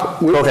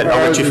 Which Go ahead, I'll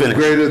let ours you is finish.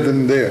 greater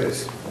than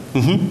theirs.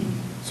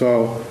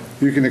 So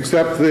you can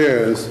accept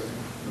theirs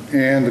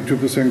and the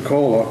 2%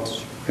 COLA,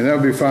 and that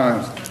would be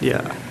fine.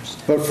 Yeah.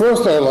 But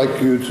first, I'd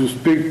like you to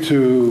speak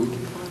to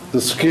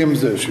the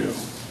skims issue.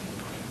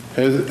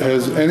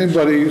 Has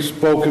anybody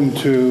spoken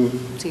to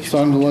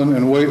Sunderland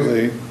and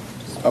Whately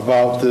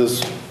about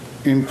this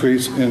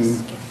increase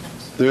in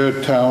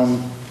their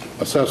town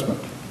assessment?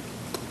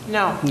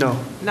 No. No.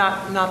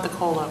 Not the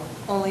COLA,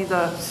 only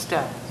the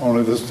step.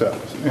 Only the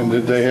steps. And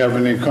did they have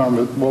any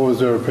comment, what was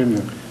their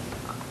opinion?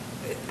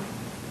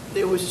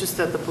 It was just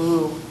that the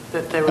blue,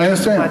 that they were I going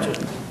to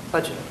understand.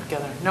 budget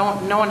together. No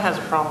one has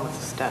a problem with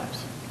the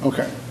steps.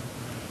 Okay.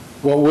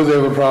 Well, would they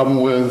have a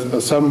problem with a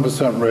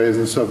 7% raise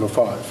instead of a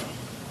 5%?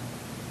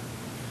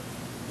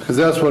 Because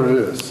that's what it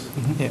is.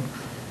 Yeah.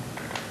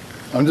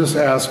 I'm just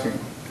asking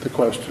the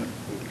question.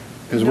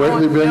 Has No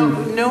Whately one-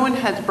 been? No one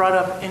has brought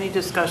up any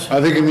discussion.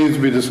 I think it needs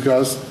to be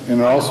discussed, and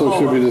it also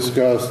should be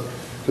discussed,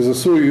 because the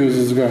sewer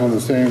users are going to have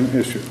the same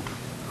issue.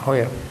 Oh,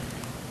 yeah.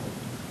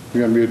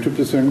 There's going to be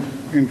a 2%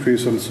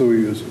 increase on sewer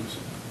users.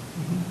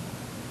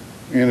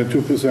 And a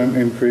 2%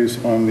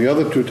 increase on the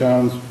other two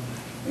towns,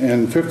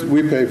 and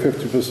we pay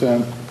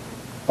 50%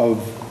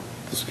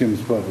 of the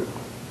skims budget.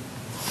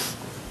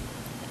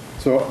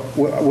 So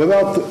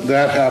without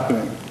that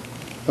happening,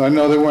 I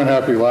know they weren't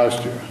happy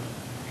last year,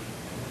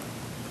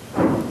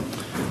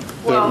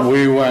 that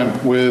we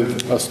went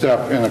with a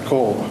step and a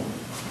COLA.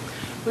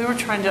 We were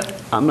trying to,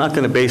 I'm not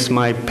going to base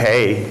my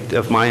pay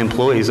of my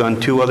employees on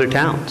two other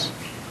towns.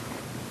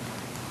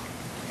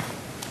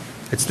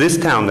 It's this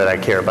town that I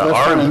care about, That's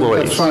our fine,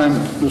 employees.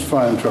 That's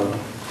fine, Trevor.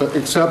 But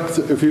except,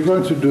 if you're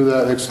going to do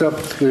that,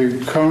 accept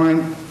the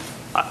current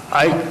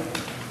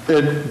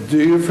at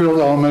Deerfield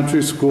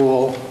Elementary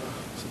School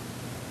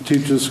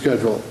teacher's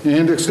schedule,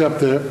 and accept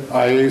their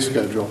IA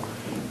schedule,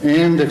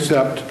 and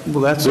accept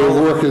Well, that's their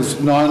all- workers,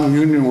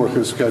 non-union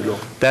workers' schedule.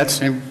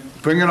 That's, And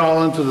bring it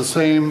all into the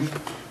same,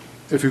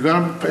 if you're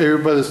going to pay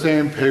everybody the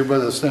same, pay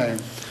everybody the same.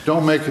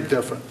 Don't make it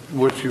different,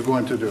 what you're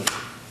going to do.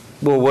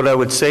 well, what I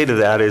would say to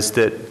that is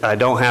that I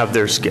don't have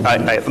their,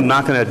 I'm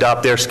not going to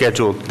adopt their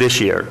schedule this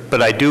year,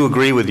 but I do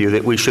agree with you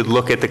that we should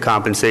look at the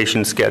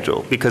compensation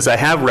schedule, because I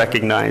have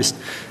recognized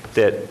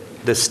that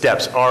the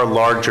steps are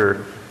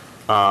larger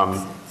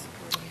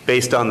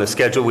based on the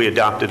schedule we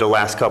adopted the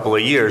last couple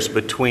of years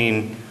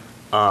between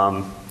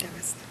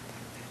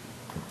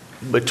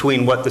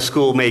what the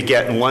school may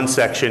get in one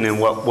section and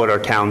what our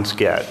towns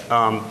get.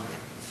 Yeah,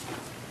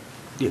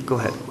 go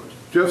ahead.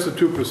 Just the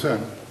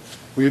 2%.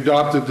 We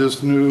adopted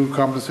this new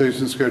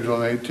compensation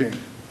schedule in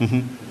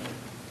 18.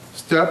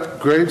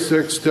 Grade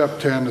 6, step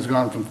 10 has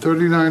gone from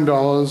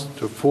 $39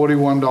 to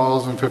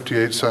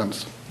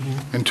 $41.58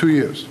 in 2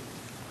 years.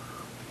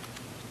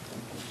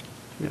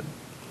 Yeah.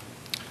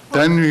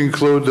 Then you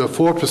include the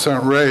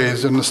 4%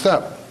 raise in the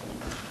step.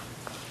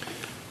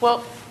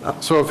 well,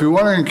 So if you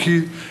want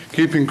to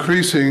keep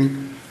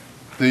increasing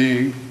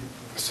the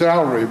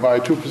salary by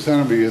 2%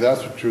 every year,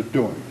 that's what you're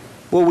doing.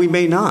 Well, we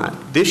may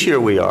not. This year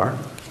we are.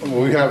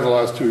 Well, we have the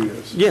last 2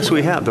 years. Yes,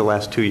 we have the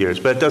last 2 years,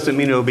 but it doesn't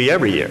mean it'll be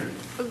every year.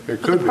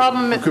 It could be.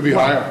 problem- It could be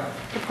higher.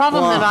 the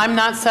problem Well- that I'm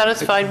not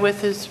satisfied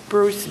with is,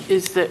 Bruce,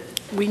 is that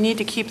we need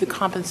to keep the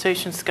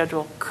compensation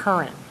schedule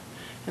current.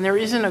 And there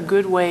isn't a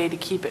good way to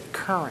keep it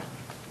current.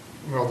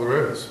 Well,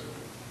 there is.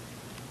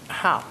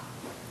 How?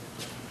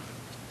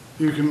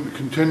 You can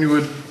continue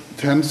with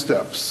 10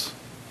 steps.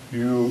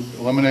 You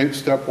eliminate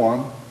step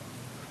 1,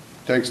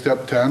 take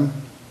step 10,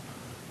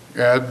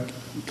 add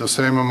the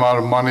same amount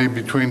of money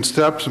between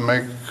steps and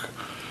make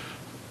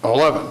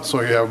 11.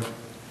 So you have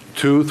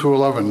 2 through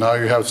 11. Now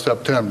you have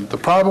step 10. The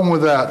problem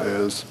with that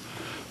is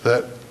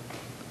that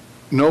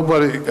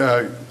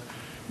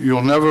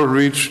you'll never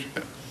reach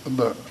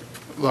the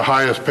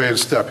highest paid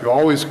step.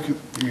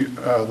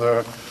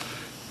 The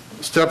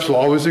steps will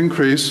always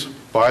increase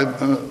by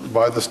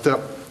the step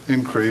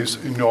increase,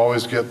 and you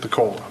always get the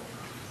COLA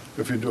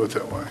if you do it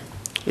that way.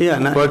 Yeah,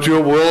 and But you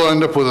will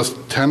end up with a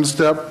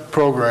 10-step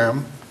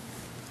program,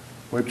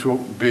 which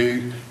will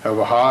have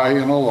a high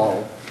and a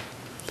low,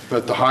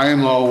 but the high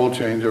and low will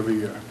change every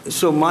year.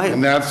 so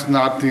And that's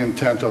not the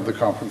intent of the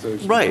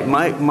compensation. right,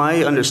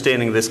 my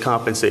understanding of this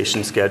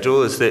compensation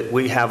schedule is that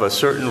we have a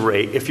certain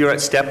rate. If you're at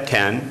step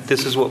 10,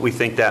 this is what we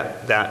think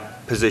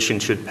that position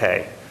should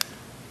pay.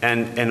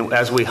 And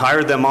as we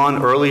hire them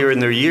on earlier in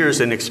their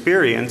years and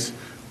experience,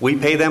 we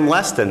pay them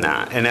less than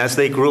that. And as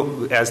they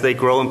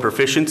grow in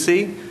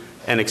proficiency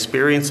and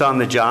experience on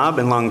the job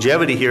and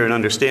longevity here and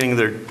understanding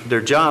their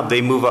job, they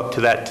move up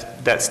to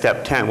that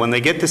step 10. When they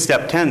get to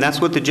step 10,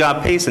 that's what the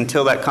job pays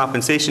until that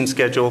compensation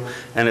schedule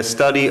and a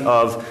study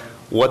of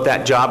what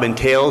that job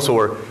entails,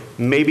 or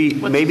maybe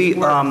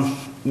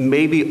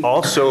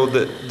also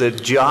the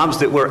jobs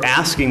that we're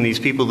asking these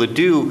people to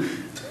do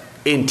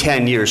in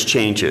 10 years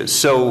changes.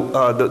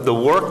 So the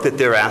work that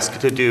they're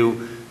asked to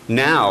do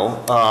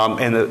now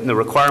and the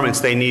requirements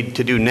they need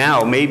to do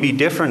now may be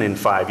different in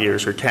 5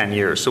 years or 10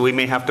 years. So we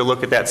may have to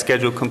look at that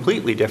schedule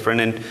completely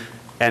different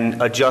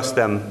and adjust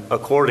them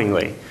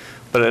accordingly.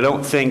 But I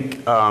don't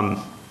think,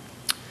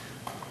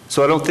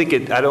 so I don't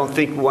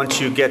think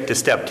once you get to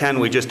step 10,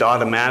 we just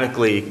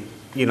automatically,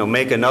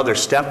 make another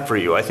step for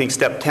you. I think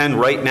step 10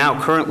 right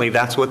now, currently,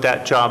 that's what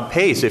that job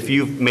pays. If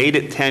you've made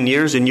it 10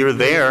 years and you're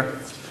there,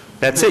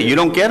 that's it. You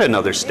don't get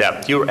another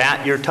step. You're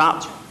at your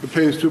top. It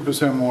pays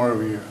 2% more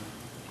every year.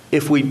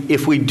 If we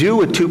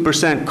do a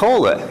 2%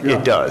 COLA, Yeah.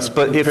 it does.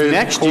 But if Pays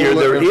next year COLA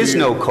there every is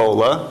no year.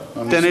 COLA,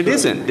 then it Understood.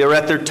 isn't. They're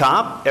at their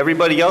top.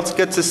 Everybody else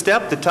gets a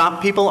step. The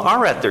top people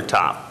are at their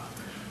top.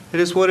 It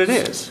is what it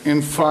is.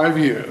 In 5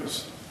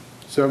 years,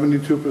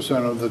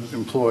 72% of the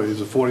employees,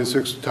 the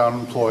 46 town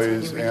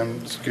employees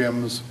and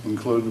SKIMS,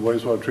 including the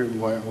wastewater treatment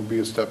plant, will be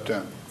at step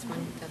 10.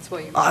 That's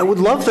what you. I would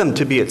love them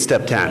to be at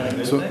step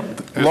 10. So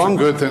it's a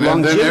good thing. And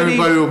then Longevity-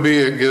 everybody will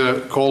get a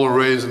COLA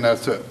raise and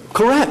that's it.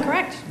 Correct.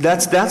 Correct.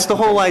 That's the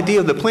whole idea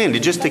of the plan,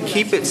 to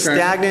keep it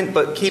stagnant,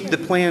 but keep the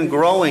plan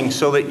growing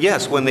so that,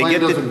 yes, when they The get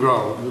plan doesn't the...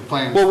 grow. The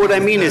plan. Well, what I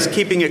mean is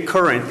keeping it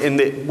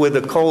current with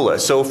a COLA.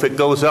 So if it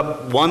goes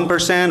up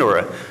 1% or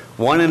a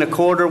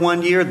 1.25%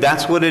 one year,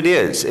 that's what it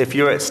is. If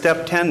you're at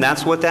step 10,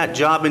 that's what that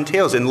job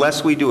entails.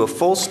 Unless we do a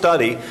full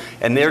study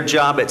and their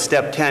job at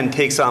step 10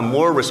 takes on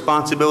more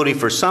responsibility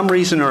for some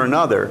reason or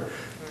another,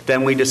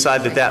 then we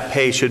decide that that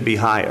pay should be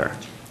higher.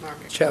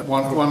 Jeff?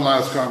 One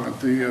last comment.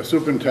 The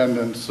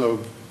superintendents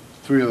of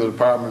 3 of the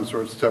departments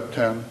are at step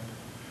 10.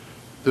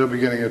 They'll be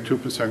getting a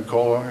 2%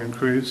 COLA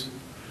increase,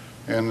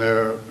 and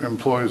their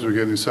employees are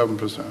getting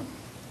 7%.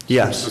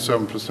 Yes,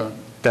 7%.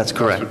 that's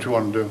correct. That's what you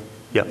want to do.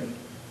 Yep.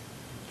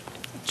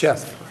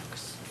 Jeff?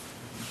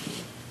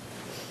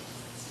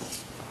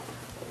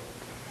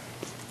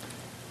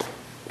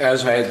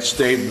 As I had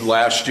stated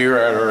last year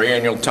at our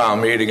annual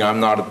town meeting, I'm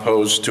not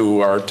opposed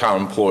to our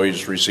town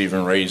employees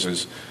receiving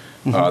raises.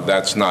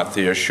 That's not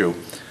the issue.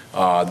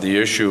 The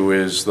issue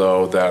is,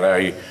 though, that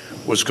I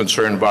was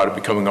concerned about it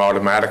becoming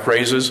automatic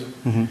raises.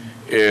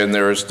 And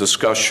there is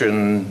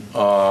discussion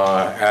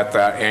at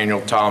that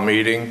annual town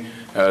meeting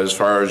as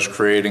far as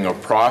creating a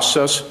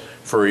process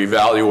for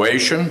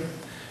evaluation.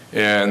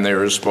 And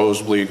there is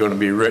supposedly going to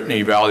be written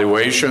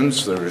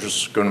evaluations.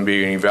 There's going to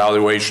be an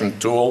evaluation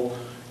tool,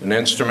 an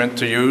instrument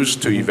to use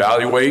to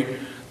evaluate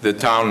the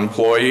town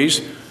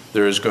employees.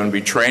 There is going to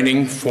be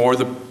training for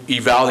the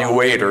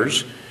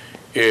evaluators,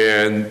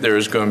 and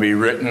there's going to be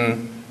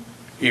written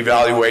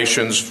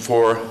evaluations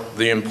for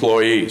the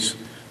employees.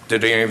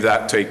 Did any of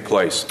that take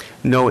place?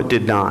 No, it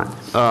did not.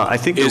 I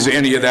think... Is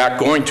any of that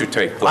going to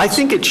take place? I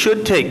think it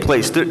should take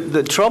place.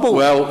 The trouble...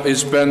 Well,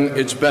 it's been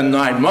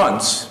 9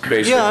 months,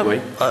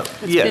 basically.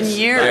 Yes. been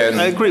years.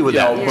 I agree with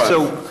that.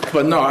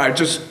 But no,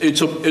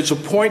 it's a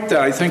point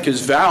that I think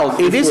is valid.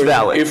 It is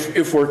valid.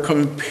 If we're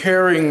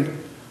comparing,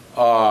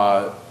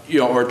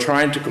 or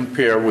trying to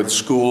compare with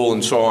school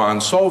and so on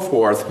and so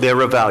forth.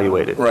 They're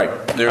evaluated. Right.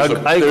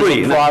 I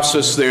agree. There's a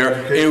process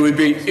there. It would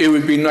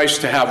be nice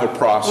to have a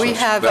process. We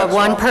have a That's all.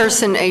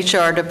 one-person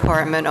HR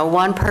department, a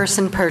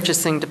one-person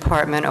purchasing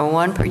department,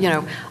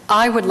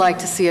 I would like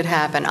to see it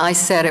happen. I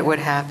said it would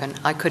happen.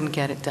 I couldn't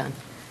get it done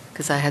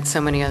because I had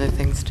so many other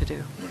things to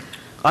do.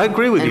 I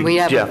agree with And you, we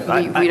have- Jeff.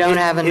 we don't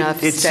have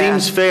enough It staff.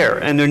 seems fair,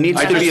 and there needs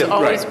to be That's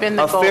always been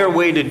the a fair goal.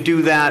 way to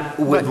do that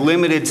with But-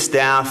 limited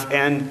staff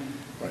and,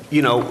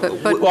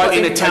 But- Well,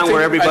 in a town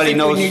where everybody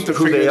knows I think we need to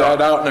who figure they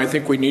that are. out, and I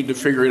think we need to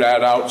figure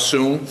that out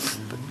soon.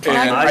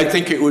 And I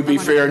think it would be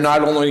fair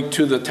not only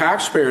to the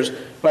taxpayers,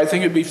 but I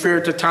think it'd be fair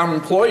to town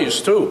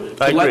employees, too.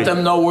 I To let agree.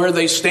 them know where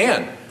they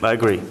stand. I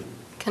agree.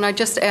 Can I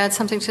just add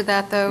something to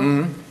that,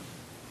 though?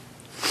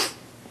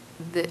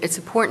 It's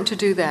important to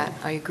do that,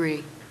 I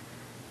agree,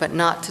 but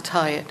not to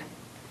tie it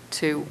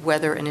to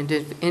whether an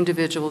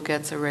individual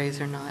gets a raise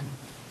or not.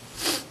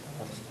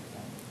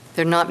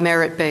 They're not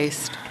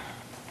merit-based.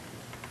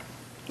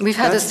 We've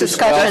had this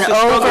discussion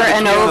over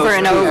and over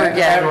and over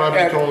again. I've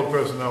been told the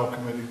personnel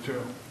committee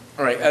too.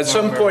 All right, at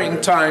some point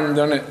in time,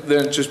 then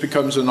it just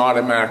becomes an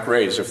automatic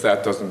raise if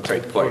that doesn't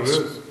take place.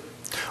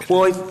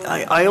 Well,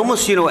 I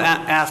almost,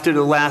 after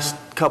the last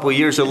couple of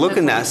years of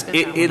looking at this,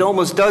 it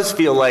almost does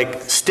feel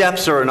like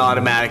steps are an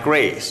automatic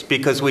raise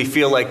because we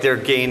feel like they're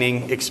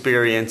gaining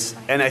experience.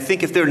 And I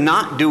think if they're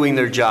not doing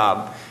their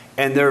job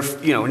and they're,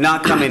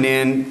 not coming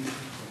in,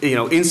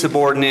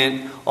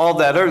 insubordinate, all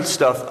that other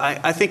stuff,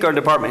 I think our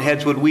department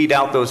heads would weed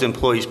out those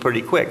employees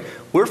pretty quick.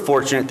 We're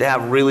fortunate to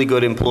have really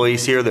good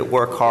employees here that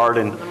work hard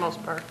and,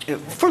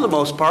 for the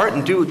most part,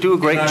 and do a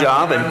great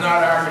job. And I'm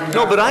not arguing No,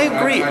 that. but I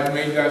agree. I've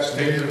made that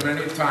statement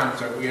many times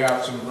that we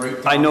have some great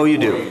I know you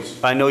do. employees.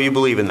 I know you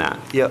believe in that.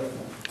 Yep.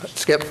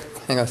 Skip,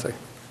 hang on a second.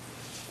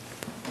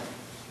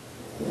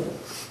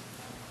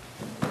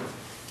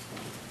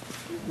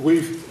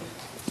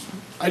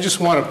 I just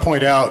want to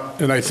point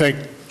out, and I think,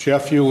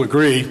 Jeff, you'll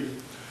agree,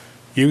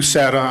 you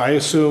sat on, I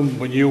assume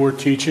when you were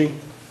teaching,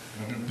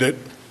 that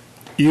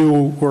you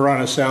were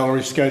on a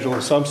salary schedule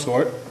of some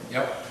sort,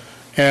 Yep.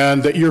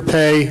 and that your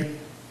pay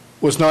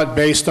was not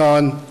based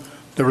on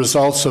the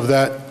results of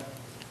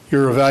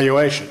your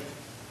evaluation.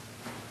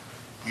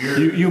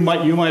 You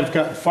might have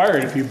gotten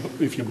fired if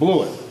you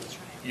blew it,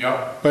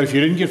 Yep. but if you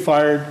didn't get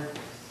fired,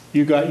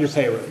 you got your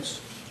pay raise.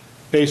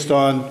 based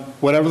on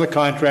whatever the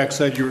contract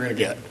said you were going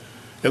to get.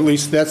 At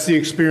least that's the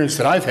experience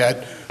that I've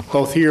had,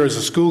 both here as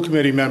a school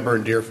committee member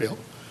in Deerfield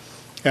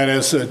and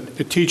as a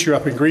teacher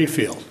up in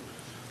Greenfield.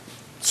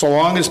 So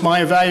long as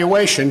my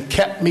evaluation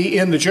kept me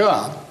in the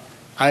job,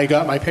 I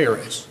got my pay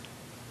raise,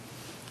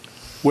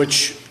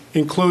 which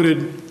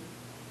included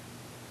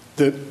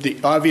the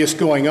obvious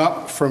going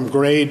up from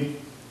grade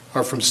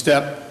or from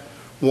step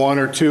 1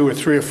 or 2 or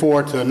 3 or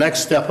 4 to the next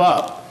step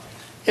up.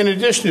 In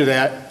addition to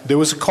that, there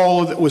was a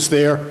COLA that was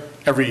there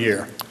every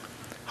year.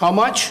 How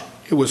much?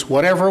 It was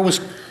whatever was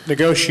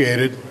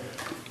negotiated.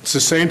 It's the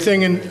same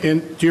thing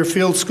in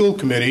Deerfield School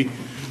Committee.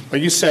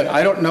 Like you said,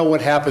 I don't know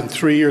what happened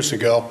 3 years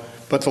ago,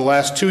 but the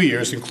last 2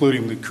 years,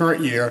 including the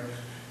current year,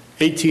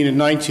 18 and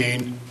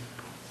 19,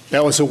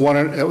 that was a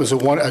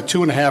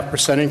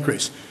 2.5%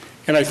 increase.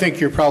 And I think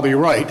you're probably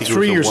right.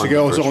 3 years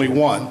ago, it was only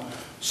 1.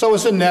 So it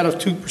was a net of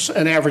 2%,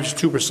 an average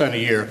 2% a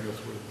year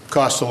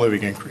cost of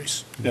living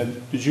increase.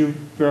 Did you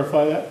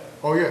verify that?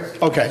 Oh, yes.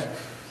 Okay.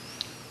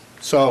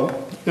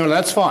 So,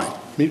 that's fine.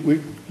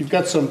 You've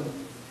got some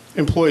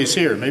employees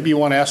here. Maybe you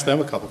want to ask them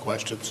a couple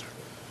questions.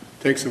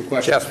 Take some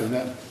questions from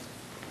them.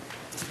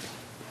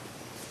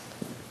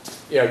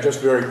 Yeah, just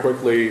very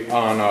quickly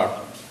on a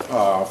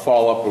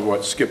follow-up of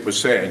what Skip was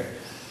saying.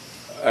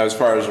 As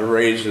far as the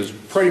raise is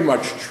pretty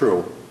much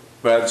true.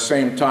 But at the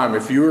same time,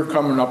 if you were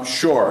coming up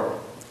short,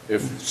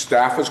 if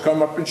staff was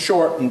coming up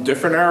short in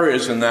different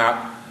areas in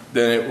that,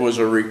 then it was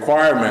a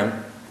requirement.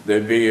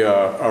 There'd be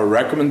a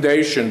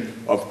recommendation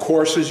of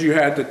courses you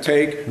had to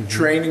take,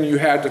 training you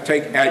had to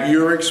take at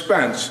your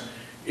expense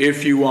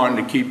if you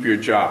wanted to keep your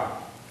job.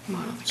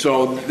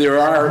 So there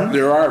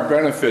are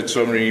benefits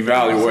of an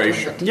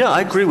evaluation. Yeah,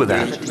 I agree with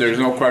that. There's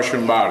no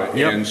question about it.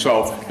 Yep. And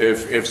so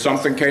if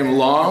something came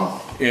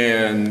along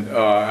and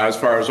as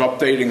far as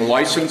updating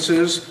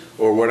licenses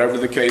or whatever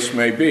the case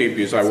may be,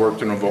 because I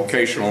worked in a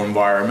vocational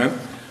environment,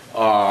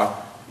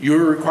 you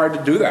were required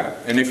to do that.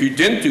 And if you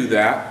didn't do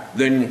that,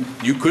 then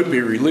you could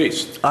be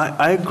released.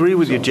 I agree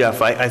with you,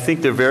 Jeff. I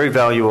think they're very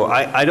valuable.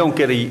 I don't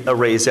get a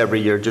raise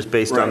every year just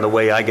based on the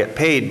way I get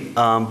paid,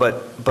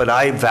 but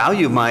I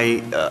value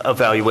my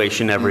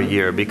evaluation every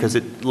year because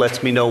it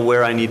lets me know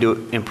where I need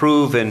to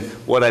improve and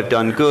what I've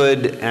done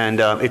good,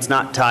 and it's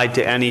not tied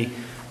to any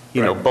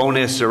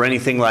bonus or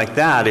anything like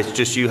that. It's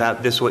just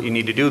this is what you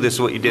need to do, this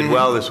is what you did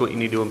well, this is what you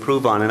need to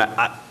improve on. And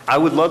I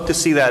would love to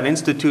see that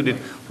instituted.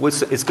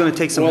 It's going to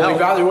take some help. Well,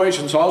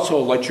 evaluations also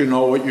let you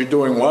know what you're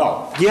doing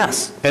well.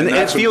 Yes, and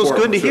it feels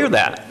good to hear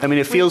that. I mean,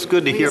 it feels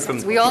good to hear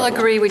from... We all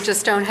agree we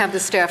just don't have the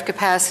staff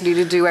capacity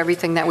to do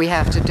everything that we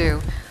have to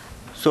do.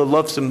 So I'd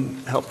love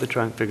some help to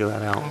try and figure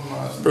that out.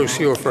 Bruce,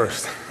 you were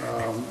first.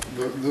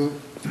 The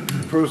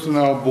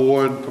personnel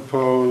board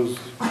proposed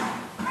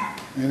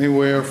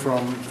anywhere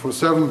from, for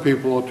 7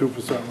 people, a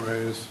 2%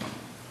 raise,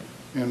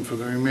 and for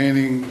the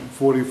remaining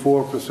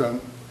 44%,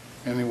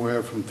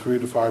 anywhere from 3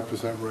 to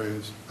 5%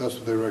 raise. That's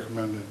what they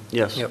recommended.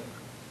 Yes. Yep.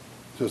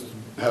 Just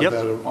have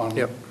that on,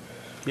 Yep.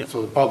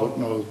 so the public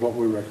knows what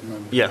we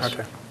recommended. Yes.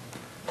 Okay.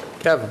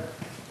 Kevin?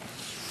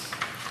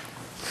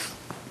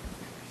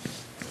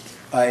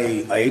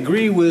 I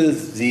agree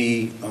with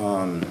the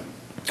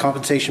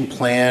compensation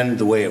plan,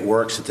 the way it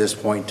works at this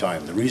point in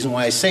time. The reason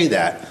why I say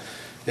that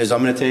is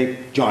I'm going to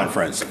take John,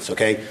 for instance,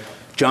 okay?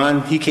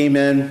 John, he came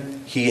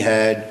in, he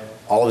had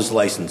all of his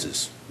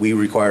licenses. We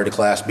required a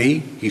Class B,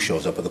 he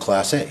shows up with a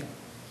Class A.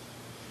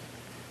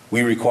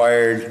 We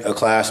required a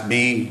Class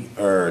B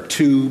or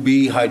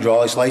 2B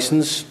hydraulics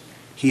license,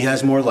 he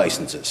has more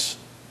licenses.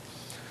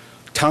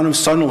 Town of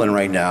Sunderland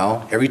right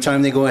now, every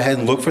time they go ahead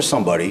and look for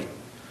somebody,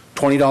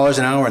 $20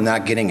 an hour and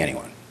not getting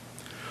anyone.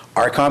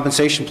 Our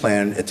compensation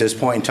plan at this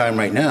point in time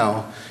right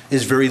now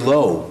is very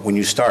low when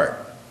you start.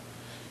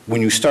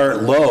 When you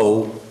start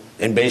low,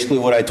 and basically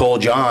what I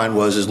told John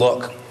was,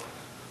 look,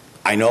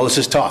 I know this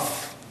is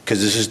tough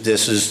because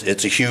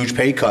it's a huge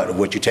pay cut of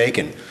what you're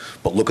taking,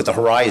 but look at the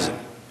horizon.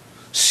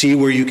 See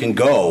where you can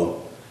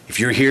go. If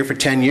you're here for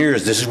 10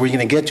 years, this is where you're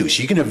going to get to.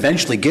 So you can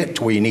eventually get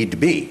to where you need to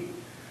be.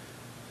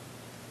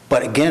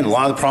 But again, a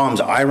lot of the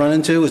problems I run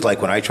into is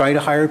like when I try to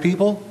hire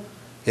people,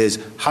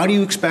 is how do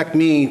you expect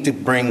me to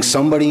bring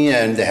somebody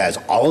in that has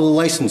all of the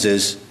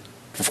licenses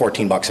for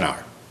 14 bucks an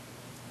hour?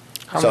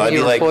 How many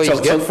employees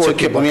get 14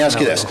 Kip, let me ask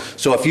you bucks this. an hour?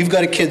 So if you've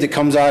got a kid that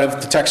comes out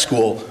of the tech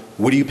school,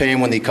 what are you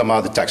paying when they come out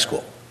of the tech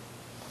school?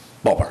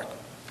 Ballpark.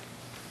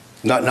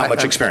 Not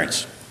much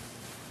experience.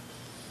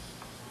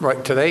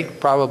 Right, today,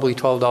 probably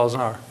 $12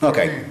 an hour.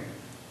 Okay.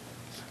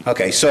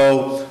 Okay,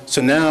 so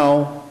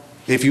now,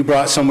 if you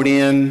brought somebody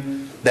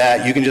in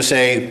that you can just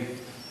say,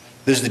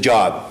 this is the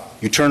job.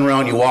 You turn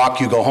around, you walk,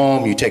 you go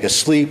home, you take a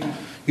sleep,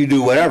 you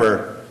do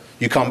whatever,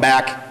 you come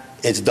back,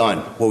 it's done.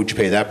 What would you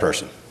pay that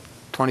person?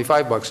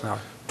 25 bucks an hour.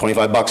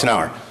 25 bucks an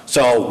hour.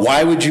 So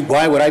why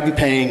would I be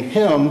paying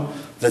him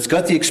that's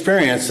got the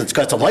experience, that's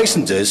got the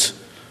licenses,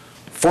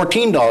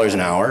 $14 an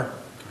hour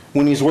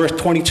when he's worth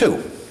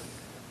 22?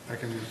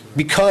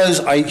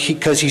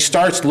 Because he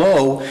starts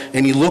low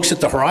and he looks at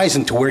the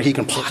horizon to where he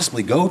can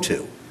possibly go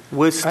to.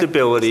 With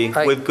stability,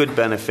 I- with good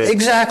benefits.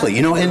 Exactly,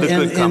 you know, and, With a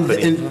good and,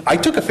 company. and I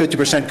took a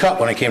 50% cut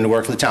when I came to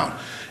work for the town.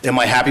 Am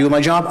I happy with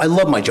my job? I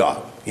love my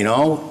job, you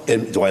know?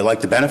 And do I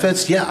like the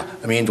benefits? Yeah.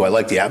 I mean, do I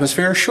like the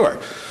atmosphere? Sure.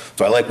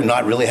 Do I like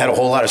not really had a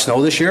whole lot of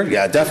snow this year?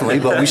 Yeah, definitely,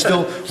 but we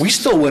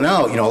still went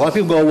out. You know, a lot of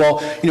people go,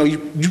 well, you know,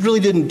 you really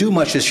didn't do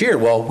much this year.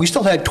 Well, we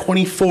still had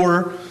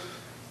 24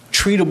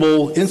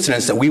 treatable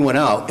incidents that we went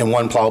out in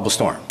one plowable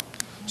storm.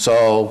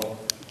 So,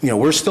 you know,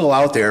 we're still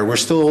out there. We're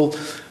still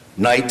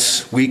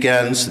nights,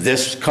 weekends,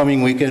 this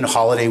coming weekend,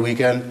 holiday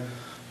weekend.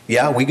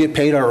 Yeah, we get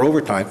paid our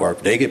overtime, or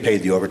they get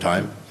paid the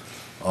overtime,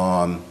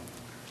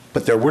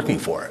 but they're working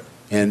for it.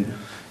 And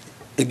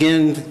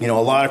again, you know,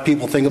 a lot of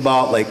people think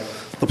about like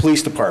the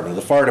police department,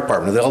 the fire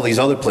department, all these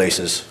other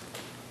places.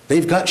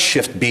 They've got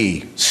shift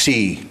B,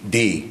 C,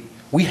 D.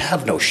 We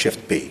have no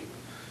shift B.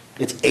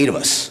 It's 8 of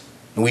us,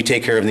 and we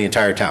take care of the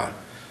entire town.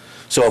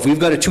 So if we've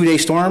got a 2-day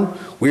storm,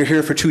 we're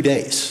here for 2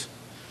 days.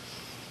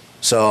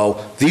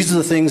 So these are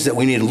the things that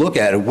we need to look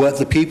at, and what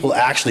the people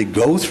actually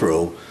go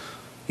through,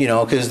 you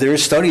know, because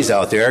there's studies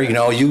out there, you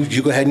know, you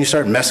go ahead and you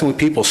start messing with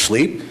people's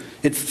sleep,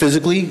 it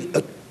physically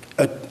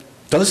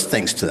does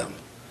things to them.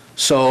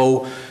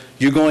 So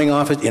you're going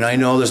off it, and I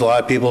know there's a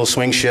lot of people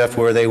swing shift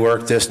where they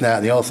work this and that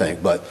and the other thing,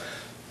 but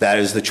that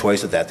is the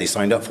choice that they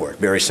signed up for.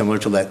 Very similar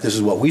to that, this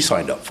is what we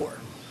signed up for.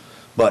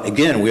 But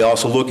again, we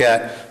also look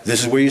at,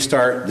 this is where you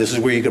start, this is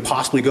where you could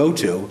possibly go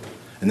to,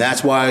 and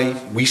that's why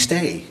we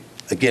stay.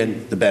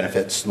 Again, the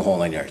benefits, the whole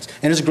 9 yards.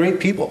 And it's great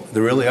people, they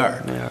really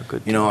are. Yeah,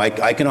 good. You know, I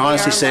can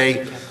honestly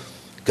say,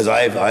 because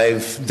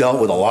I've dealt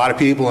with a lot of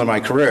people in my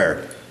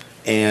career,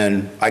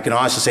 and I can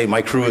honestly say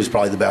my crew is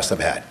probably the best I've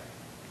had.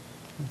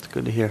 It's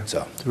good to hear.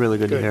 So. It's really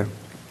good to hear.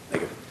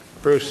 Thank you.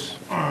 Bruce?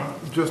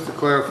 Just to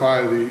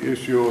clarify the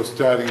issue of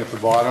starting at the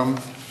bottom,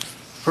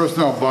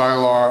 personnel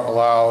bylaw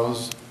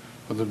allows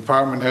for the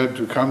department head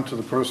to come to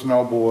the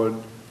personnel board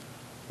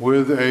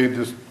with a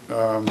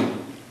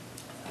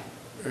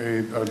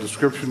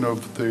description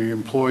of the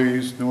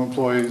employees, new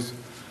employees.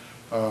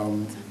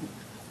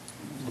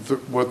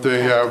 What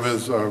they have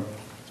is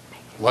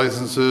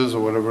licenses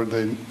or whatever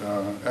they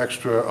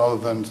extra other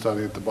than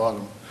starting at the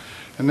bottom.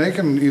 And they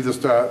can either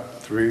start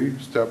 3,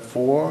 step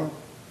 4.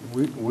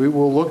 We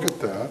will look at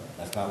that.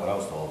 That's not what I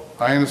was told.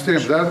 I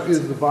understand, but that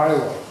is the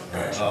bylaw.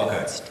 Right. Oh,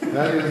 okay.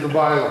 That is the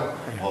bylaw.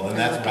 Well, then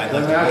that's what I'd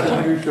And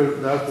like to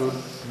that's what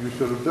you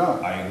should have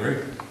done. I agree.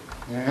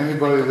 And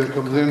anybody that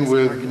comes in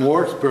with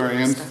more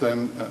experience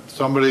than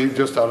somebody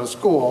just out of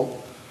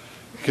school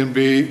can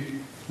be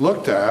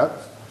looked at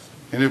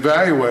and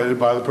evaluated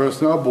by the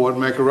personnel board,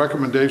 make a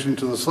recommendation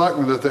to the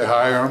selectmen that they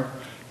hire them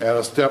at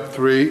a step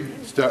 3,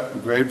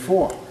 grade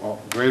 4, or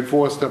grade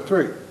 4, step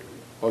 3,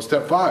 or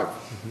step 5.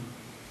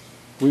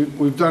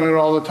 We've done it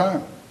all the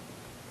time.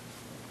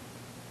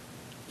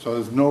 So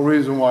there's no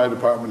reason why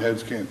department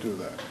heads can't do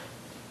that.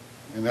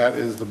 And that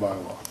is the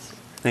bylaw.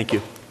 Thank you.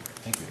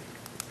 Thank you.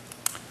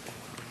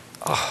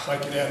 If I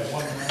could add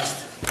one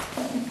last.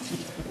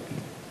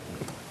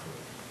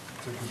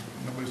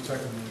 Nobody's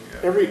checking me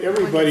yet.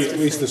 Everybody, at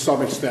least to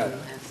some extent,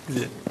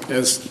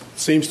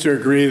 seems to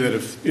agree that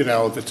if, you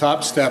know, the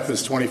top step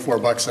is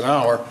 $24 an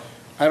hour,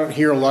 I don't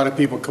hear a lot of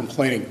people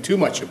complaining too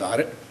much about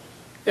it.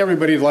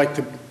 Everybody'd like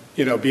to,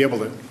 you know, be able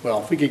to,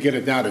 well, if we could get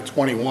it down to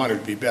 21,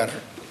 it'd be better.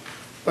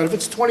 But if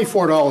it's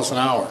 $24 an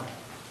hour,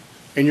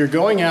 and you're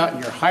going out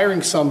and you're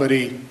hiring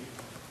somebody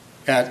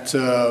at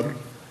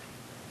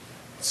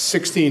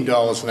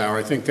 $16 an hour,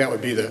 I think that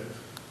would be the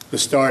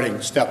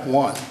starting step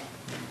 1.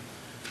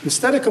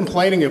 Instead of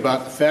complaining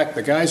about the fact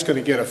the guy's going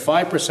to get a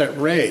 5%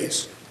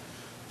 raise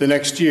the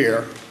next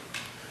year,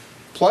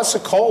 plus a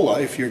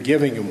COLA if you're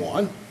giving him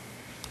one,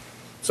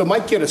 so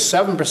might get a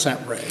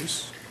 7%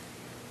 raise.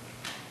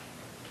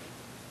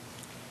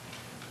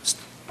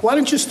 Why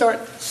don't you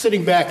start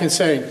sitting back and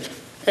saying,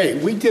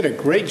 hey, we did a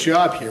great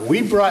job here.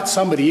 We brought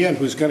somebody in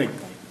who's going to,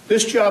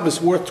 this job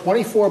is worth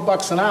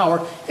 $24 an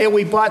hour, and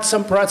we brought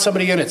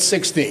somebody in at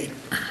 16.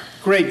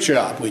 Great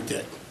job we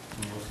did.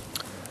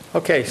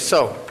 Okay,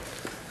 so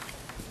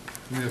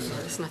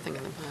There's nothing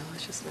in the bylaw,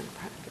 it's just in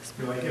practice.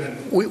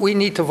 we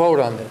need to vote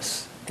on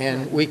this,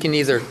 and we can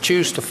either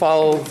choose to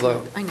follow the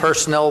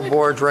Personnel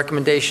Board's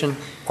recommendation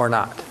or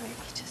not.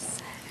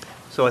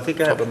 So I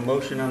think I have a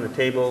motion on the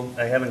table.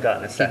 I haven't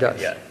gotten a second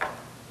does. yet.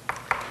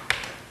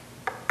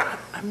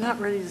 I'm not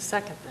ready to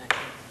second that.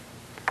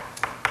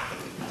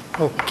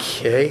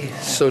 Okay,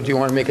 so do you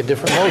want to make a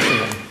different motion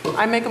then?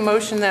 I make a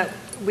motion that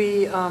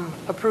we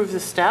approve the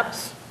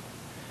steps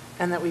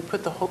and that we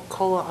put the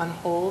COLA on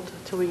hold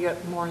until we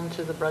get more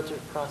into the budget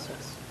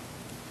process.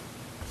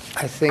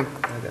 I think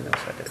I got no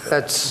second.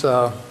 that's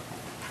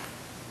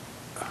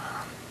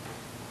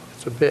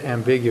it's a bit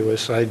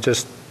ambiguous. I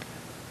just,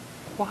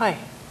 Why?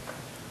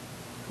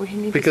 We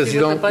need to because see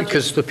you what the don't, budget-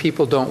 because the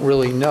people don't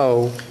really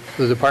know,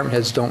 the department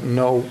heads don't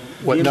know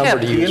what The number to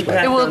impact- use. the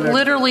impact- It will on their-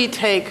 literally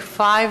take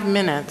 5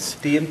 minutes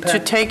The to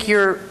impact- take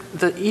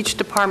each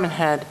department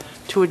head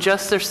to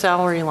adjust their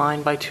salary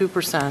line by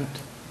 2%.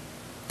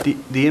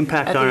 The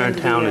impact At the on our end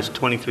of the town year. is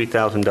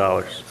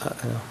 $23,000.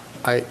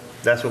 I,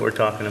 That's what we're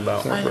talking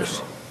about. I know.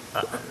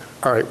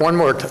 All right, one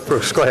more,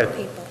 Bruce, go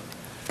ahead.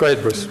 Go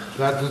ahead, Bruce.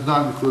 That does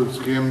not include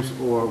skims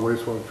or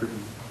wastewater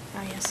treatment.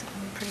 Oh, yes,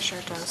 I'm pretty sure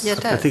it does. Yeah,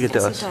 it I does. think it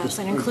Yes, does. it does.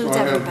 It includes I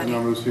have everybody.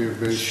 numbers here,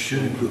 based.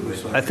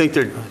 I think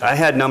I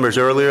had numbers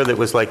earlier that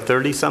was like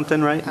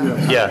 30-something, right?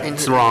 Yeah,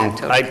 it's wrong.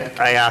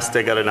 I asked,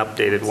 I got an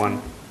updated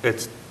one.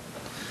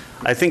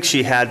 I think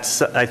she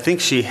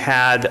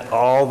had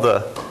all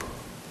the,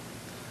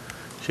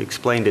 she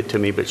explained it to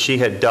me, but she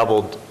had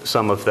doubled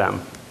some of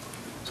them,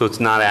 so it's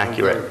not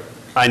accurate. Okay.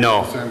 I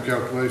know. Same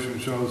calculation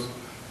shows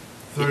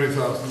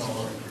 $30,000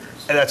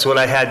 increase. That's what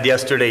I had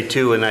yesterday,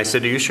 too, and I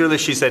said, are you sure that?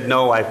 She said,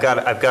 no, I've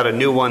got a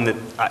new one that,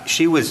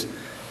 she was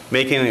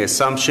making an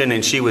assumption,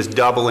 and she was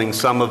doubling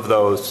some of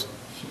those.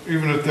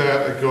 Even at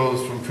that, it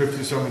goes from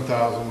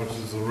 57,000, which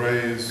is the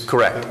raise.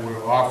 Correct. That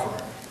we're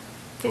offering.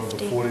 For the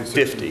 50. 46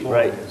 50,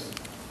 right. employees.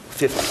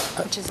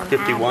 50, Which is an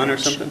 51 or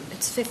average. something?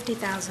 It's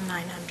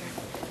 50,900.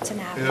 It's an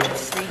Yeah, average of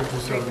 3%.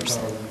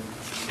 57,000 as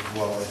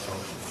well, I told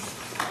you.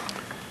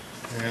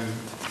 And if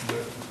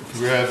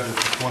you add the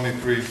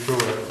 23 to it,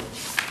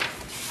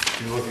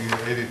 you're looking at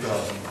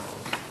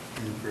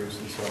 $80,000 increase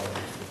in salaries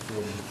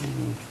for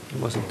It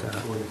wasn't that.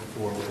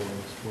 44,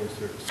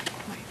 46.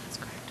 Right, that's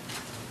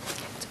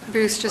correct.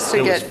 Bruce, just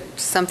to get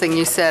something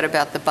you said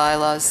about the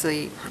bylaws,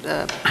 the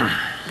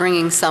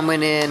bringing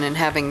someone in and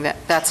having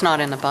that's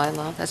not in the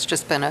bylaw. That's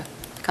just been a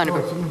kind No,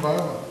 of it's in the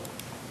bylaw.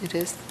 it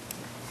is?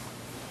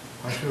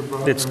 I should have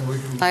brought It's- them. We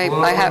can I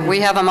pull it up have, on we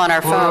your- have them on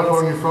our pull it up on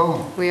phones. your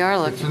phone. We are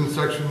It's looking. in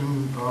section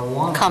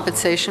 1.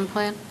 Compensation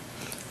plan?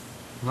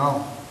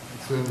 No,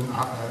 it's in.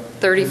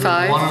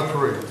 35?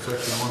 103,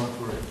 section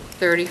 103.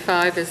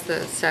 35 is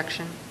the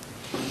section.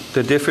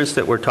 The difference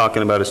that we're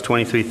talking about is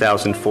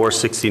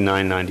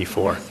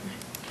 $23,469.94.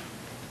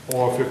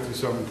 Or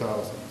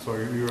 57,000, so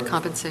you're.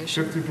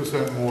 Compensation.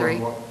 50% more Three.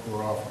 than what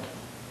we're offering.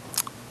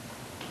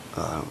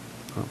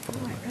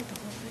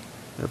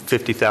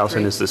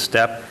 50,000 is the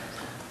step,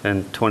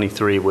 and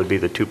 23 would be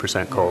the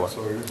 2% COLA.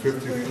 So you're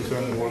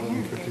 50% more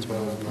than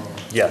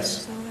 $50,000.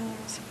 Yes.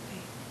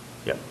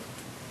 Yep.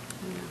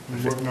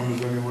 And what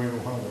numbers anyway you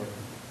want to work?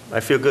 I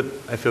feel good.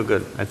 I feel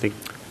good. I think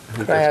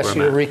Could I that's ask where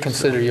you to I'm at.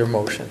 reconsider your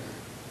motion?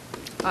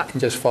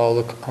 And just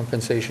follow the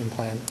compensation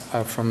plan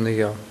from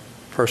the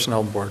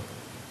Personnel Board?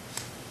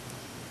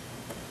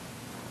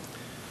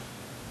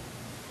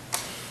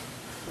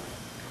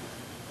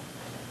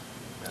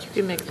 You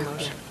can make a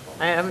motion.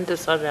 I haven't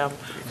decided.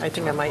 I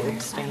think I might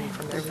abstain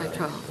from this.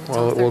 12.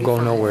 Well, it will go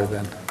nowhere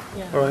then.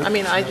 Yeah. I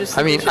mean, I just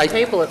I think we mean, I- should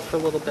table it for a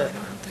little bit.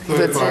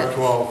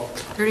 3512,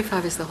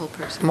 35 is the whole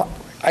person.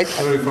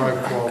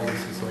 3512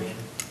 is the section.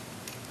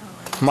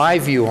 My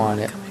view on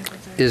it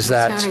is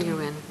What town that, are you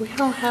in? We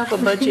don't have a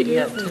budget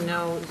yet to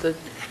know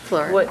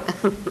Florida. what,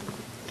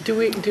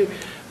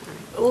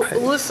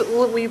 listen,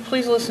 will you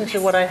please listen to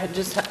what I had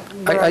just,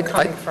 where I'm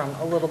coming from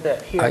a little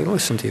bit here. I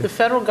listened to you. The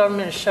federal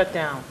government is shut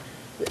down.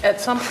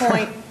 At some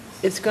point,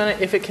 it's going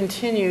to, if it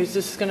continues,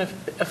 this is going to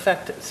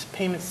affect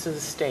payments to the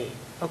state,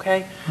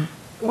 okay?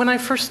 When I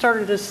first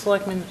started as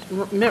selectman,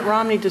 Mitt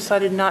Romney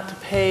decided not to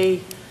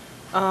pay,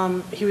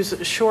 he was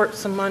short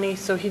some money,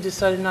 so he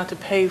decided not to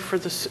pay for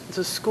the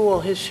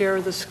school, his share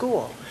of the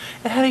school.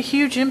 It had a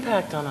huge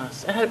impact on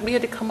us. We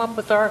had to come up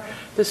with the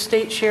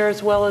state share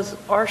as well as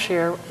our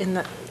share in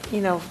the,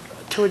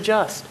 to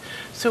adjust.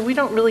 So we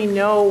don't really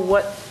know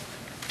what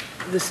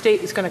the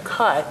state is going to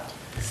cut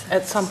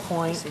at some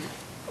point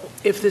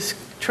if this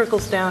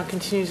trickles down,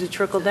 continues to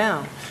trickle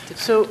down.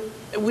 So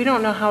we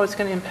don't know how it's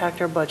going to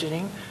impact our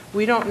budgeting.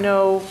 We don't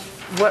know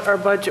what our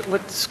budget,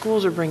 what the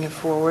schools are bringing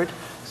forward.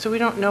 So we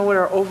don't know what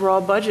our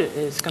overall budget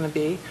is going to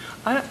be.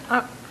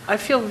 I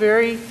feel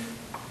very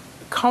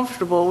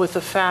comfortable with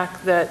the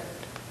fact that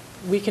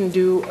we can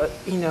do,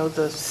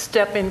 the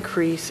step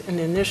increase in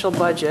the initial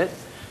budget,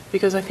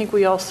 because I think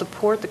we all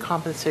support the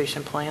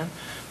compensation plan.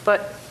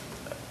 But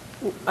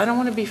I don't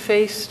want to be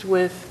faced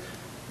with,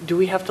 do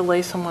we have to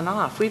lay someone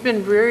off? We've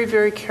been very,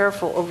 very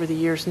careful over the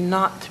years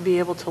not to be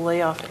able to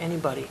lay off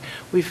anybody.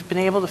 We've been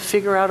able to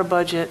figure out a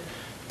budget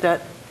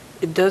that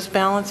it does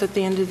balance at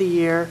the end of the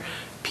year.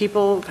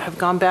 People have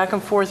gone back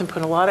and forth and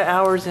put a lot of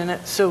hours in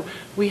it. So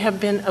we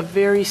have been a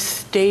very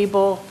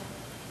stable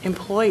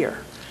employer.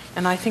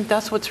 And I think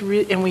that's what's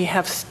and we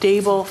have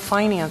stable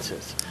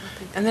finances.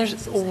 And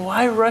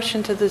why rush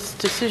into this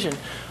decision?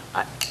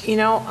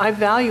 I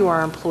value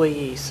our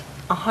employees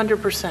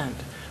 100%.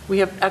 We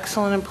have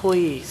excellent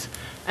employees.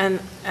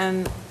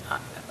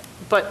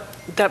 But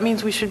that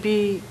means we should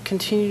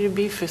continue to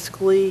be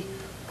fiscally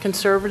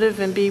conservative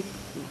and be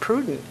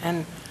prudent.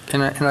 And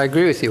I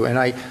agree with you, and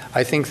I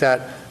think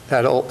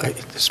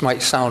this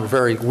might sound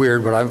very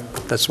weird, but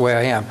that's the way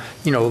I am.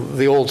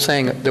 The old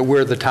saying that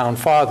we're the town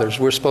fathers,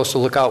 we're supposed to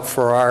look out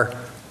for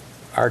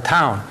our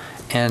town.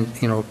 And,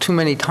 too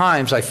many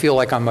times I feel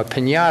like I'm a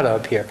piñata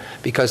up here,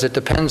 because it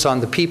depends on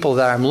the people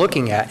that I'm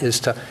looking at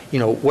as to,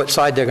 what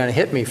side they're going to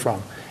hit me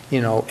from.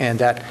 and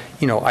that,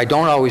 I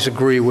don't always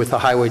agree with the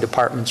highway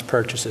department's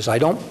purchases. I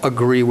don't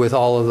agree with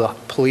all of the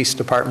police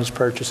department's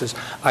purchases.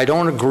 I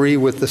don't agree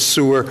with the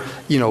sewer,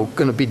 going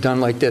to be done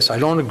like this. I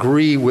don't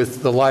agree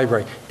with the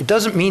library. It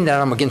doesn't mean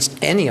that I'm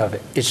against any of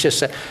it. It's just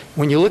that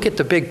when you look at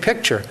the big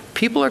picture,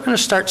 people are going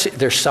to start,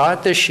 they saw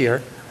it this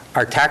year,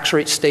 our tax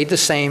rate stayed the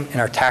same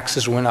and our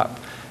taxes went up.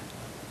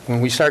 When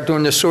we start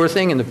doing the sewer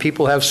thing and the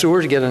people have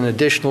sewers, get an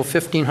additional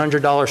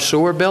 $1,500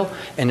 sewer bill,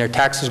 and their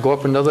taxes go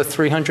up another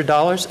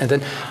 $300, and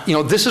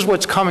then, this is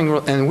what's coming,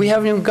 and we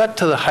haven't even got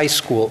to the high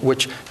school,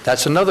 which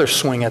that's another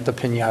swing at the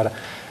piñata.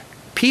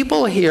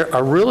 People here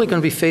are really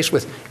going to be faced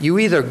with, you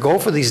either go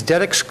for these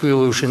debt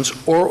exclusions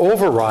or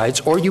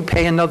overrides, or you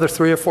pay another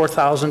 $3,000 or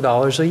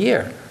 $4,000 a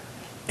year.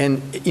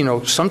 And,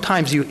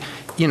 sometimes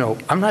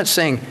I'm not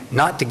saying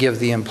not to give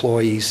the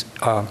employees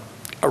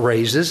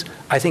raises.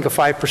 I think a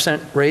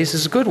 5% raise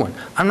is a good one.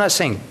 I'm not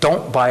saying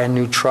don't buy a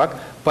new truck,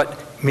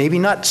 but maybe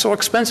not so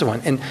expensive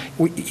one. And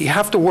you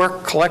have to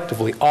work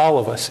collectively, all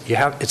of us.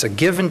 It's a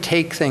give and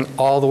take thing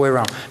all the way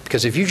around.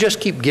 Because if you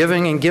just keep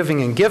giving and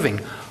giving and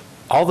giving,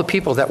 all the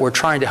people that we're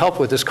trying to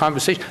help with this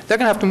conversation, they're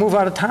going to have to move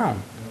out of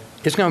town.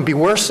 It's going to be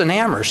worse than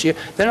Amherst.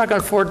 They're not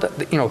going to afford,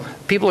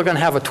 people are going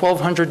to have a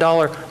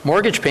 $1,200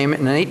 mortgage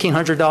payment and an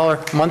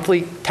 $1,800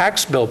 monthly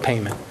tax bill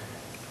payment.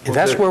 Well,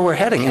 that's where we're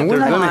heading. And they're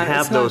we're going to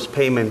have those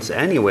payments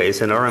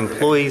anyways, and our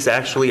employees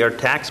actually are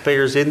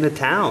taxpayers in the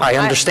town. I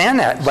understand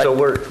that, but so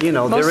we're, Most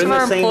they're in of the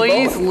our same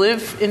employees boat.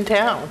 live in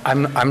town.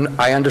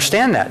 I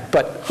understand that,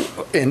 but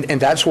and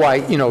that's why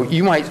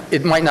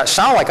it might not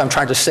sound like I'm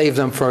trying to save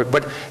them for,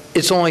 but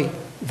it's only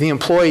the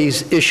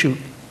employees' issue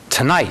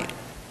tonight.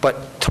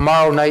 But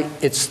tomorrow night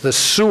it's the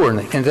sewer,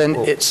 and then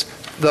it's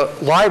the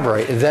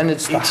library, and then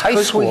it's the high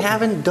because school. we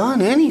haven't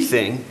done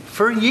anything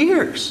for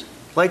years.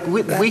 Like,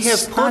 we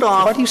have put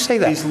off why do you say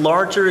that? these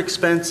larger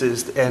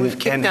expenses and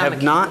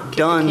have not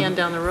done, Kicked the can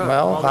down the road.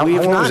 Well, we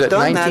have what was not it,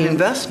 done that 19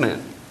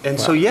 investment. And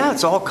so, yeah,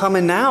 it's all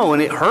coming now,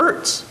 and it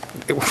hurts.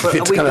 But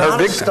It's we gonna hurt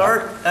gotta big time.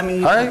 start, I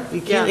mean, All right.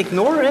 you can't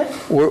ignore it.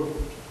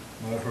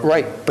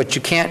 Right, but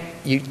you can't,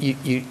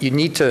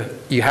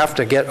 you have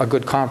to get a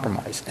good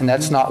compromise, and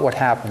that's not what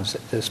happens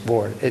at this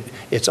board.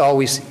 It's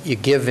always, you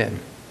give in,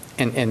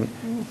 and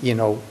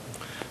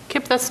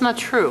Kip, that's not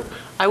true.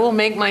 I will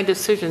make my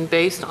decision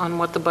based on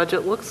what the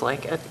budget looks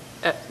like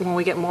when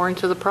we get more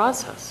into the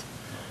process.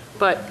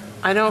 But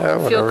I don't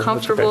whatever, feel that's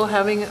comfortable okay.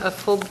 having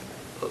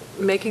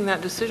making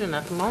that decision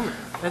at the moment.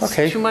 That's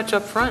Okay. too much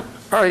up front.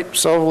 All right,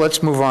 so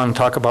let's move on and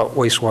talk about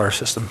wastewater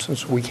systems,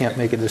 since we can't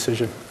make a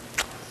decision.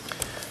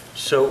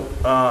 So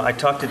I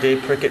talked to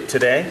Dave Prickett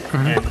today,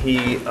 and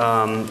he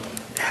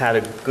had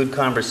a good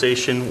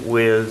conversation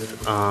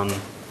with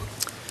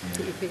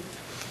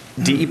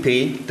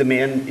DEP, the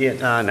man,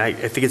 I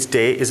think it's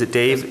Dave, is it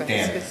Dave?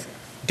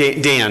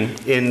 Dan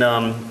in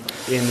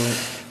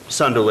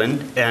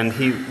Sunderland, and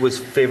he was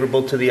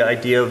favorable to the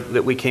idea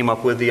that we came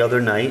up with the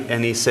other night,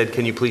 and he said,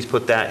 can you please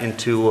put that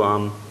into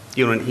an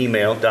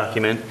email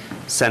document,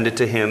 send it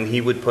to him.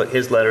 He would put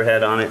his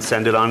letterhead on it,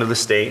 send it on to the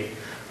state.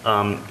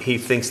 He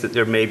thinks that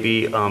there may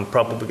be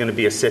probably going to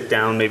be a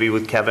sit-down maybe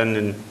with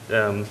Kevin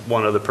and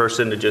one other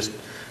person to just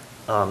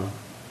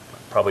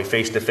probably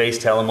face-to-face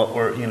tell them what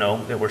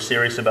that we're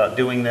serious about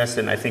doing this,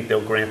 and I think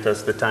they'll grant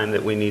us the time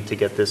that we need to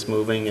get this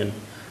moving. And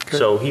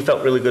so he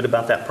felt really good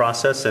about that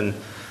process and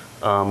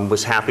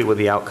was happy with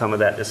the outcome of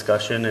that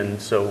discussion,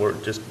 and so we're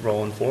just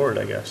rolling forward,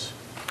 I guess.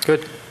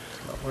 Good.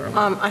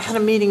 I had a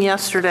meeting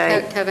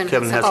yesterday. Kevin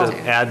has to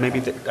add maybe,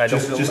 I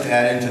don't know. Just to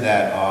add into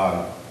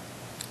that,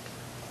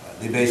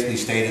 they basically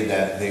stated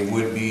that they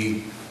would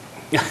be.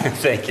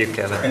 Thank you,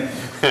 Kevin.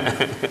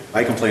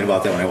 I complain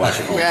about that when I watch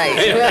it.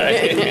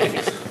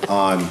 Right.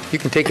 You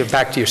can take it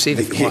back to your seat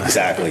if you want.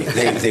 Exactly.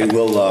 They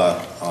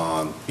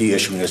will be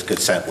issuing us a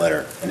consent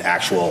letter, an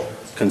actual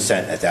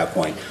consent at that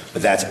point.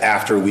 But that's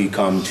after we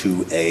come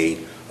to a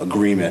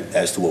agreement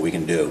as to what we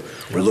can do.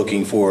 We're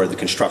looking for the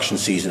construction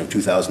season of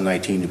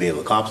 2019 to be able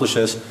to accomplish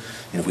this.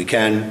 And if we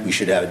can, we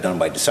should have it done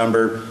by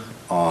December.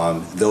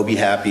 They'll be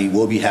happy,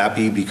 we'll be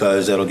happy,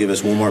 because that'll give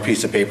us one more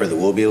piece of paper that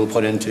we'll be able to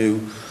put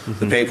into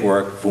the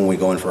paperwork when we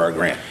go in for our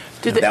grant.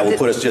 That will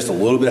put us just a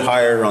little bit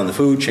higher on the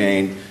food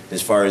chain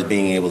as far as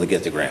being able to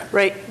get the grant.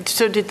 Right.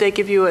 So did they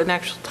give you an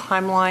actual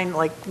timeline,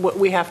 like what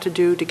we have to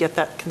do to get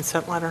that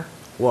consent letter?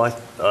 Well,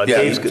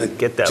 Dave's going to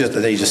get that.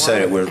 They just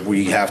said it,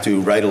 we have to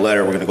write a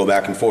letter, we're going to go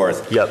back and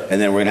forth. Yep. And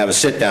then we're going to have a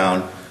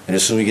sit-down, and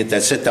as soon as we get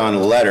that sit-down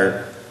and the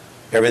letter,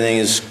 everything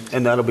is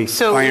and that'll be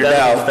ironed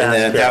out, and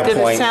then at that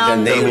point,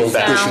 then they will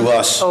issue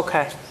us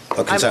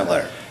a consent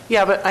letter.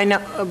 Yeah, but I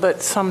know,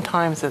 but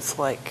sometimes it's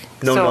like.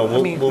 No,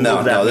 we'll move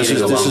that. No, this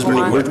is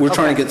we're trying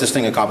to Okay. get this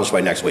thing accomplished by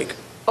next week.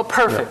 Oh,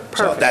 perfect,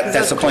 So perfect.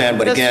 that's the plan,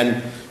 but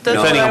again,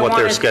 Depending on what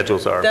their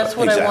schedules are. That's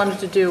what I Exactly. wanted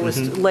to do, was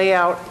to lay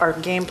out our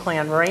game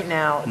plan right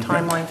now, a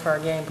timeline for our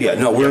game plan.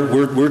 yeah, no,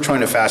 we're trying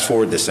to fast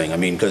forward this thing. I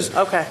mean, because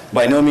Okay.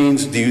 by no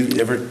means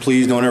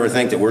please don't ever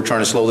think that we're trying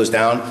to slow this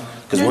down,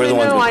 because we're the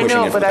ones who've been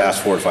pushing it for the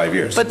past 4 or 5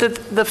 years. But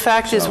the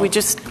fact is,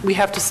 we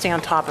have to stay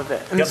on top of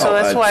it. And Yep. so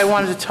that's Oh, why I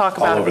wanted to talk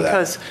all about it, over that.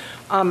 because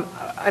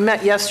I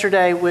met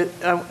yesterday with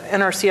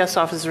NRCS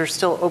officers are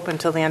still open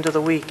till the end of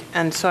the week.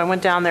 And so I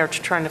went down there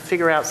to trying to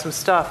figure out some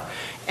stuff.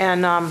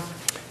 And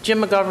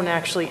Jim McGovern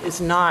actually is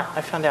not,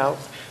 I found out,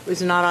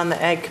 is not on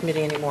the Ag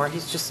Committee anymore.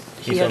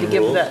 He had to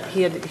give that,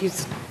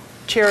 he's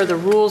chair of the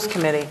Rules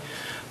Committee.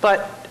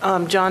 But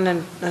John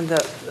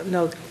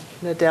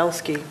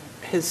Nadelsky,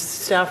 his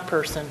staff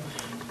person,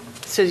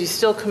 says he's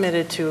still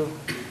committed to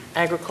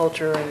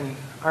agriculture and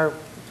our,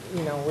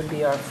 would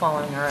be our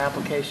following our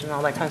application and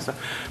all that kind of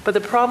stuff. But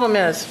the problem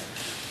is,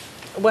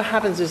 what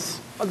happens is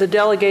the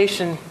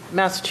delegation,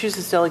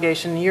 Massachusetts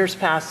delegation, in years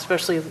past,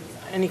 especially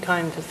any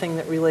kind of thing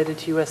that related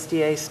to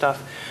USDA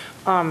stuff,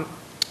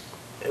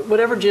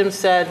 whatever Jim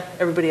said,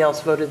 everybody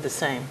else voted the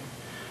same.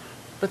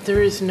 But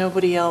there is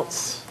nobody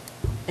else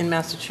in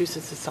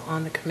Massachusetts that's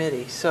on the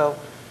committee. So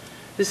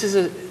this is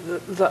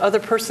the other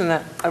person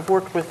that I've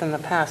worked with in the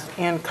past,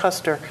 Ann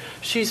Custer.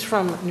 She's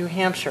from New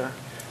Hampshire.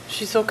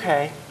 She's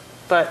okay,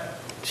 but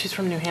she's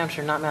from New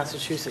Hampshire, not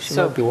Massachusetts. She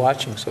might be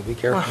watching, so be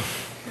careful.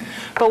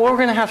 But what we're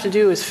going to have to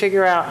do is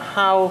figure out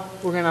how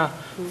we're going to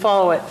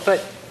follow it.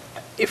 But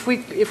if we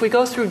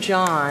go through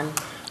John,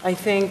 I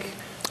think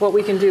what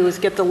we can do is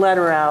get the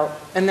letter out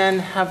and then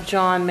have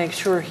John make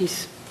sure he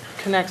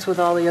connects with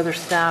all the other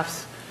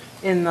staffs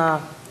in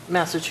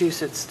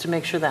Massachusetts to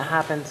make sure that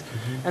happens.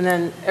 And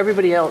then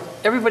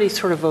everybody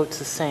sort of votes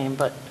the same,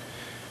 but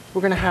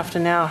we're going to have to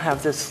now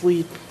have this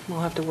lead. We'll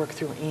have to work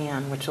through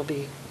Ann, which will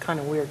be kind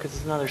of weird because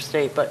it's another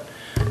state, but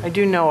I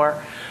do know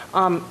her.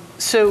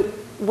 So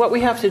what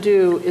we have to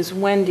do is,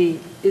 Wendy,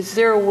 is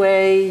there a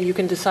way you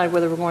can decide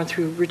whether we're going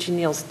through Richie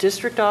Neal's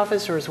district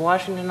office or his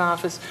Washington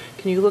office?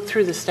 Can you look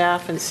through the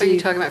staff and see? Are you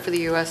talking about for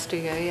the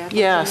USDA application?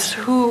 Yes.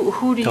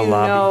 Who do you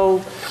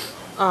know?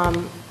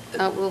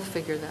 We'll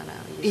figure that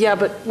out. Yeah,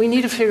 but we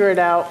need to figure it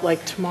out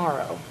like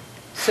tomorrow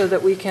so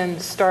that we can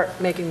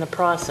start making the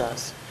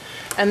process.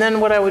 And then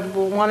what I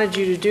wanted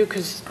you to do,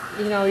 because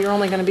you're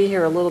only going to be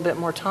here a little bit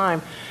more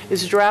time,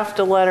 is draft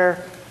a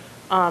letter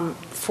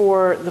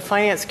for the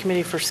Finance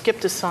Committee for Skip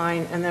to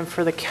sign, and then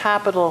for the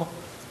Capital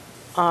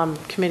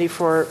Committee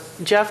for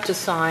Jeff to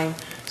sign,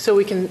 so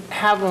we can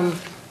have them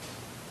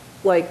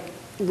like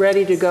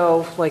ready to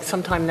go like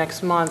sometime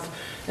next month.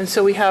 And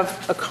so we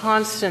have a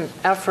constant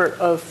effort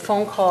of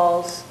phone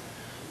calls.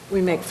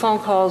 We make phone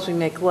calls, we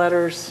make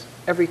letters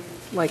every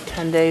like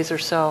 10 days or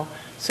so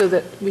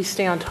that we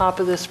stay on top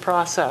of this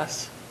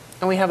process.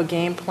 And we have a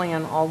game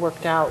plan all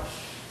worked out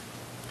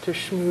to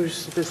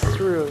schmooze this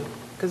through.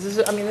 Because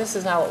this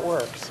is how it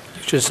works.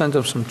 You should send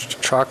them some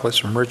chocolates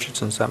from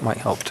Richardson's. That might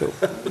help, too.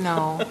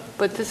 No,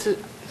 but this is...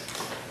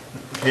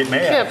 It may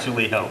Kip,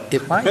 actually help.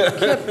 It might.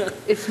 Kip,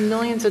 it's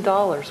millions of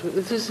dollars.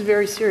 This is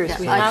very serious.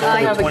 We I have to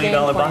have a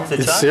game plan.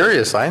 It's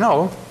serious, I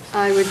know.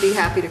 I would be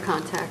happy to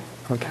contact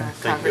Okay.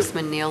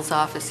 Congressman Neal's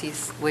office.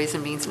 He's Ways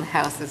and Means in the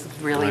House is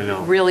really, I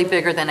know. really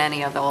bigger than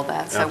any of all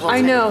that. So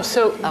I know.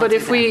 So, I'll but do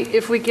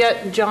if we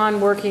get John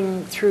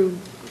working through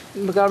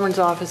McGovern's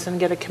office and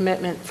get a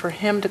commitment for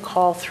him to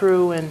call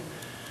through and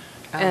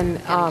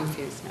I'm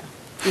confused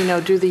now.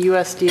 do the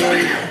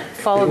USDA,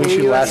 follow the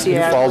Didn't you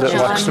USDA. followed it John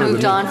Lux through the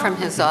moved new- on from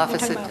his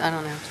office. I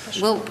don't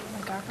know.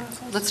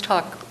 Let's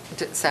talk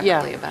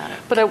separately about it.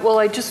 But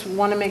I just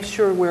want to make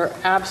sure we're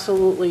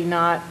absolutely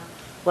not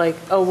like,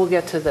 oh, we'll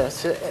get to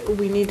this.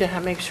 We need to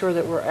make sure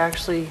that we're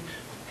actually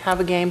have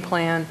a game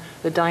plan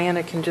that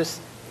Diana can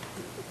just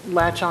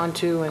latch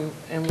onto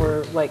and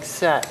we're like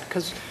set.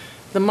 Because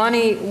the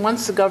money,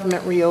 once the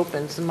government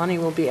reopens, the money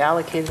will be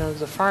allocated under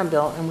the Farm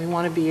Bill, and we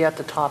want to be at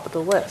the top of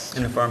the list.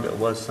 And the Farm Bill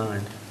was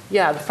signed.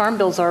 Yeah, the Farm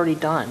Bill's already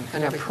done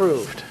and everything.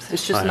 approved.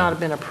 It's just I know. not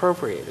been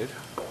appropriated.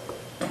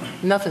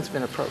 Nothing's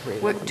been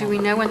appropriated. What, do we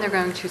know when they're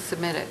going to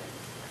submit it?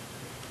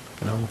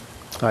 No,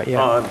 not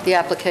yet. The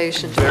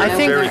application? Do we I know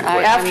think when?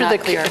 I'm after not the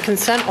clear.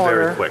 consent Very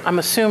order, quick. I'm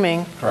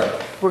assuming,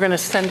 we're going to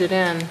send it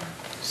in.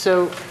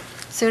 So,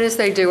 As soon as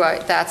they do,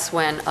 that's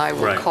when I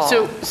will Right. call.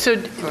 so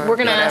we're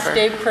going to ask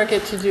whatever. Dave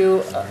Prickett to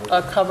do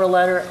a cover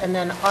letter and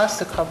then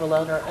us a cover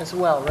letter as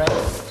well, right?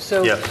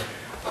 So Yes.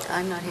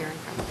 I'm not hearing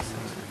from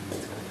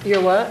them.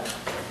 you're what?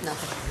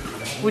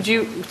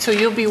 Nothing. So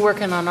you'll be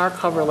working on our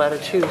cover letter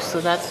too,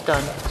 so that's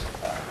done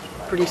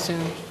pretty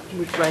soon,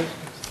 right?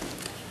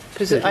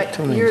 Because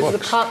Too many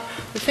books.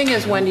 the thing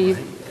is, Wendy,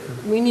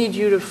 we need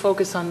you to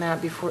focus on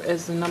that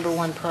as the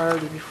 #1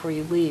 priority before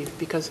you leave,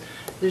 because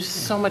there's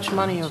so much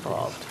money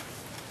involved.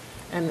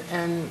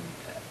 And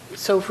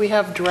so if we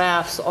have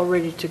drafts all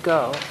ready to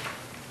go,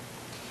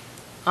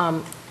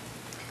 and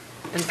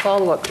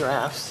follow-up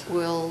drafts,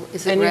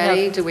 Is it And you have-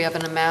 ready? Do we have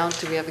an amount?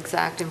 Do we have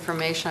exact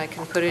information? I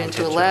can put it I'll into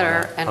get a you all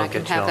letter, that. and I'll I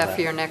can get you have all that that.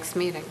 for your next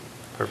meeting.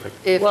 Perfect.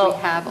 If we well,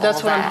 have all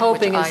that's what I'm that,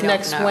 hoping which is I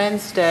next don't know.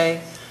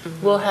 Wednesday,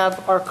 we'll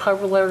have our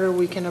cover letter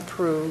we can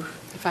approve.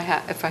 If I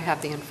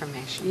have the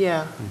information.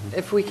 Yeah,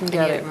 if we can I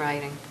get need it. it in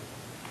writing,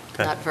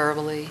 Okay. not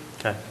verbally.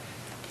 Okay.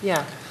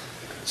 Yeah.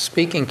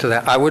 Speaking to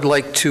that, I would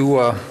like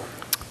to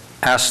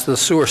ask the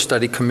Sewer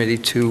Study Committee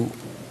to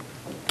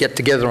get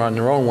together on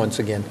their own once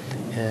again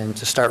and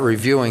to start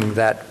reviewing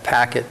that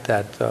packet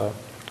that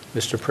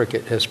Mr.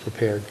 Prickett has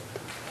prepared.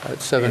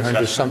 It's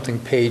 700-something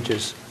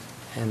pages,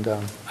 And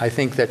I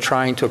think that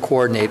trying to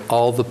coordinate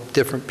all the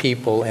different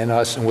people and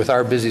us, and with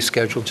our busy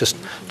schedule, just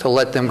to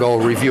let them go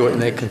review it,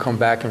 and they can come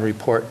back and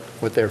report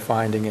what they're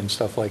finding and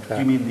stuff like Do you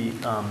that. mean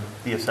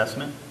the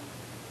assessment?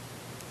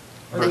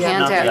 The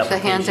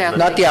handout.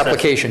 Not the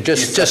application,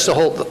 just the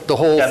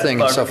whole Yeah, thing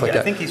and stuff like I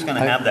that. think he's going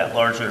to have that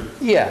larger.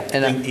 Yeah.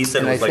 He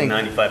said it was like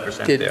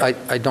 95% there.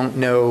 I don't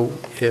know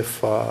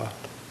if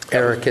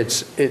Eric had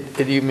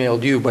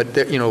emailed you, but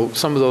there,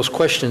 some of those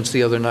questions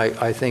the other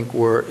night, I think,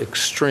 were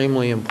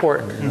extremely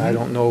important, and I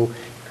don't know,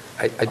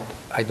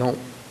 I don't,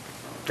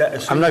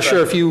 I'm not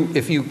sure if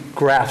you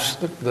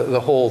grasped the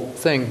whole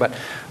thing, but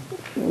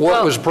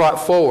what was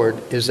brought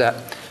forward is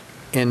that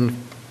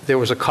there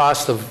was a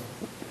cost of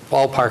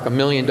ballpark $1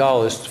 million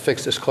to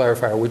fix this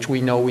clarifier, which we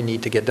know we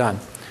need to get done.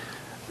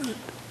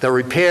 The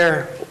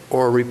repair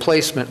or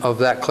replacement of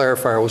that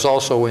clarifier was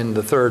also in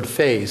the third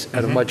phase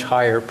at a much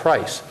higher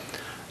price.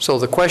 So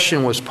the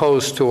question was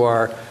posed to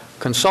our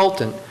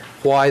consultant,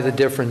 why the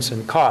difference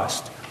in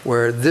cost?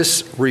 Where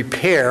this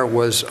repair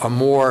was a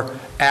more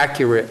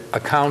accurate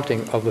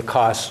accounting of the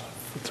cost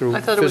through I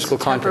thought it was physical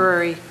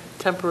content.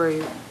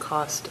 temporary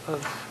cost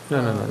of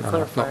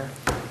clarifier.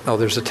 No,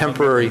 there's a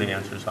temporary, The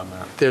answers on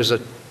that. there's a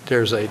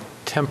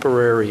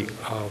temporary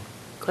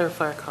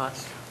Clarifier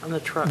cost on the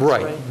trucks,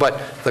 right, but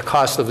the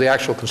cost of the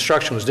actual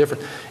construction was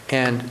different.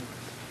 And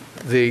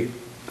the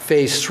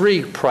Phase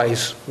 3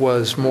 price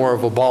was more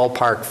of a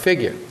ballpark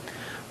figure.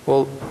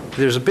 Well,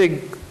 there's a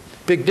big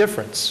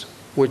difference,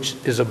 which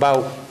is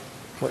about,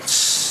 what,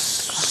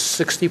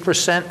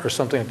 60% or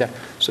something like that.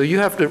 So you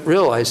have to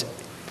realize,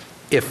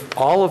 if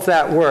all of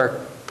that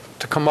work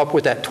to come up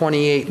with that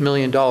 $28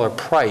 million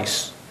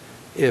price,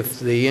 if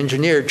the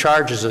engineer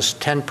charges us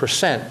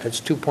 10%,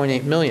 that's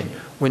 $2.8 million.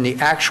 When the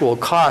actual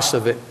cost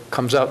of it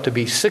comes out to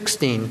be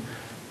 $16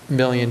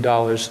 million,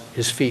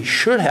 his fee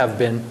should have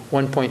been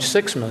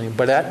 $1.6 million,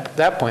 but at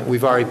that point,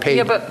 we've already paid.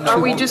 Yeah, but are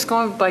we just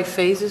going by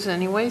phases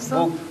anyways,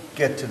 though? We'll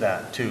get to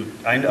that, too.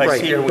 I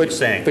Right, see what you're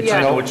saying. but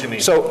I know what you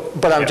mean.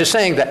 But I'm just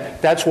saying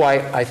that's why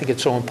I think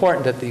it's so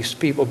important that these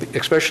people,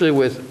 especially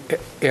with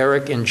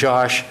Eric and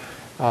Josh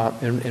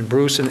and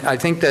Bruce, and I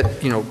think that,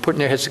 putting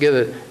their heads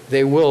together,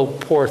 they will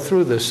pour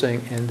through this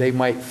thing, and they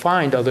might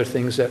find other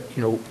things that,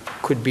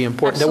 could be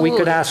important that we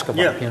could ask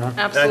about, Yeah,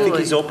 Absolutely. I think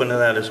he's open to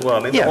that as well. I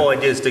mean, the Yeah. whole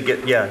idea is to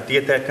get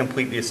that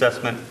complete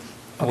assessment.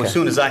 Well, Okay. as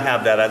soon as I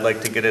have that, I'd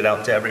like to get it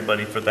out to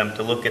everybody for them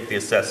to look at the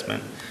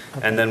assessment.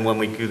 And then when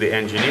we do the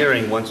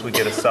engineering, once we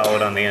get a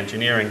solid on the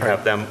engineering,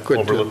 have them Good,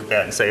 too. overlook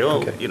that and say, oh,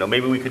 Okay.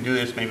 maybe we could do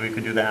this, maybe we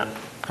could do that.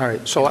 All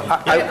right, so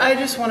I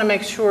just want to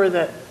make sure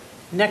that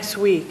next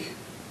week,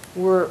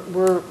 we're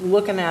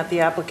looking at the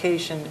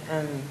application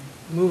and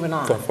moving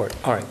on. go for it,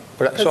 all right.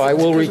 So I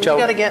will reach Because we've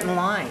got to out, get in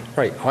line.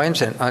 right, I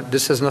understand,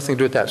 this has nothing to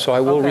do with that, so I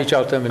will Okay. reach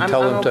out to them and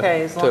tell them I'm to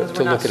okay, as long as look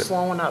we're not at it.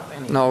 slowing up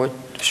any. No, it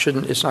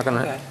shouldn't, it's not going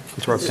to Okay.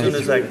 interrupt As soon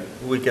anything.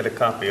 as we get a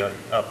copy,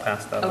 I'll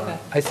pass that on. Okay.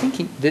 I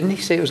think didn't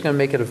he say it was going to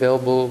make it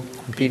available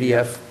in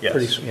PDF? Yes.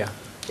 Pretty soon? Yeah.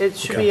 It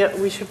should be,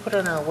 we should put it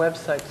on our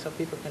website so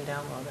people can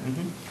download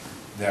it.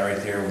 That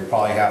right there, we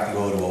probably have to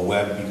go to a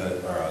web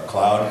or a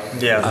cloud.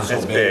 Yeah, so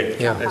it's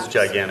big. Yeah. It's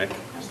gigantic.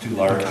 It's too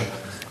large.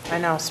 I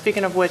know.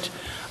 Speaking of which,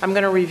 I'm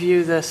going to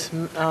review this.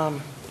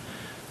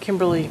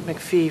 Kimberly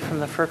McPhee from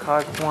the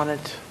FERCog wanted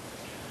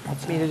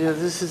me to do,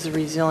 this is the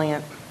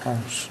resilient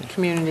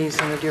communities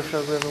in the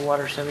Deerfield River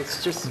watershed.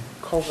 It's just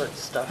culvert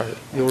stuff. All right,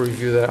 you'll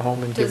review that at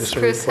home and give Does us a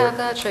Chris have report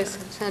that? Should I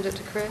send it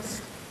to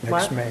Chris? next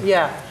What? May.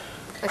 Yeah.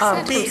 I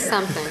sent him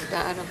something,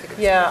 but I don't think it's.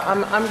 Yeah,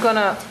 I'm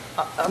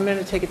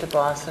gonna take it to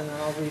Boston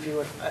and I'll review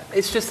it.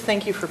 It's just,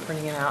 thank you for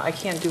printing it out. I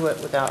can't do it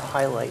without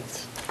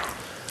highlights.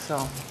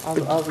 So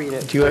I'll read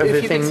it. Do you have But if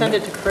you could anything- send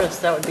it to Chris,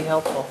 that would be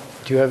helpful.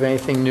 Do you have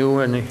anything new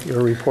in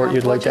your report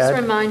you'd like to Well, just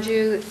add? remind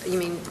you,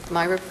 mean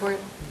my report?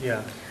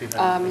 Yeah.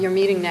 You're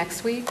meeting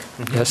next week,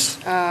 Yes,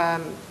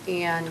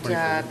 and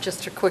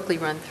just to quickly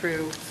run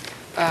through,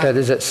 that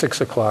is at 6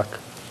 o'clock.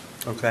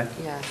 Okay.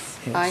 yes.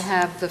 Yes. I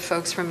have the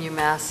folks from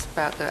UMass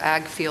about the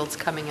ag fields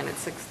coming in at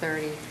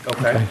 6:30.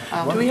 Okay.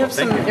 Do we have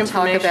some Talk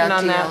information about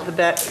on that? DL.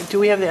 The do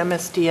we have the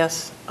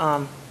MSDS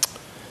sheets?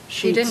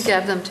 She didn't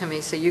give them to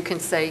me, so you can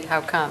say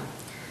how come.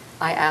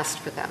 I asked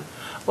for them.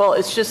 Well,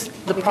 it's just,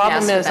 the You can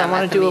problem ask for is, I them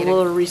want at to the do a meeting.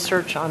 little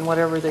research on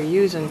whatever they're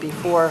using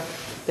before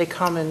they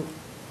come and,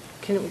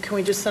 can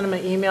we just send them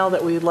an email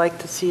that we'd like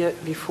to see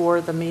it before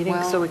the meeting,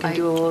 so we can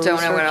do a little research?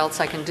 I don't know what else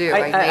I can do.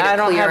 I made I it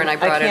don't clear have- and I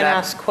brought it can't up.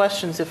 ask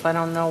questions if I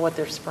don't know what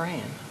they're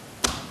spraying.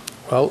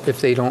 Well, if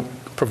they don't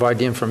provide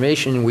the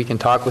information, we can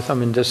talk with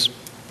them and just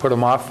put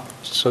them off,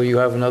 so you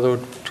have another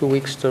 2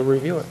 weeks to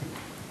review it.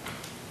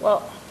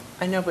 Well,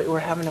 I know, but we're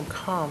having them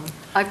come.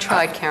 I've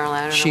tried, Carolyn,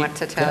 I don't she- know what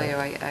to tell you.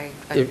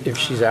 If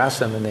she's asked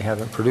them and they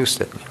haven't produced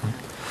it.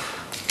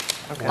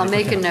 I'll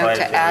make a note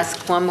to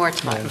ask one more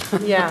time.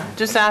 Yeah,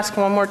 just ask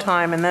one more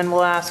time, and then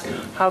we'll ask,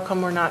 how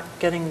come we're not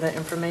getting the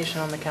information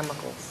on the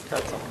chemicals?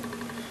 That's all.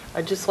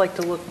 I'd just like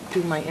to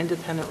do my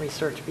independent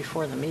research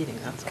before the meeting,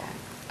 that's all.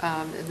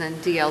 And then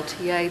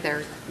DLTA,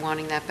 they're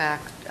wanting that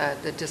back,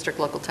 the District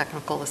Local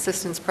Technical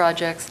Assistance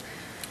Projects.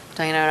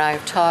 Diana and I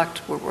have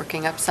talked, we're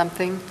working up some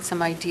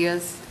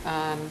ideas,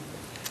 and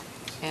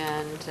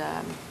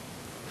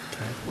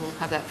we'll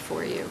have that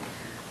for you.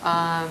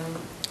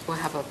 We'll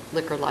have a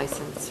liquor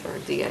license for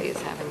DA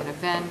is having an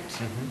event.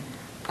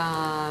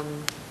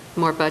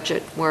 More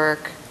budget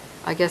work.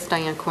 I guess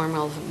Diane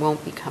Cornwell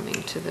won't be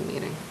coming to the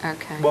meeting.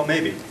 Okay. Well,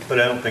 maybe, but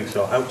I don't think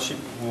so.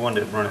 We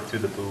wanted to run it through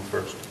the boo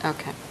first.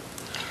 Okay.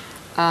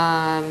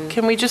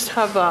 Can we just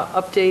have an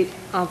update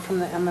from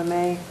the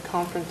MMA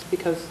conference,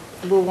 because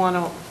we'll want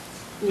to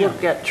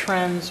look at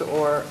trends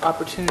or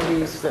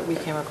opportunities that we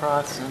came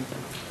across and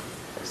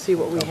see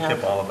what we Tell have.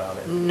 Kip all about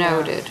it.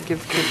 Noted. Give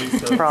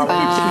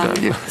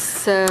problems.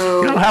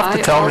 So You don't have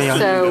to tell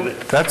me.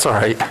 That's all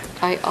right.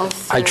 I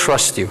also. I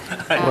trust you.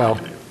 Well,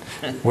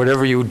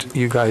 whatever you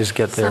guys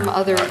get there. Some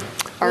other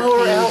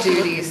arcane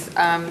duties,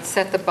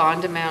 set the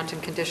bond amount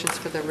and conditions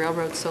for the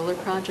railroad solar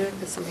project.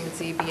 That's something that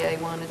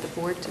ZBA wanted the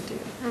board to do.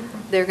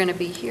 They're going to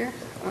be here,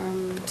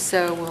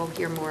 so we'll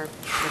hear more,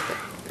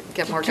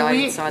 get more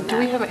guidance on that. Do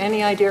we have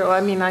any idea, I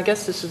mean, I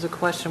guess this is a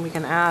question we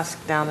can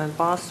ask down in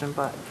Boston,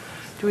 but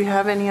do we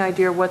have any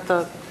idea what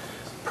the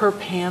per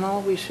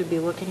panel we should be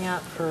looking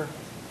at for,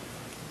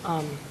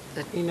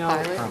 you know,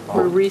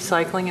 for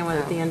recycling and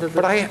at the end of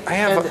the, But I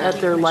have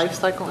at their life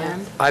cycle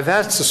end? I've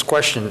asked this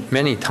question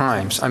many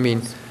times. I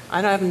mean, I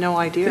have no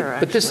idea,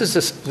 but this is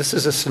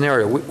a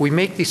scenario. We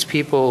make these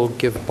people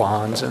give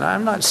bonds, and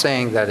I'm not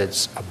saying that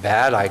it's a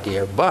bad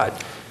idea,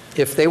 but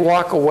if they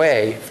walk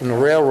away from the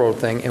railroad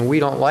thing and we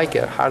don't like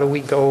it, how do we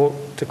go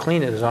to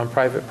clean it? It's on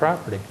private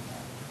property.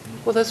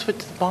 Well, that's what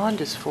the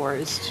bond is for,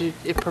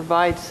 it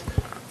provides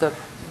a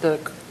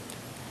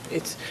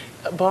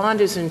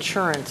bond is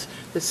insurance,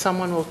 that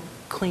someone will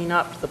clean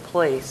up the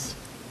place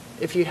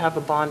if you have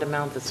a bond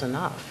amount that's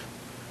enough.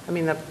 I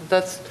mean,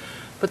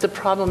 but the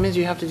problem is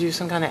you have to do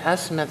some kind of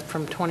estimate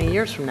from 20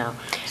 years from now.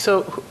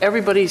 So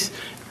everybody's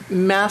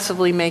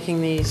massively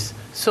making these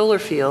solar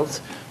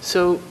fields,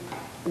 so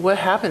what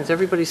happens?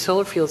 Everybody's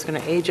solar field is going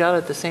to age out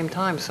at the same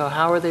time, so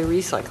how are they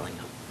recycling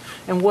them?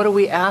 And what do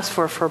we ask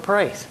for a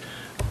price?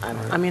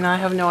 I mean, I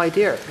have no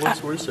idea.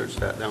 Let's research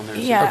that down there.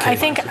 Yeah, I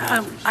think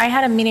I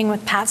had a meeting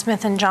with Pat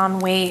Smith and John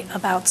Waite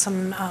about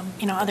some,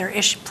 other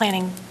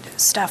planning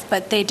stuff,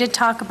 but they did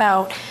talk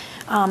about,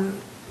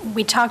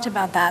 we talked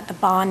about that, the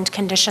bond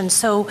conditions.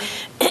 So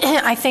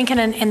I think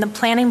in the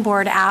planning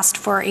board asked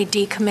for a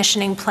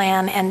decommissioning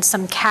plan and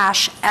some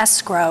cash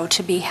escrow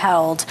to be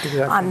held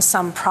on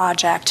some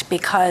project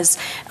because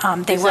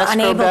they were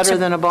unable to. Better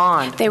than a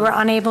bond? They were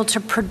unable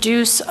to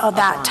produce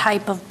that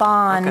type of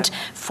bond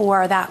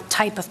for that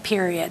type of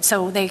period.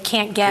 So they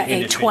can't get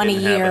a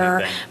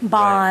 20-year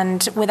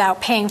bond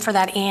without paying for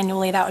that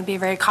annually. That would be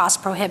very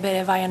cost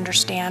prohibitive, I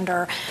understand,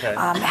 or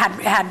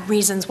had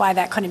reasons why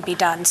that couldn't be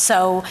done.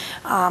 So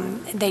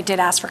they did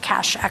ask for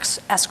cash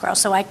escrow.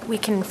 So we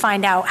can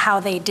find out how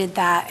they did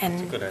that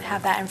and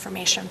have that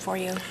information for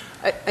you.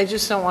 I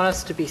just don't want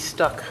us to be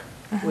stuck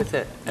with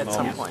it at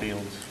some point.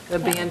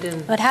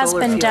 Abandoned. It has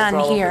solar been fields done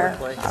all over here the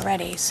place.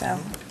 already, so.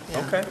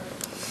 Okay.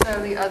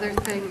 So the other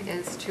thing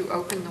is to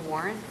open the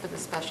warrant for the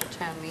special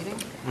town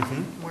meeting.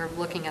 We're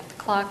looking at the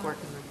clock,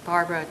 working with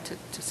Barbara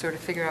to sort of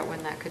figure out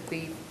when that could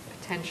be,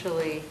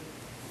 potentially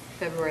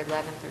February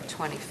 11th or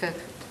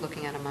 25th,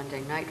 looking at a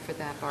Monday night for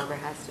that. Barbara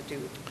has to do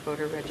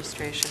voter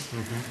registration.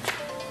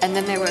 And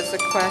then there was a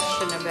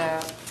question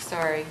about,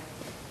 sorry,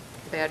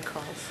 bad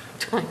calls.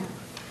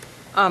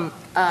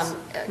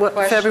 What,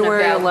 Question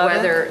February about 11th?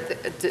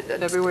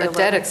 whether a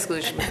debt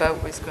exclusion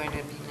vote was going to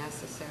be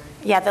necessary.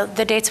 Yeah,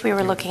 the dates we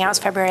were looking at was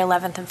February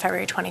 11th and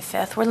February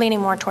 25th. We're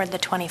leaning more toward the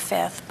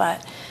 25th,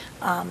 but,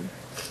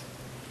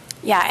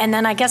 yeah. And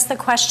then I guess the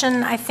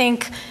question, I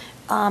think,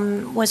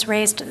 was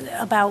raised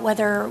about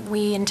whether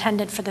we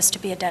intended for this to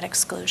be a debt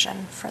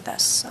exclusion for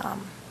this,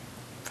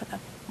 for the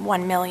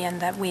 1 million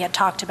that we had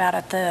talked about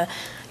at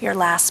your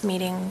last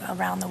meeting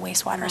around the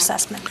wastewater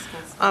assessment.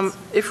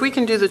 If we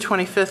can do the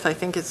 25th, I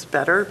think it's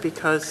better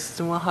because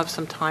then we'll have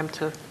some time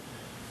to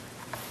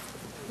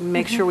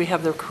make sure we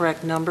have the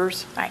correct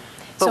numbers. Right.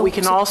 But So- we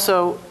can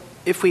also,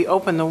 if we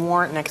open the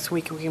warrant next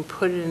week, we can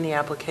put it in the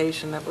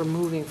application that we're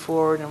moving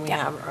forward and we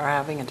are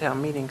having a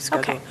town meeting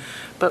scheduled. Okay.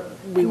 But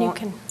we And you won't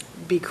can-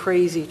 be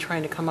crazy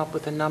trying to come up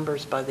with the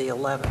numbers by the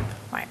 11th.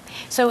 Right.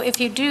 So if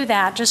you do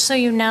that, just so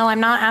you know,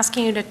 I'm not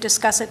asking you to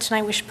discuss it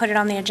tonight. We should put it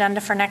on the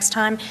agenda for next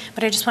time,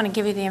 but I just want to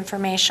give you the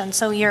information.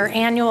 So your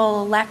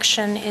annual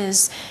election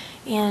is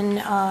in,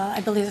 I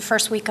believe, the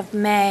first week of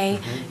May.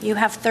 You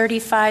have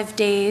 35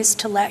 days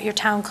to let your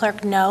town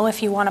clerk know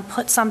if you want to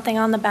put something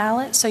on the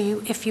ballot. So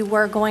if you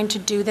were going to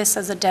do this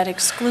as a debt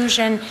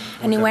exclusion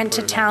and you went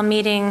to town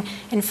meeting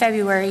in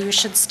February, you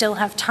should still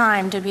have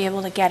time to be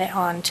able to get it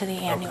on to the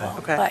annual.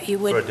 Okay. But you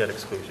would. For a debt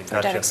exclusion. For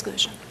debt Gotcha.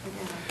 exclusion.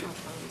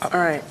 All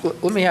right.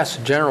 Let me ask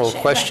a general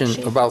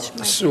question about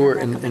sewer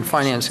and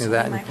financing of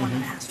that.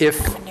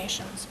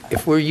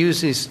 If we're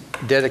using these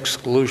debt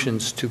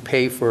exclusions to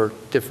pay for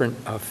different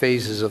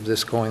phases of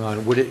this going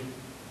on, would it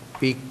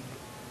be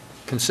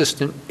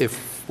consistent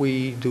if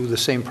we do the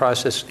same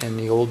process in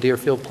the old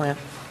Deerfield plant?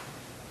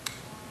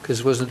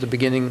 Because wasn't the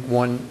beginning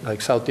one,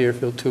 like South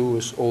Deerfield 2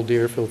 was Old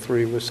Deerfield,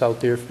 3 was South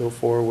Deerfield,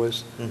 4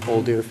 was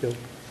Old Deerfield?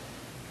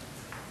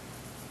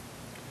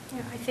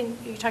 Yeah, I think,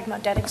 you're talking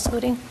about debt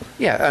excluding?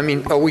 Yeah, I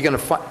mean, are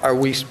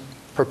we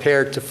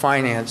prepared to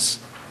finance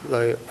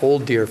the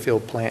Old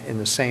Deerfield plant in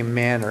the same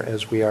manner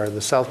as we are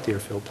the South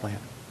Deerfield plant?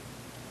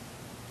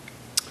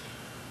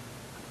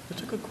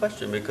 That's a good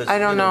question, because, I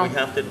don't know. we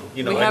have to,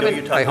 We I know haven't-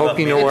 you're talking I hope about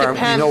you know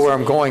where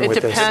I'm going It with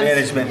this.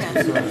 depends.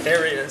 management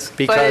areas. But it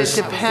Because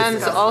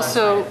depends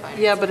also,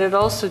 yeah, but it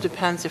also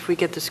depends if we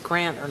get this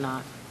grant or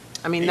not.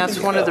 I mean, that's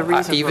one of the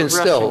reasons we're even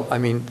rushing. still, I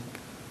mean,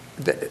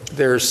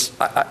 there's,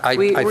 I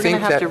We're going to think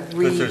have to that,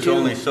 Because there's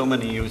only redo. so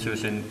many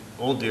users in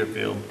Old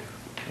Deerfield,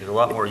 there's a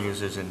lot more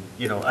users in,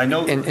 I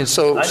know. and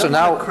so I don't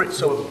now, wanna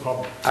so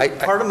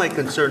part of my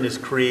concern is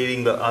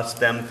creating the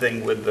us-them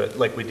thing with the,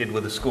 like we did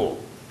with the school,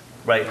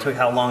 right? It took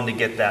how long to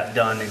get that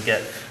done and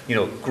get,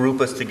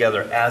 group us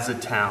together as a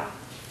town.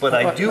 But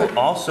I do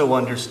also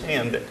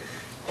understand that,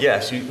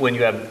 yes, when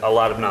you have a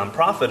lot of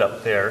nonprofit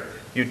up there,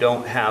 you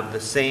don't have the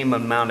same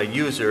amount of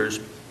users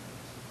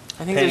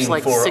I think there's paying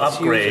like for 6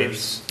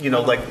 upgrades.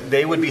 users. Like,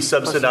 they would be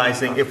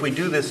subsidizing, if we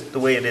do this the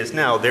way it is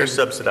now, they're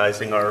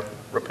subsidizing our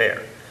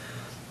repair,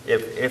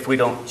 if we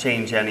don't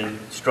change any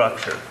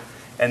structure.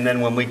 And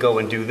then when we go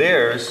and do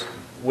theirs,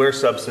 we're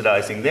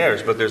subsidizing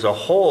theirs, but there's a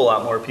whole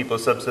lot more people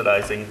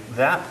subsidizing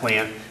that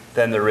plant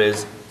than there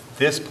is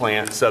this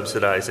plant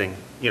subsidizing,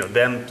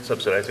 them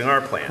subsidizing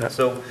our plant.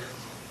 So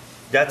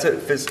that's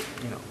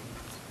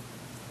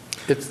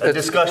a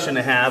discussion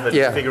to have and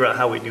Yeah. figure out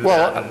how we do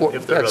well, that, and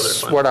if there are other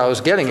that's funds. what I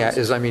was getting at,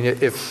 is, I mean,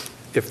 if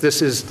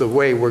this is the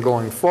way we're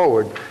going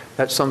forward,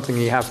 that's something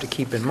you have to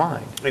keep in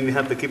mind. And you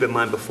have to keep in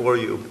mind before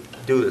you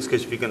do this,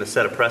 because if you're going to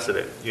set a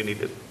precedent, you need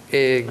to.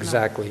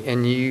 Exactly,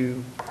 and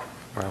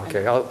well,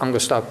 okay, I'm going to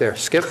stop there.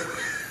 Skip?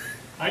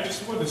 I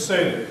just want to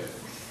say that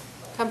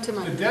Come to the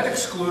mind. debt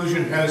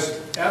exclusion has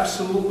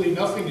absolutely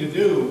nothing to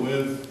do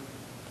with,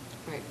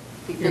 Right.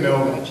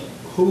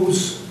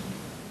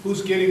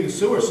 who's getting the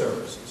sewer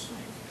services.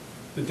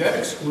 The debt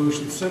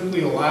exclusion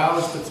simply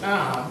allows the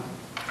town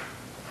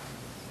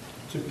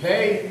to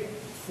pay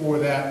for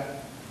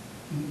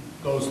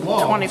those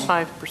loans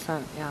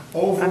 25%, yeah.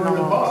 over and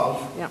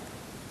above Yeah.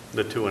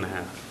 The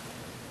 2.5.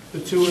 the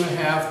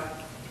 2.5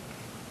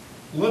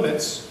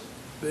 limits.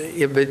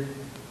 Yeah, but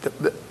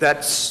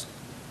that's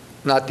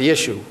not the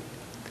issue.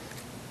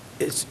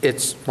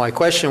 My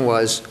question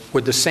was,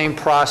 would the same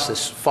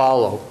process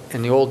follow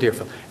in the Old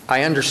Deerfield?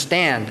 I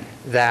understand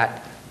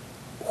that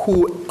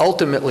who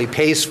ultimately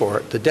pays for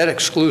it, the debt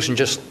exclusion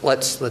just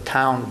lets the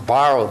town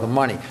borrow the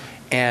money.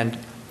 And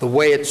the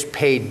way it's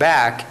paid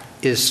back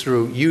is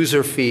through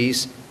user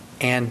fees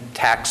and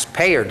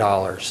taxpayer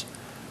dollars.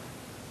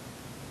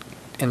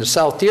 In the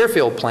South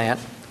Deerfield plant,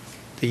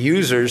 the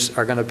users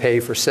are going to pay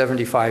for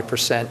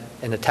 75%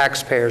 and the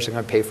taxpayers are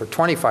going to pay for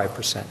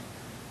 25%.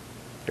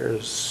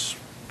 There's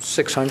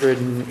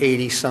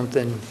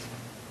 680-something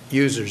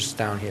users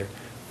down here.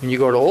 When you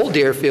go to Old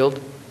Deerfield,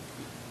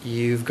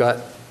 you've got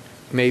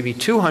maybe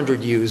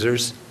 200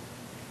 users,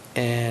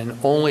 and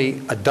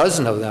only a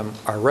dozen of them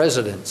are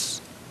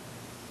residents.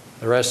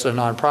 The rest are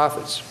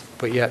nonprofits,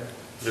 but yet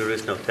There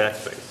is no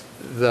tax base.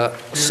 the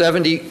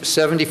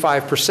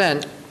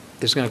 75%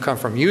 is going to come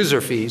from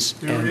user fees,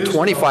 and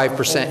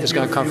 25% is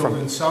going to come from...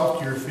 in South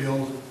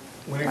Deerfield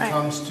when it Right.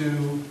 comes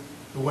to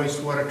the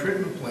wastewater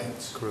treatment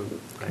plants.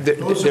 There-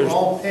 Those are there's-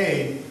 all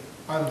paid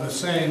out of the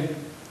same,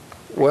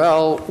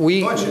 Well,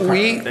 They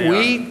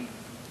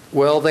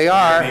they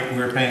are.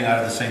 We're paying out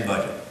of the same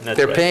budget. That's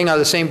They're right. paying out of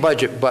the same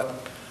budget, but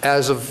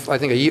as of, I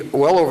think,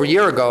 well over a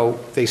year ago,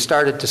 they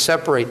started to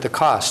separate the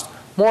cost,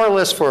 more or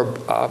less for,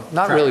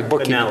 not really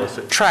bookkeeping.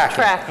 Analysis.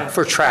 Tracking,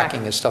 for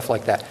tracking and stuff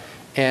like that.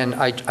 And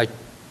I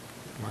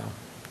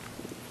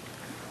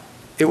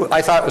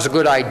thought it was a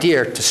good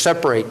idea to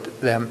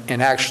separate them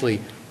and actually,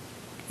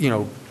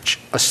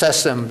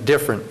 assess them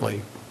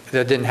differently.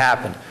 That didn't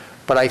happen.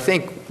 But I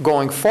think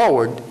going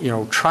forward,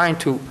 trying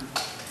to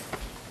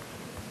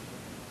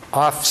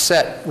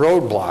offset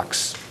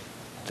roadblocks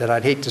that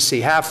I'd hate to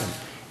see happen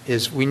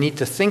is we need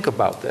to think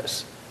about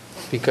this,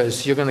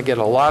 because you're going to get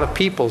a lot of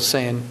people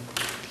saying,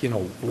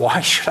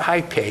 why should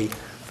I pay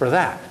for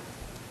that?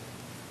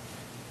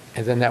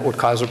 And then that would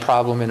cause a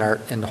problem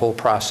in the whole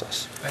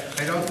process.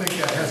 I don't think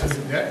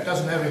that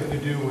doesn't have anything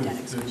to do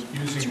with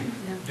using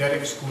debt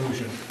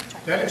exclusion.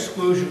 Debt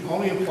exclusion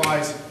only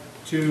applies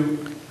to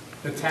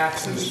the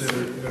taxes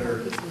that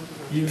are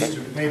used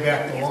to pay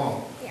back the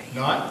loan,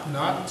 not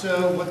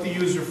what the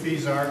user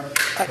fees are.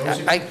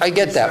 Those are I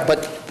get that,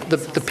 but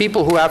the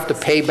people who have to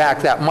pay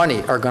back that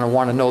money are going to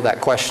want to know that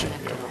question,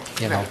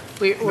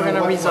 We're going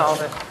to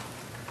resolve it.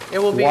 It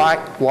will be.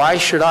 Why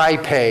should I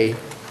pay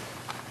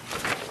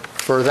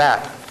for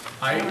that?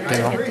 I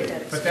agree,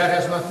 but that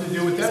has nothing to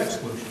do with debt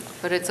exclusion.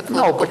 But it's a No,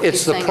 political, but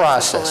it's he's the saying it's a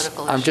process.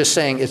 political I'm issue. just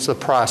saying it's the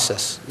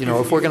process.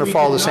 If we're going to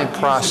follow the same If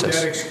process. we did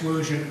not use the debt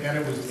exclusion and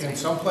it was in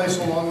some place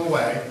along the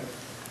way,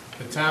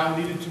 the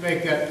town needed to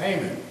make that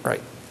payment,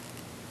 Right.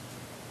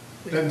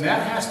 then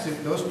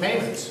those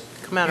payments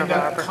Come out of end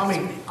up ARPA.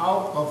 coming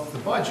out of the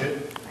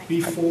budget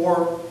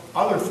before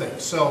other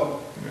things.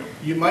 So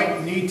you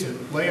might need to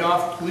lay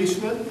off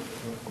policemen,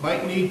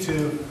 might need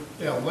to,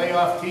 lay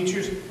off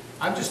teachers.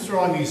 I'm just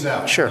throwing these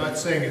out. Sure. I'm not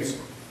saying it's,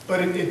 but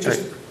it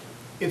just,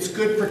 it's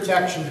good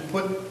protection to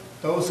put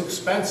those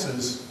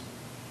expenses,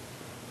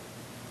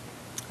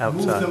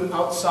 move them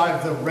outside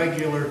of the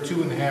regular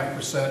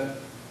 2.5%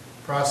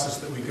 process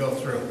that we go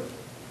through.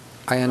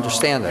 I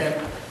understand that.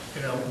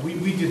 And,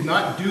 we did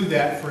not do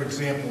that, for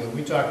example, and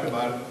we talked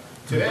about it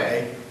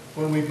today,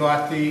 when we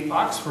bought the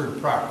Oxford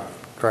property.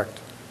 Correct.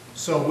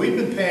 So we've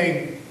been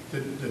paying,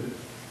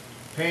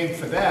 paying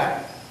for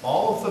that.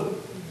 All of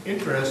the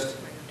interest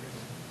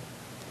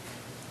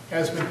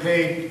has been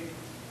paid,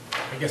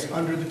 I guess,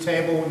 under the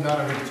table, not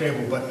under the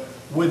table, but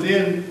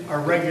within our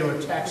regular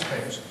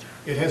taxpayers.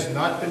 It has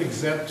not been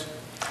exempt.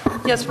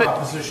 Yes, but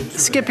Proposition 2.5.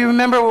 Skip, you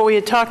remember what we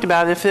had talked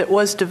about? If it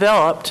was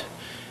developed,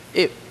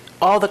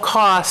 all the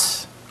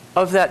costs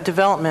of that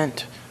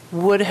development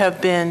would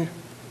have been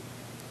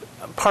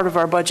part of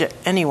our budget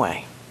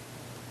anyway.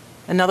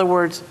 In other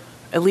words,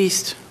 at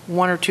least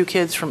 1 or 2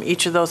 kids from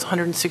each of those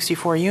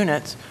 164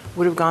 units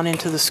would have gone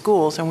into the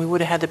schools, and we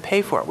would have had to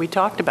pay for it. We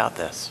talked about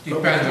this.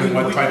 Depends on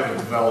what type of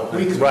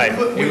development. Right.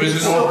 If it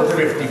was an over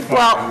 55,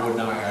 Well- it would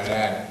not have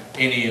had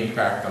any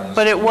impact on the.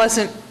 But it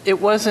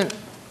wasn't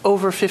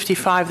over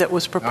 55 that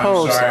was I'm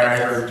proposed. sorry, I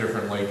heard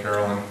differently,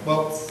 Carolyn.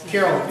 Well,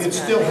 Carol, it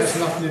still has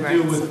nothing to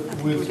do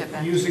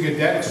with using a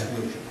debt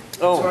exclusion.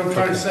 That's what I'm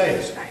trying to say.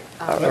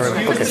 Let's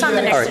use It's the on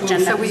the debt next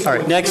exclusion. agenda. All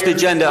right, next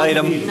agenda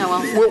item. No,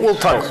 I'll We'll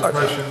talk.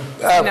 Question,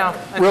 No.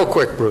 Real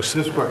quick, Bruce.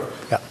 this part.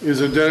 Yeah.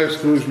 Is a debt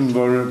exclusion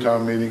voted at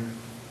town meeting?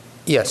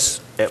 Yes.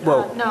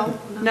 Well,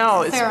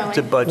 No, it's it's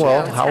a budget.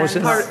 Well, how is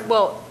it?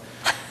 well,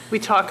 we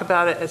talk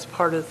about it as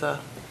part of the,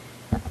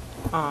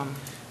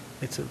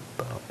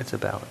 It's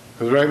about.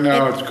 Because right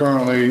now, it's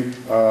currently,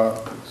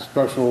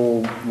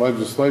 special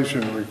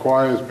legislation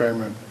requires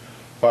payment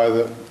by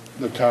the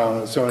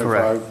town at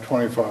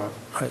 75-25.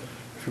 Right.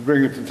 If you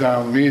bring it to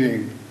town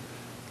meeting,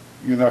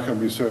 you're not going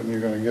to be certain you're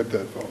going to get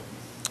that vote.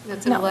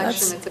 It's an No, election,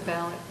 that's- it's a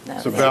ballot.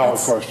 It's a ballot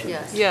question.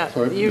 Yes. yeah,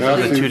 So that's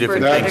usually. the- Two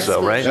different that's- things,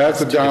 though, right?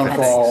 That's a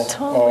downfall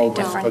Totally of a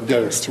different.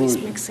 debt It's just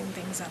exclusion. mixing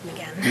things up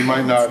again. You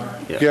might not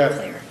Yeah. get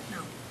Clear. No.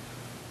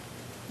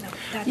 No,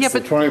 Yeah, that's-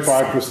 but-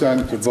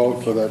 25% to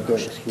vote for that debt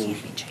It can't exclusion.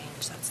 be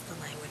changed. That's the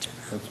language in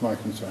the That's my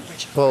concern.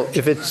 original Well,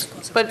 if it's,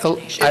 But-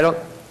 I don't,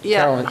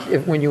 Yeah. Carolyn,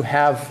 when you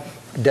have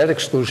debt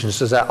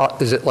exclusions, is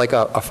it like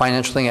a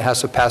financial thing, it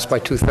has to pass by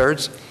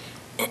 2/3?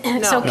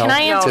 So No. can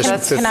I No, answer,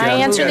 that's- can I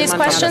yeah. answer these Movement on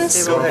the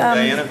questions? Go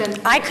ahead, Diana.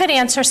 I could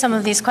answer some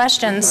of these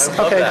questions.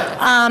 Okay.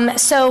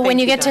 So when Thank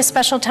you you, get to Diana.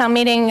 special town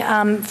meeting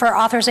for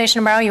authorization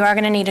to borrow, you are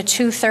going to need a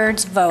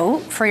 2/3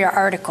 vote for your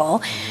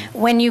article.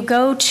 When you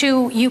go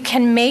to, you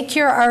can make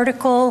your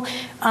article,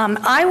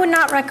 I would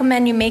not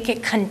recommend you make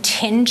it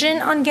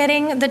contingent on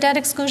getting the debt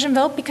exclusion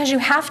vote because you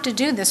have to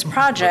do this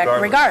project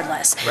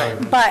regardless.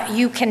 But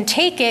you can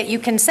take it, you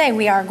can say,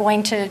 we are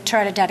going to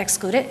try to debt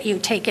exclude it. You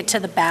take it to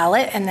the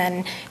ballot and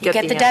then you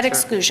get the debt answer.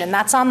 exclusion.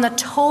 That's on the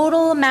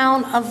total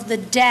amount of the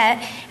debt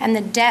and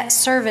the debt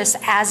service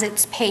as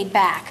it's paid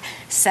back.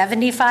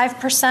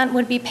 75%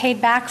 would be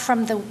paid back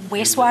from the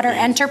wastewater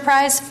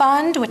enterprise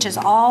fund, which is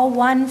all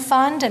one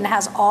fund and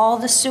has all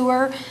the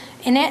sewer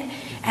in it.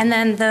 And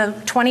then the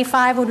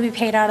 25 would be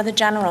paid out of the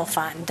general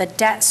fund, the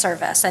debt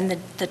service. And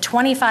the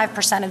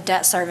 25% of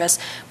debt service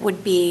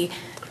would be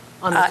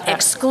On the tax-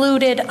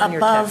 excluded on your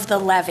above tax. the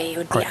levy. It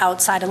would be Right.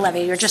 outside of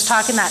levy. You're just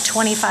talking that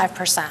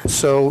 25%.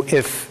 So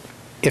if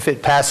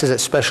it passes at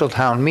special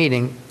town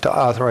meeting to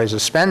authorize the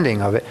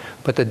spending of it,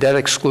 but the debt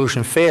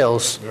exclusion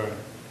fails,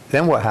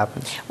 then what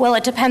happens? Well,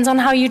 it depends on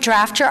how you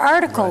draft your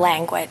article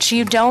language.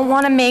 You don't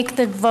want to make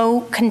the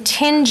vote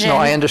contingent. No,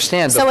 I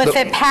understand. So The- if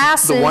it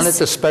passes. The one at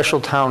the special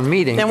town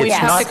meeting, Then we it's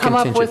have not to come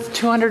up contingent. with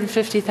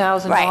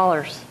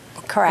 $250,000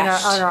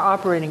 Correct. on our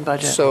operating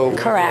budget. So,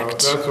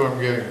 Correct. That's what I'm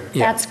getting at.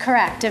 Yeah. That's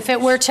correct. If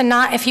it were to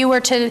not, if you were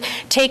to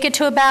take it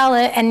to a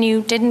ballot and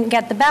you didn't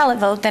get the ballot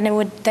vote, then it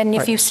would, then if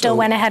Right, you still so-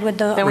 went ahead with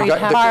the Then we have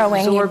to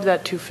borrowing. absorb you-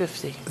 that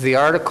 250. the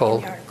article,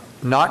 The article.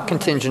 not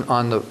contingent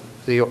on the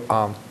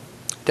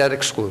debt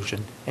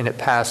exclusion, and it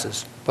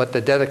passes, but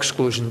the debt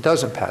exclusion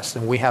doesn't pass,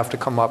 then we have to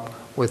come up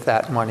with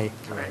that money.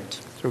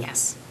 through-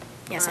 Yes,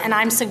 yes. And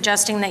I'm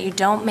suggesting that you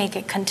don't make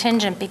it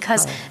contingent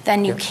because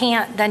then you Yeah.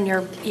 can't, then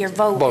your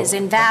vote Vote. is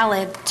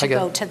invalid to I get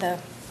go it. to the,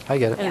 I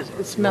get it.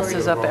 It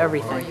messes up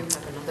everything.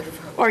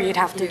 or you'd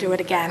have to do it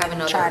again Have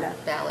and try to. another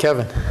ballot.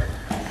 Kevin?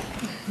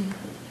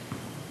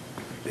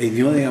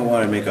 The only thing I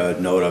want to make a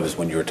note of is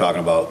when you were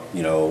talking about,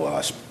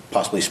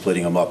 possibly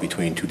splitting them up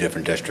between 2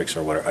 different districts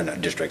or whatever, not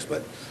districts,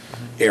 but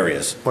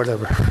areas.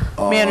 Whatever.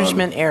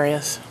 Management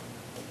areas.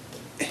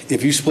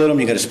 If you split them,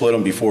 you got to split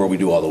them before we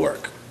do all the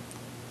work.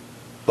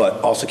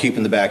 But also keep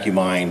in the back of your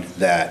mind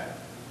that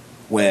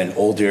when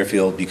Old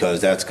Deerfield,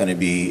 because that's going to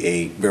be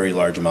a very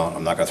large amount,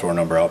 I'm not going to throw a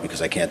number out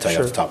because I can't tell you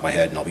off the Sure. top of my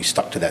head, and I'll be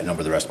stuck to that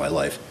number the rest of my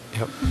life.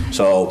 Yep.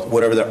 So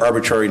whatever the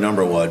arbitrary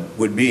number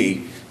would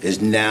be, is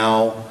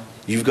now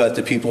you've got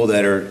the people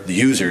that are the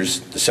users,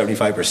 the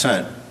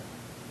 75%,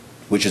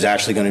 which is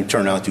actually going to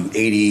turn out to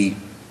 80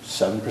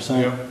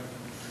 7%? Yeah.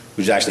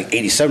 Which is actually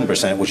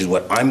 87%, which is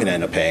what I'm going to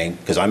end up paying,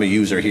 because I'm a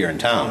user here in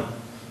town,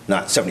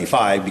 not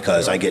 75,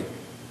 because I get,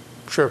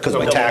 Sure. because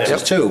of my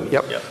taxes too.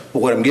 Yep. But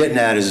what I'm getting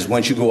at is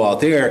once you go out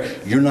there,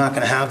 you're not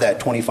going to have that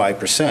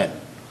 25%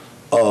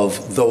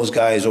 of those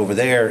guys over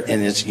there,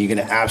 and you're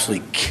going to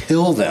absolutely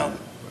kill them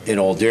in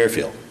Old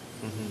Deerfield.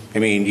 I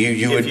mean,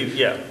 you would,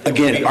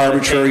 again,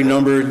 arbitrary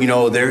number, you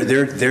know,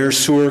 their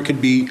sewer could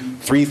be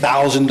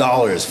 $3,000,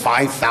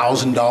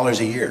 $5,000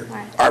 a year.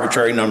 Right.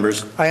 Arbitrary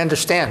numbers, I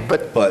understand,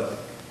 but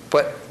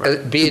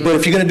being... but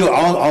if you're going to do it,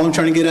 all I'm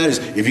trying to get at is,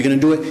 if you're going to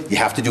do it, you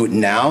have to do it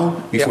now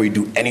before you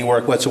do any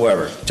work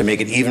whatsoever, to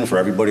make it even for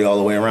everybody all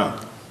the way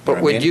around.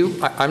 But would you,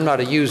 I'm not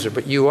a user,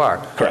 but you are.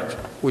 Correct.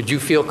 Would you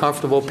feel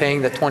comfortable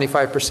paying that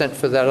 25%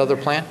 for that other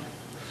plan?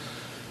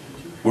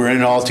 We're in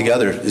it all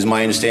together, is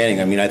my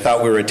understanding. I mean, I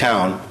thought we were a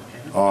town,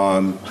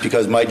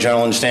 because my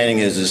general understanding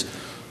is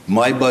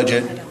my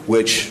budget,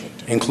 which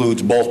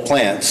includes both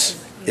plants,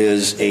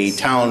 is a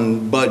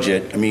town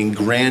budget. I mean,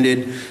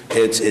 granted,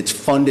 it's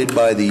funded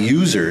by the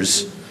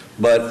users,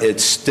 but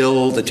it's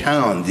still the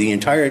town. The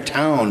entire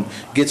town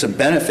gets a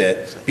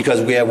benefit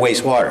because we have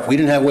wastewater. If we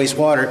didn't have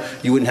wastewater,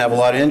 you wouldn't have a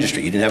lot of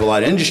industry. You didn't have a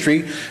lot of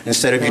industry,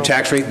 instead of your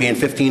tax rate being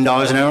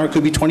 $15 an hour, it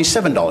could be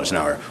 $27 an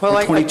hour, or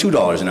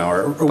 $22 an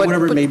hour, or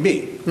whatever it may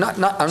be. I'm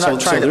not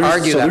trying to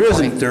argue that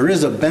point. There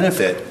is a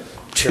benefit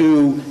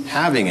to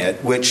having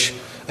it, which,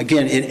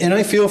 again, and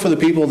I feel for the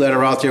people that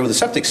are out there with the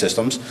septic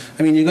systems.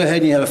 I mean, you go ahead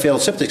and you have a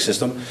failed septic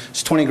system,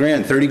 it's 20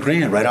 grand, 30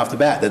 grand right off the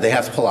bat that they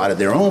have to pull out of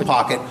their own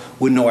pocket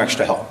with no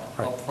extra help.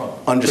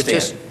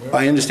 Understand.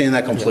 I understand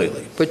that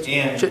completely. But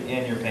And you're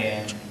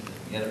paying, you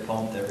get it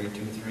pumped every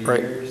 2-3 Right.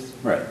 years.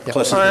 Right. Yeah.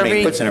 Plus Or the every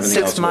maintenance and everything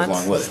 6 else that goes months,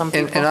 along with it. some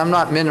people. And I'm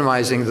not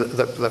minimizing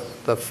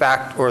the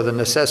fact or the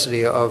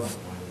necessity of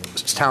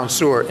town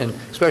sewer, and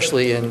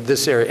especially in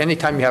this area,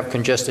 anytime you have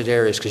congested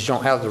areas, because you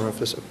don't have the room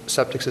for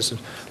septic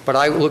systems. But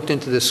I looked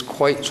into this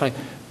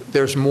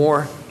there's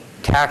more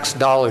tax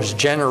dollars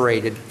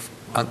generated,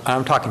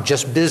 I'm talking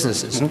just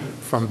businesses,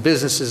 from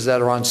businesses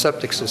that are on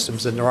septic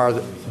systems than there are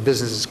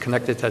businesses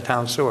connected to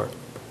town sewer.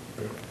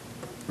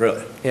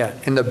 Really? Yeah,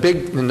 and the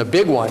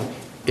big one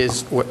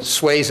is, what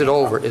sways it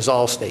over is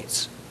all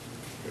states.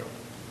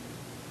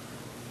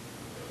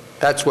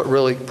 That's what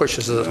really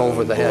pushes it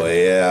over the head.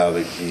 Boy,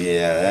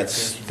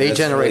 that's... They that's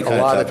generate really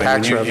a lot of kinda tough. I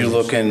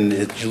mean,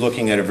 tax You're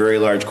looking at a very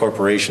large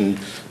corporation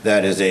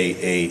that is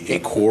a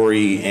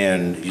quarry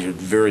and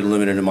very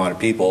limited amount of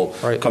people,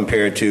 Right.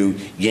 compared to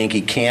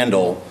Yankee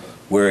Candle,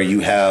 where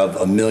you have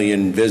 1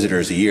 million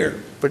visitors a year.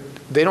 But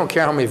they don't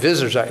care how many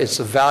visitors are, it's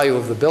the value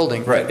of the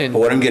building. Right, And but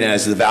what I'm getting at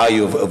is the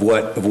value of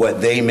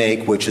what they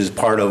make, which is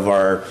part of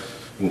our,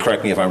 and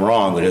correct me if I'm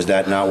wrong, but is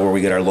that not where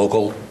we get our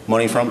local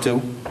money from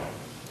too?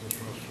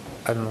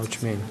 I don't know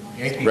what you mean.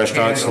 Yankee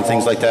Restaurants and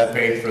things like that?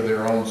 Paid for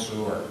their own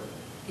sewer.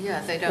 Yeah,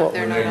 they Well, don't,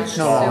 they're not on the no,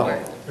 sewer. No,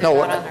 They're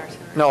not on our sewer.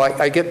 no,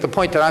 I get the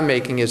point that I'm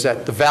making is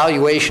that the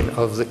valuation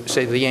of,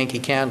 say, the Yankee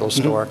Candle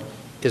store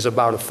is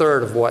about a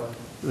third of what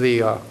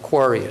the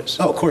quarry is.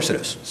 Oh, of course it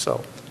is.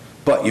 So,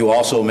 But you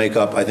also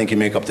I think you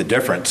make up the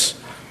difference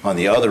on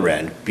the other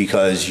end,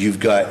 because you've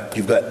got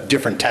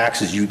different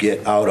taxes you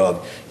get out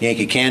of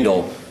Yankee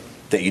Candle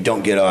that you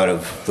don't get out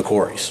of the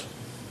quarries.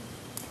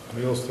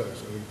 Meals tax, I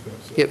think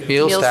that's it. get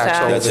meals Meals tax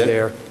tax. over That's it?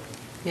 there.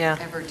 Yeah.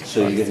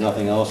 So you get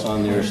nothing else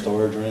on their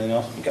storage or anything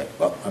else? Okay,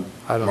 well, I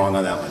I'm don't wrong know.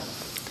 on that one.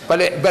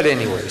 But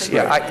anyways,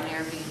 yeah, Right.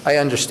 I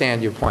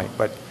understand your point,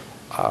 but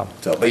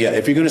So, but yeah,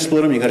 if you're going to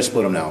split them, you got to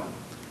split them now.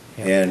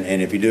 Yeah.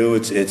 And if you do,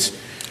 it's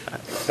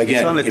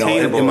again,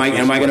 unattainable am I if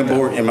you going to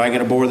split am I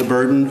going to bore the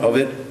burden of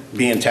it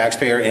being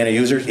taxpayer and a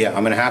user? Yeah,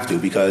 I'm going to have to,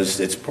 because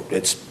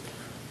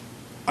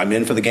I'm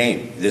in for the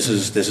game. This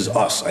is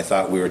us. I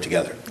thought we were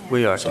together.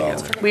 We are So,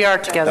 together. We are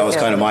together. That was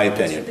yeah. kind of my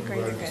opinion. The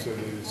greater good.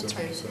 That's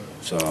right.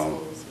 So,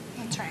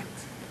 That's right.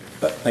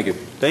 but thank you.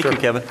 Thank you,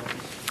 Kevin.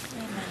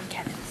 Amen,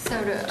 Kevin.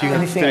 So to, Do you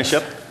Anything finish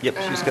up? else? Yep,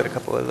 she's got a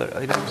couple other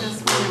items.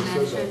 just want to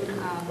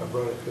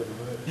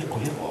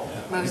mention,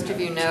 most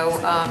of you know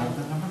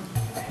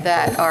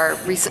that our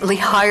recently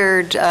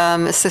hired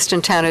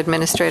Assistant Town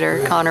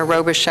Administrator, Connor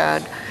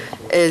Robichaud,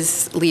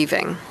 is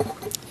leaving.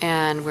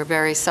 And we're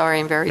very sorry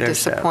and very Very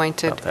sad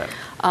disappointed. about that.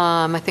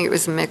 I think it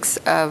was a mix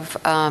of,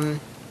 I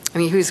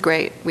mean, he was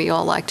great. We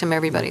all liked him,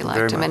 everybody liked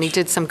Very him. And he much.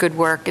 did some good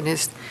work in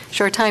his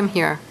short time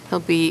here.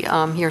 He'll be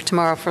here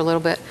tomorrow for a little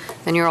bit,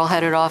 then you're all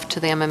headed off to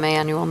the MMA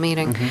annual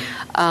meeting.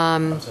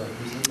 I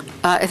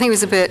think it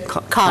was a bit,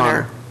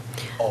 Connor.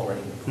 He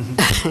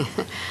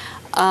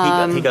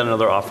got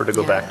another offer to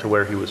go yeah. back to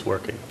where he was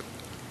working.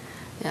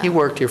 Yeah. he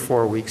worked here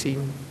 4 weeks. He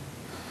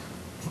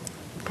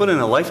Put in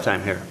a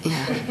lifetime here.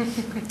 Yeah.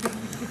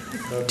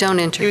 Don't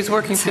interview. He was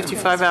working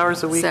 55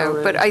 hours a week So,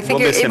 already. but I think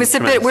We'll miss it him was a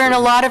bit, we're in a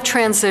tremendously. lot of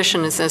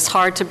transition. It's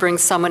hard to bring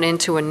someone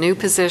into a new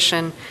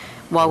position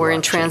while we're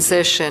in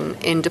transition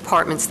in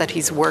departments that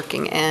he's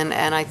working in,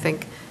 and I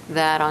think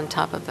that on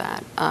top of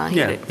that, he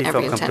Yeah, had he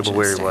every felt comfortable intention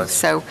where to he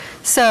stay.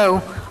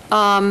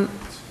 was.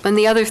 And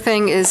the other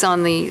thing is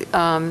on the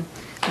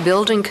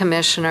building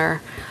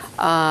commissioner,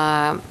 we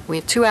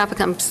have 2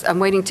 applicants. I'm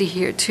waiting to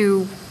hear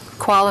 2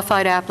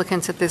 qualified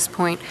applicants at this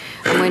point.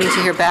 I'm waiting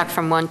to hear back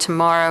from one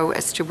tomorrow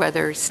as to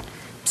whether he's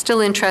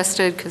still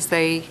interested, because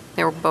they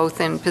were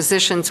both in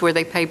positions where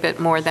they pay a bit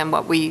more than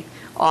what we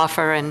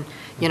offer, and,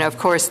 of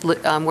course,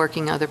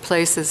 working other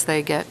places,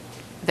 they get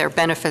their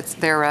benefits,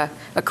 their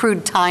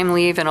accrued time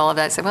leave and all of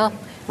that. I said, well,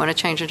 want to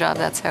change a job,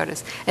 that's how it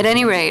is. At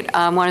any rate,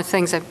 one of the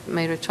things I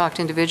may have talked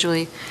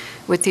individually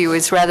with you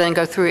is, rather than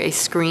go through a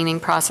screening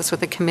process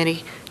with a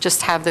committee,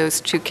 just have those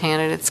two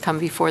candidates come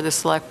before the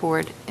select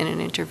board in an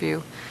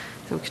interview,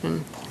 so we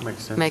can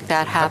make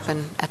that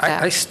happen at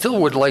that. I still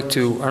would like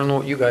to, I don't know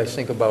what you guys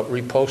think about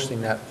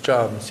reposting that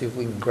job and see if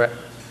we can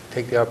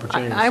take the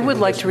opportunity. I would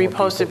like to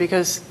repost it,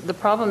 because the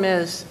problem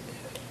is,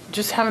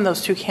 just having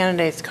those two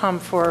candidates come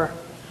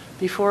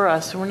before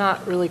us, we're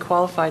not really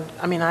qualified.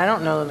 I mean, I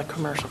don't know the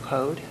commercial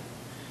code.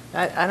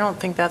 I don't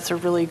think that's a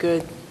really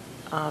good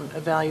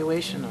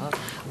evaluation of.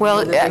 Well,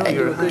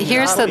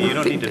 here's the... You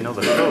don't need to know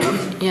the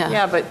code.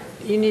 Yeah, but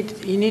you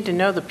need to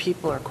know the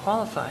people are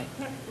qualified.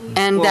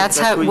 And Well, that's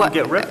how... where you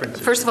get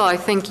references. First of all, I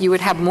think you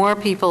would have more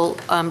people.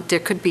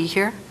 Dick could be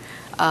here.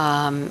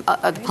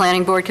 The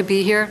planning board could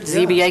be here.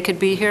 ZBA could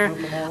be here.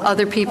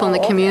 Other people in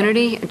the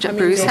community.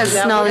 Bruce has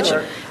knowledge,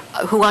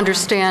 who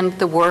understand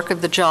the work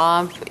of the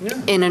job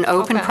in an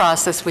open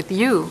process with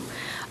you,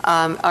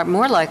 are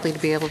more likely to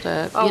be able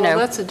to, well,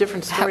 that's a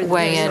different story.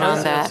 weigh in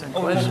on that.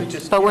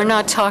 But we're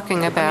not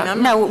talking about,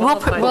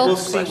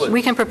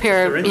 we can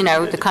prepare,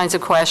 the kinds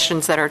of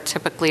questions that are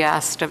typically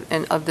asked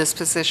of this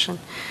position,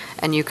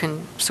 and you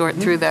can sort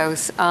through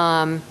those.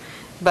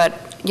 But,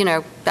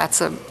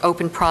 that's an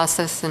open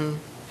process, and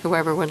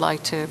whoever would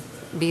like to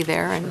be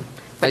there,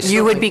 but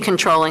you would be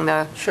controlling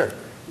the... Sure.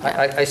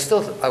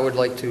 I would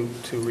like to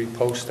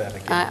repost that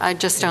again. I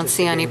just don't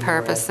see any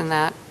purpose in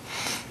that.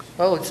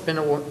 Well, it's been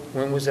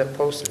when was that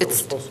posted?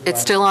 It's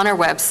still on our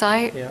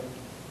website. Yeah,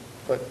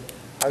 but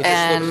I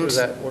just looked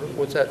through that.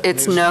 What's that?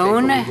 It's newspaper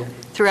known we get?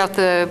 throughout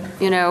the,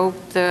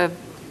 the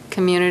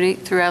community,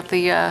 throughout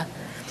the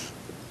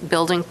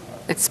building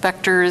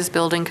inspectors,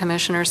 building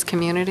commissioners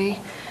community.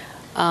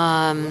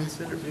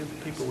 Let's interview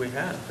the people we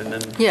have, and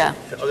then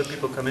if other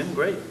people come in,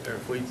 great. Or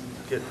if we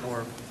get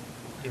more,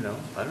 I don't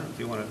know, if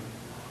you want to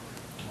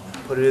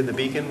put it in the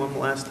Beacon one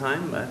last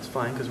time, that's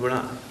fine, because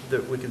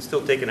we can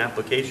still take an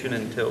application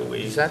until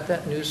we... Is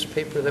that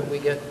newspaper that we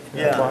get?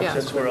 Yeah,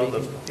 that's where all the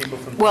people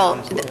from... Well,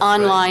 towns look,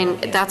 online,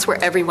 right? that's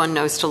where everyone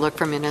knows to look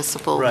for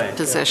municipal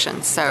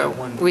positions. So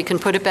we can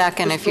put it back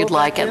in if you'd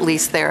like, at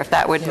least there, if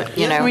that would,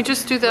 Can we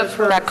just do that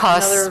for that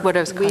costs, another what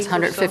does it cost, week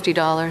or so?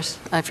 $150?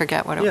 I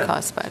forget what it would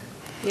cost, but...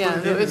 Yeah,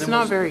 Put it in, it's and not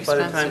then very by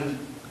the expensive. time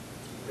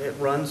it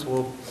runs,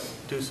 we'll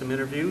do some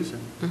interviews.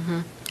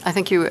 And I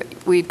think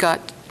we've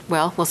got,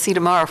 well, we'll see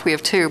tomorrow if we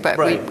have two, but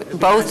Right.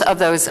 both of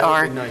those That would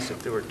are be nice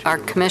if there were two are to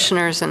look at.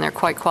 commissioners, and they're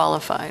quite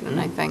qualified, and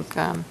I think...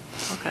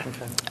 Okay.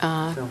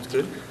 Sounds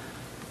good.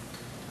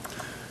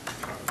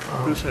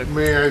 Bruce,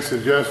 May I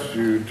suggest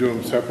you do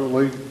them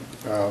separately?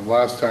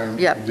 Last time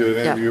you Yep, did an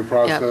yep, interview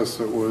process,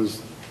 it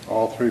was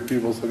all three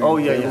people sitting. Oh,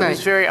 at the yeah, yeah. table. It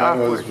was very That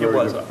was awkward. very It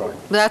was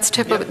difficult. That's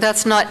typical.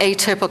 That's not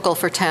atypical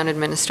for town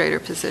administrator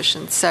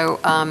positions. So,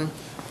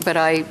 but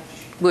I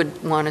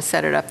would want to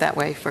set it up that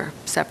way for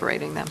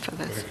separating them for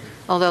this.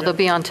 Although they'll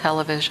be on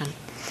television.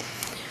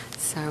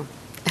 So,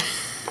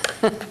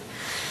 Do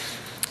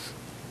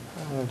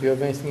you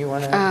have anything you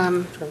want to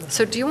add? Trevor?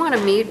 so do you want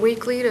to meet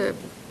weekly to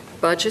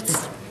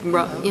budgets? Keep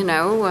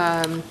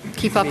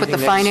up with the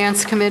Meeting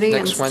finance committee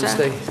and Next stuff?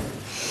 Wednesday?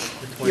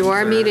 You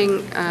are meeting.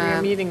 We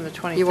are meeting the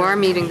 23rd. You are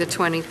meeting the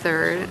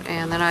 23rd,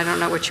 and then I don't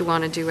know what you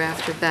want to do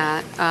after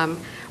that.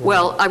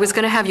 Well, I was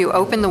going to have you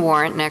open the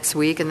warrant next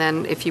week, and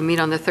then if you meet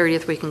on the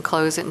 30th, we can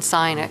close it and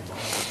sign it.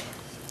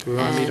 Do we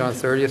want to meet on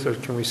 30th, or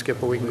can we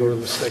skip a week and go to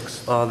the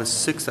 6th? the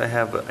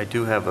 6th, I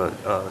do have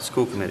a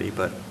school committee,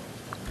 but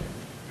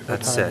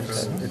that's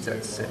 6. It's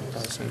at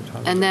 6.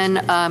 And then,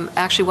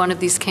 actually, one of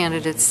these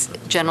candidates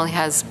generally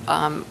has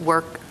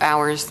work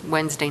hours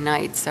Wednesday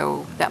night,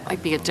 so that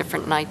might be a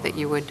different night that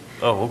you would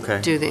Oh, okay.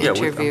 do the Yeah,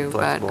 interview. I'm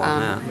flexible but on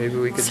that. Maybe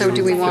we could So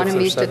do we the want to 5th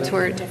or meet the 7th?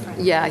 toward?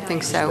 Yeah, I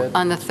think so.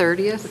 On the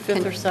 30th?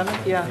 5th or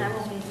 7th, yeah.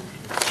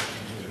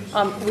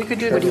 We could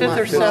do What the do you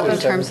 5th or want? 7th. In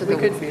terms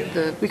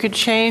of We could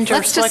change our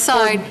Let's select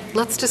board.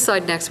 let's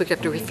decide next week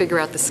after we figure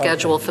out the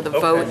schedule for the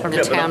vote and the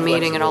Yeah, but town I'm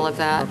meeting and all of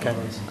that. Okay.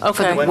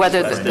 For the Okay.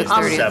 whether the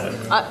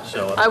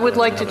 30th. I would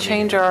like to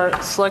change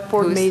our select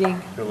board Who's- meeting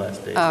Your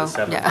last day is Oh, the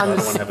 7th. yeah. I don't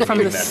wanna have a from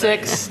the meeting that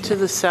night. 6th to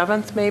the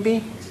 7th,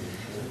 maybe,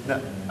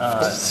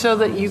 so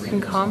that you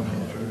can come.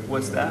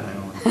 What's that?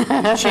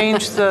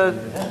 Change the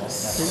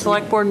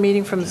select board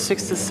meeting from the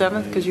 6th to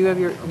 7th, because you have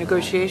your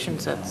negotiation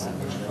sets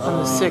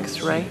on the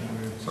 6th, right?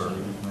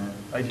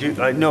 I do,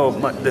 I know,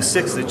 the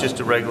 6th is just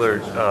a regular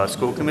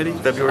school committee,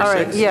 February 6th? All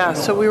right, yeah,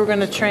 so we were going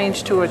to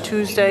change to a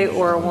Tuesday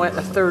or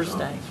a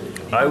Thursday.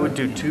 I would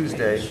do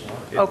Tuesday.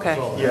 Okay,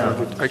 Yeah.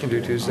 I can do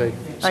Tuesday.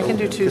 I can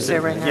do Tuesday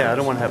right now. Yeah, I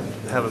don't want to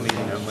have a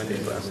meeting on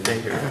Monday last day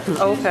here.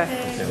 Oh, okay.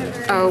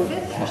 Oh,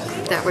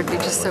 that would be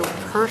just so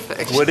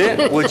perfect. Would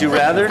it? Would you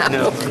rather?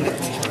 No.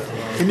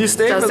 Can you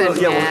stay for Doesn't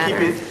the, yeah, we'll matter.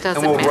 keep it, and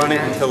Doesn't we'll run it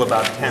matter. until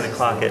about 10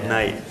 o'clock at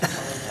night.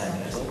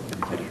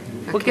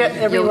 We'll get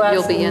every You'll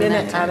last be in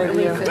minute that out of time.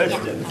 you.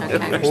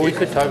 Okay. Well, we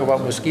could talk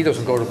about mosquitoes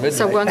and go to midnight.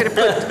 So I'm going to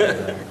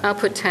put, I'll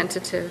put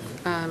tentative.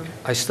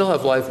 I still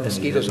have live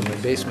mosquitoes in my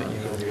basement, you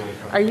know.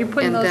 Are you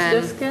putting And those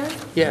then- discs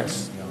in?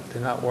 Yes,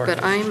 they're not working.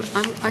 But I I'm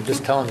just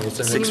think, telling you, it's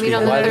an can you meet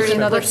on the extreme 30th?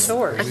 Another Let's-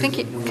 source. I think,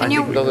 I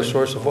think another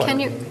source of what?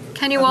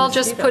 can you all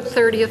just put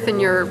 30th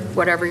in your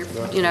whatever,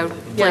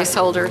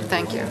 placeholder?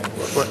 Thank you.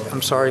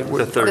 I'm sorry.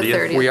 The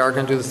 30th. We are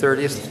going to do the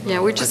 30th?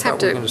 Yeah, we just I have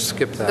thought we to. were going to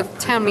skip The that.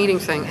 town meeting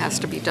thing has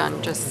to be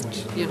done just,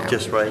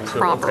 Just right. So, okay,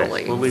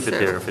 properly. we'll leave it so-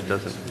 there if it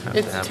doesn't have to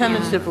It's happen.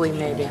 tentatively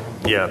maybe.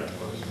 Yeah.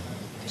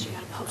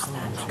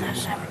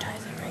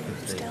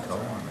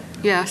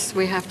 Yes,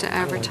 we have to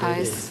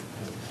advertise.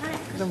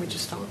 Then we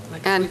just don't.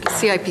 And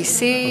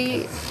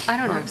CIPC, I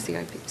don't know if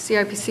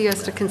CIPC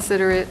has to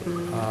consider it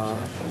and,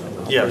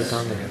 Yes.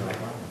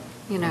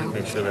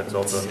 Make sure that's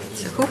all done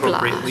it's a hoopla.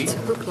 appropriately. It's a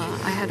hoopla.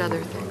 I had other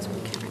things, but I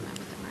can't remember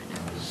them right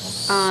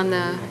now. On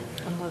the,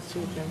 Unless the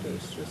agenda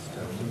is just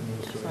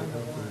sign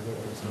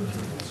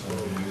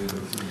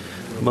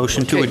the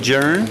Motion to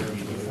adjourn?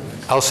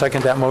 I'll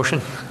second that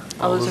motion.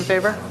 All those in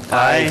favor?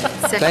 Aye.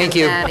 second Thank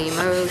you. Patty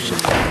motion.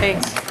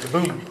 Thanks.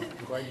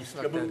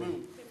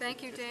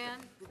 Thank you,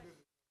 Dan.